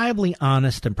reliably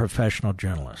honest and professional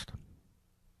journalist.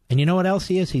 And you know what else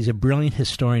he is? He's a brilliant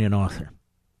historian and author.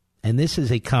 And this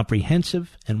is a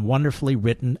comprehensive and wonderfully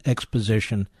written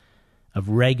exposition of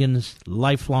Reagan's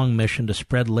lifelong mission to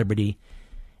spread liberty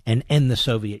and end the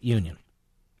Soviet Union.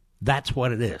 That's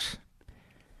what it is.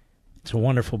 It's a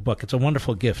wonderful book. It's a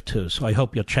wonderful gift, too, so I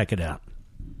hope you'll check it out.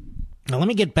 Now, let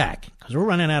me get back, because we're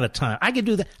running out of time. I could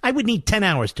do that. I would need 10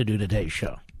 hours to do today's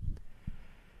show.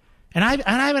 And I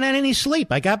haven't had any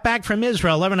sleep. I got back from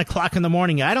Israel 11 o'clock in the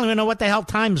morning. I don't even know what the hell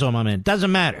time zone I'm in.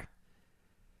 Doesn't matter.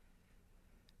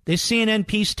 This CNN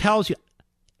piece tells you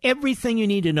everything you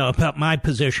need to know about my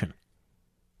position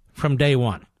from day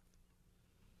one.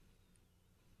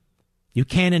 You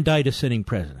can't indict a sitting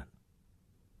president.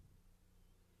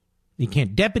 You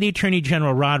can't. Deputy Attorney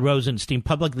General Rod Rosenstein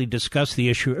publicly discussed the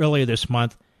issue earlier this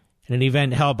month in an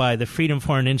event held by the Freedom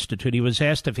Foreign Institute. He was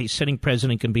asked if a sitting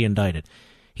president can be indicted.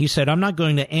 He said, I'm not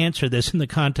going to answer this in the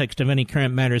context of any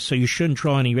current matters, so you shouldn't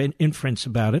draw any inference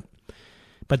about it.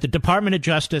 But the Department of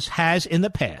Justice has, in the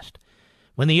past,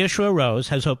 when the issue arose,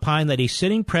 has opined that a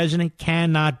sitting president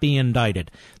cannot be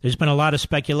indicted. There's been a lot of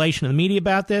speculation in the media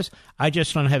about this. I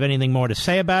just don't have anything more to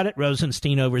say about it.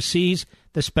 Rosenstein oversees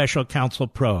the special counsel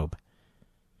probe.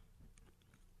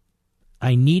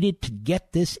 I needed to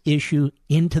get this issue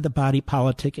into the body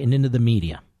politic and into the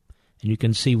media. And you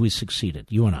can see we succeeded,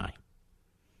 you and I.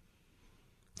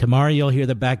 Tomorrow you'll hear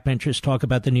the backbenchers talk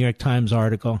about the New York Times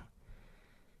article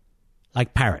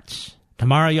like parrots.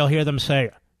 Tomorrow you'll hear them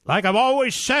say, like I've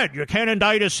always said, you can't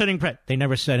indict a sitting president. They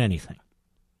never said anything.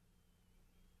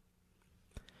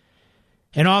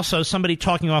 And also somebody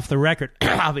talking off the record,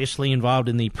 obviously involved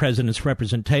in the president's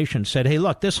representation, said, hey,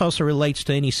 look, this also relates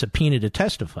to any subpoena to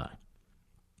testify.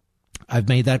 I've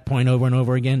made that point over and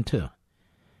over again, too.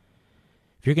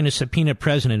 If you're going to subpoena a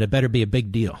president, it better be a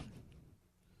big deal.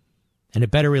 And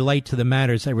it better relate to the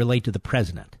matters that relate to the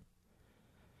president.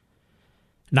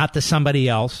 Not to somebody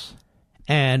else,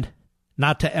 and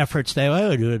not to efforts that,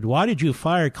 oh, dude, why did you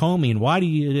fire Comey, and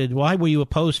why were you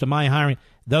opposed to my hiring?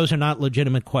 Those are not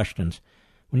legitimate questions.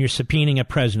 When you're subpoenaing a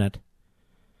president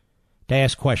to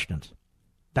ask questions,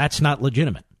 that's not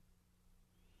legitimate.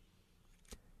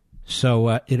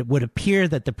 So it would appear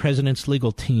that the president's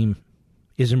legal team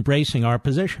is embracing our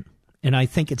position. And I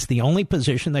think it's the only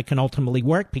position that can ultimately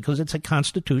work because it's a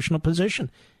constitutional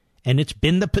position. And it's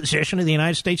been the position of the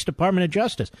United States Department of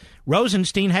Justice.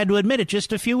 Rosenstein had to admit it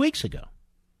just a few weeks ago.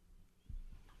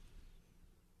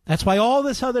 That's why all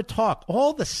this other talk,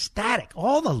 all the static,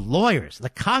 all the lawyers, the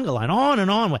conga line, on and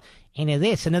on with any of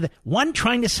this and that, one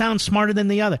trying to sound smarter than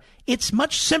the other. It's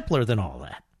much simpler than all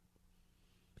that.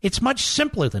 It's much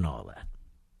simpler than all that.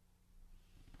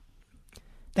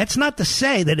 That's not to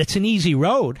say that it's an easy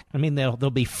road. I mean, they'll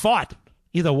be fought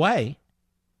either way.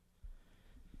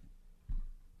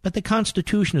 But the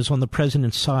Constitution is on the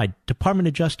president's side. Department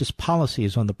of Justice policy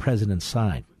is on the president's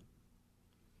side.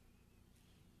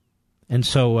 And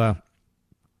so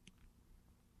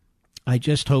I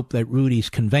just hope that Rudy's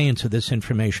conveyance of this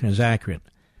information is accurate.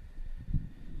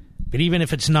 But even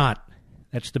if it's not,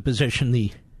 that's the position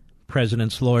the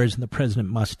president's lawyers and the president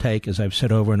must take, as I've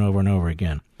said over and over and over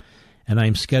again. And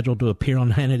I'm scheduled to appear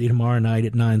on Hannity tomorrow night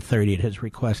at 9:30 at his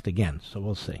request again. So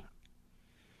we'll see.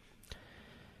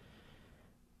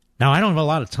 Now, I don't have a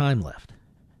lot of time left.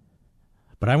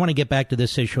 But I want to get back to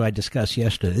this issue I discussed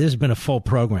yesterday. This has been a full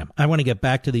program. I want to get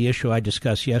back to the issue I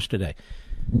discussed yesterday.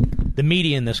 The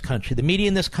media in this country. The media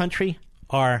in this country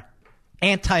are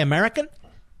anti-American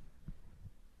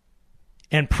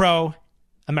and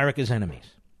pro-America's enemies.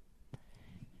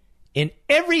 In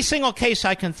every single case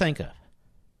I can think of,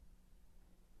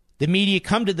 the media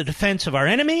come to the defense of our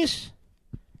enemies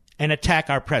and attack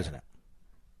our president.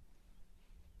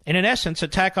 And in essence,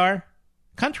 attack our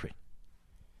country.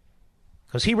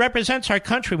 Because he represents our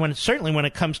country, certainly when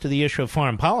it comes to the issue of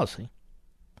foreign policy.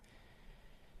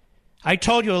 I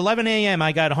told you 11 a.m.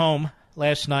 I got home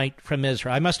last night from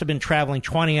Israel. I must have been traveling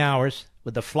 20 hours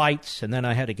with the flights, and then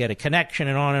I had to get a connection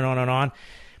and on and on and on.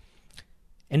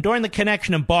 And during the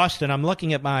connection in Boston, I'm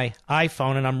looking at my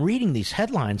iPhone, and I'm reading these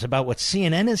headlines about what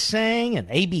CNN is saying, and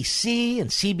ABC, and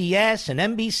CBS, and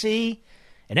NBC,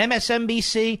 and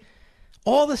MSNBC,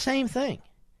 all the same thing,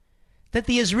 that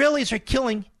the Israelis are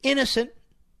killing innocent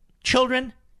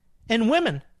children and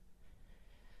women,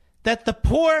 that the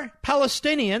poor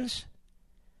Palestinians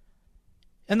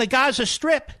and the Gaza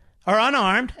Strip are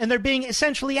unarmed, and they're being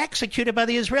essentially executed by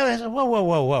the Israelis. Whoa, whoa,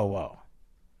 whoa, whoa, whoa.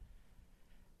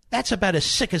 That's about as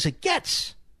sick as it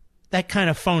gets, that kind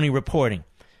of phony reporting.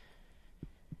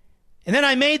 And then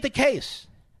I made the case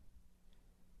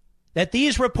that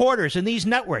these reporters and these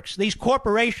networks, these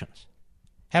corporations,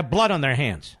 have blood on their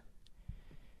hands.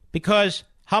 Because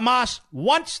Hamas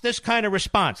wants this kind of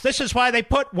response. This is why they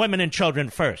put women and children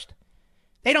first.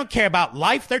 They don't care about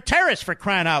life. They're terrorists, for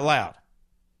crying out loud.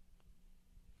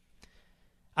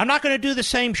 I'm not going to do the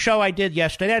same show I did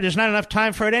yesterday. There's not enough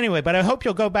time for it anyway, but I hope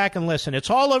you'll go back and listen. It's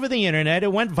all over the internet.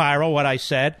 It went viral, what I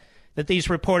said, that these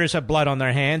reporters have blood on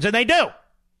their hands, and they do.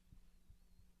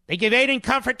 They give aid and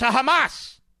comfort to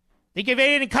Hamas. They give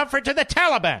aid and comfort to the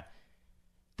Taliban.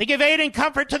 They give aid and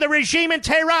comfort to the regime in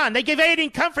Tehran. They give aid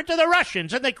and comfort to the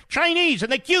Russians and the Chinese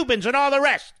and the Cubans and all the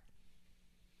rest.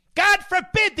 God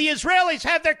forbid the Israelis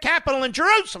have their capital in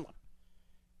Jerusalem.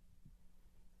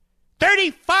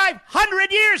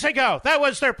 3,500 years ago, that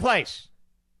was their place.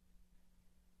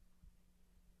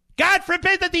 God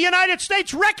forbid that the United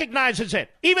States recognizes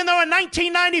it, even though in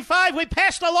 1995 we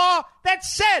passed a law that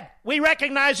said we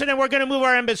recognize it and we're going to move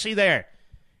our embassy there.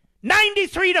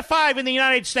 93-5 in the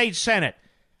United States Senate.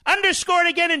 Underscored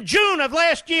again in June of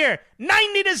last year,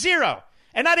 90-0.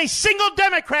 And not a single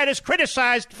Democrat is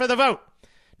criticized for the vote.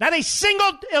 Not a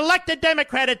single elected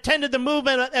Democrat attended the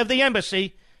movement of the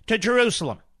embassy to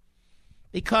Jerusalem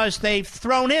because they've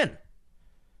thrown in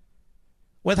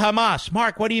with Hamas.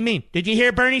 Mark, what do you mean? Did you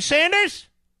hear Bernie Sanders?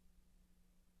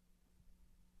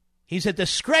 He's a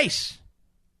disgrace.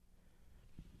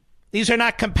 These are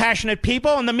not compassionate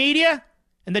people in the media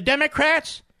and the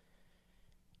Democrats.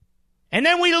 And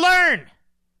then we learn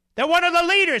that one of the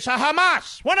leaders of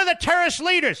Hamas, one of the terrorist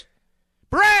leaders,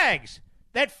 brags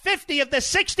that 50 of the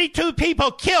 62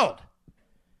 people killed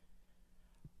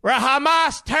were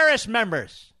Hamas terrorist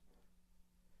members.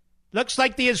 Looks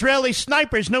like the Israeli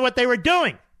snipers knew what they were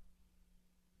doing.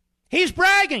 He's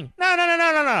bragging.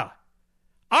 No.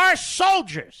 Our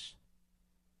soldiers,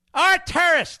 our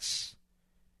terrorists,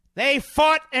 they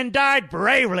fought and died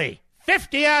bravely.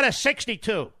 50 out of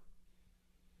 62.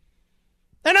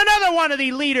 Then another one of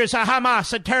the leaders of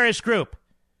Hamas, a terrorist group,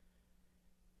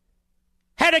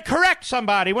 had to correct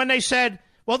somebody when they said,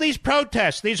 well, these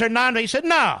protests, these are he said,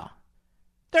 no,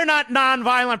 they're not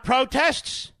nonviolent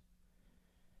protests.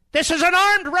 This is an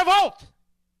armed revolt.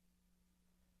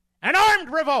 An armed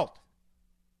revolt.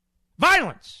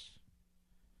 Violence.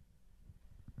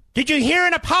 Did you hear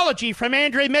an apology from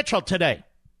Andre Mitchell today?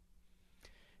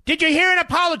 Did you hear an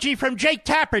apology from Jake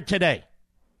Tapper today?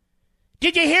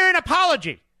 Did you hear an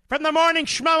apology from the Morning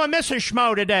Schmo and Mrs.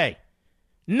 Schmo today?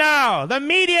 No, the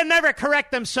media never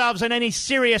correct themselves in any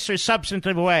serious or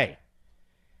substantive way.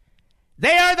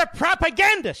 They are the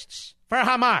propagandists for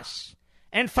Hamas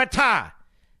and Fatah.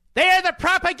 They are the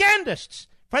propagandists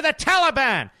for the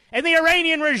Taliban and the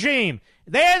Iranian regime.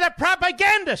 They are the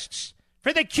propagandists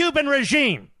for the Cuban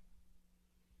regime.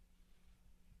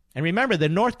 And remember, the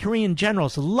North Korean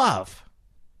generals love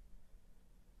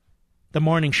the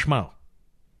Morning Schmo.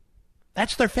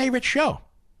 That's their favorite show.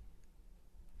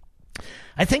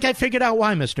 I think I figured out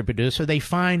why, Mr. Producer. They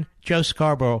find Joe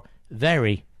Scarborough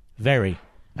very, very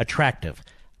attractive.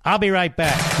 I'll be right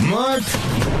back. Mark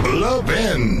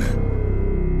Levin.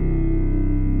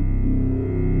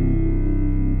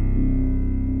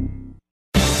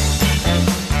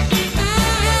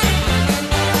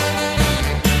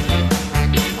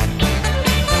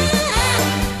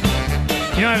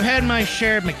 You know, I've had my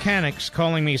share of mechanics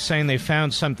calling me saying they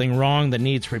found something wrong that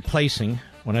needs replacing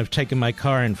when I've taken my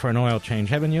car in for an oil change,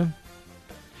 haven't you?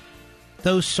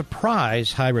 Those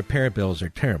surprise high repair bills are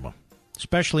terrible,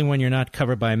 especially when you're not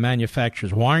covered by a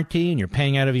manufacturer's warranty and you're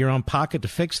paying out of your own pocket to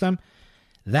fix them.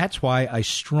 That's why I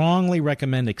strongly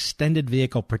recommend extended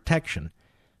vehicle protection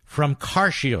from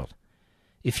CarShield.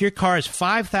 If your car is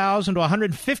 5,000 to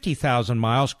 150,000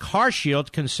 miles,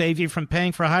 CarShield can save you from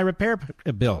paying for high repair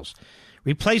bills.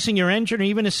 Replacing your engine or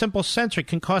even a simple sensor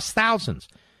can cost thousands.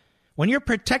 When you're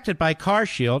protected by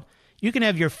CarShield, you can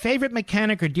have your favorite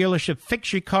mechanic or dealership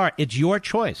fix your car. It's your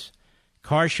choice.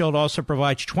 CarShield also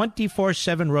provides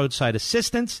 24/7 roadside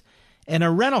assistance and a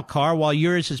rental car while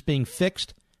yours is being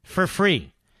fixed for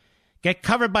free. Get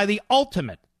covered by the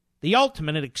ultimate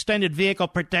in extended vehicle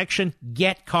protection.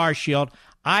 Get CarShield.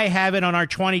 I have it on our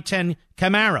 2010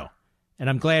 Camaro, and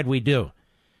I'm glad we do.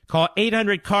 Call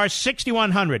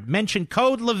 800-CAR-6100. Mention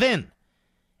code Levin.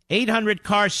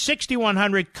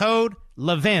 800-CAR-6100, code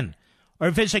Levin.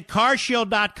 Or visit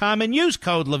carshield.com and use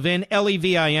code Levin,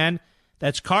 Levin.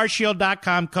 That's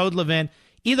carshield.com, code Levin.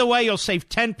 Either way, you'll save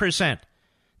 10%.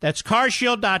 That's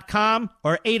carshield.com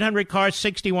or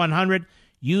 800-CAR-6100.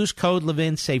 Use code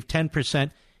Levin, save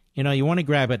 10%. You know, you want to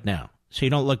grab it now so you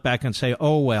don't look back and say,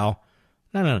 oh, well.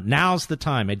 No, now's the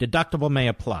time. A deductible may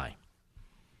apply.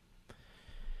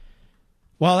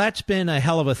 Well, that's been a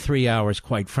hell of a 3 hours,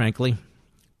 quite frankly.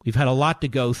 We've had a lot to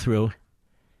go through,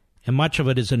 and much of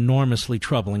it is enormously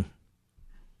troubling.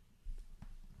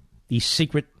 The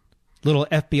secret little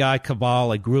FBI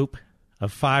cabal, a group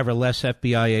of 5 or less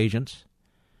FBI agents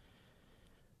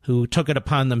who took it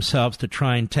upon themselves to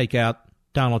try and take out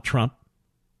Donald Trump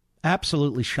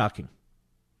Absolutely shocking.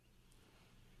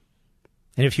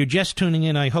 And if you're just tuning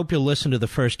in, I hope you'll listen to the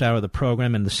first hour of the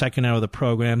program. And the second hour of the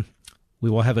program, we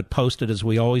will have it posted, as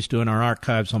we always do, in our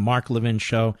archives on Mark Levin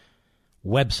Show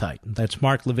website. That's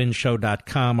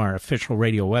marklevinshow.com, our official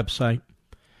radio website.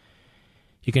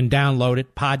 You can download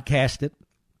it, podcast it,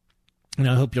 and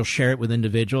I hope you'll share it with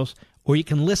individuals. Or you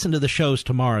can listen to the shows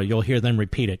tomorrow. You'll hear them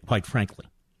repeat it, quite frankly.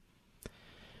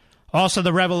 Also,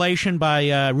 the revelation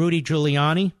by Rudy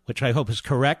Giuliani, which I hope is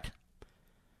correct,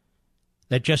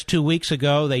 that just 2 weeks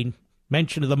ago they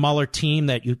mentioned to the Mueller team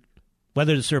that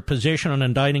whether it's their position on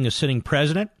indicting a sitting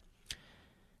president,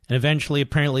 and eventually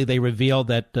apparently they revealed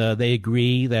that they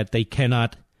agree that they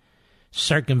cannot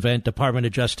circumvent Department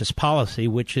of Justice policy,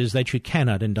 which is that you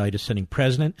cannot indict a sitting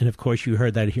president. And, of course, you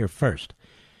heard that here first.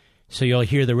 So you'll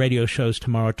hear the radio shows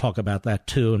tomorrow talk about that,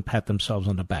 too, and pat themselves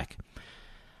on the back.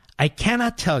 I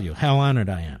cannot tell you how honored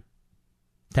I am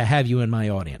to have you in my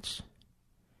audience,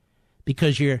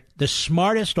 because you're the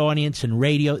smartest audience in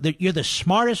radio. You're the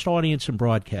smartest audience in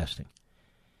broadcasting.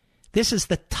 This is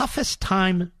the toughest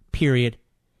time period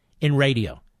in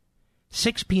radio.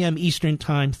 6 p.m. Eastern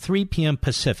Time, 3 p.m.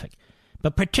 Pacific,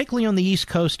 but particularly on the East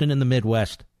Coast and in the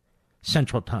Midwest,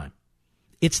 Central Time.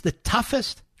 It's the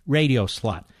toughest radio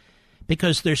slot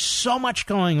because there's so much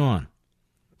going on.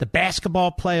 The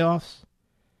basketball playoffs,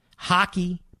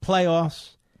 hockey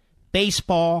playoffs,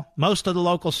 baseball, most of the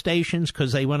local stations,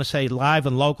 because they want to say live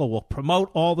and local, will promote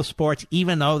all the sports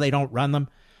even though they don't run them.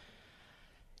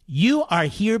 You are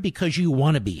here because you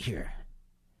want to be here,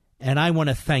 and I want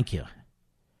to thank you.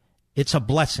 It's a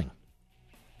blessing.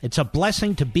 It's a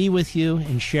blessing to be with you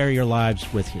and share your lives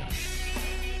with you.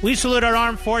 We salute our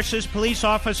armed forces, police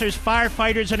officers,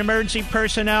 firefighters, and emergency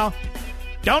personnel.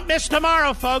 Don't miss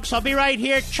tomorrow, folks. I'll be right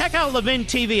here. Check out Levin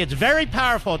TV. It's very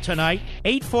powerful tonight.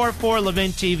 844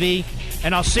 Levin TV.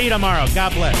 And I'll see you tomorrow.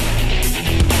 God bless.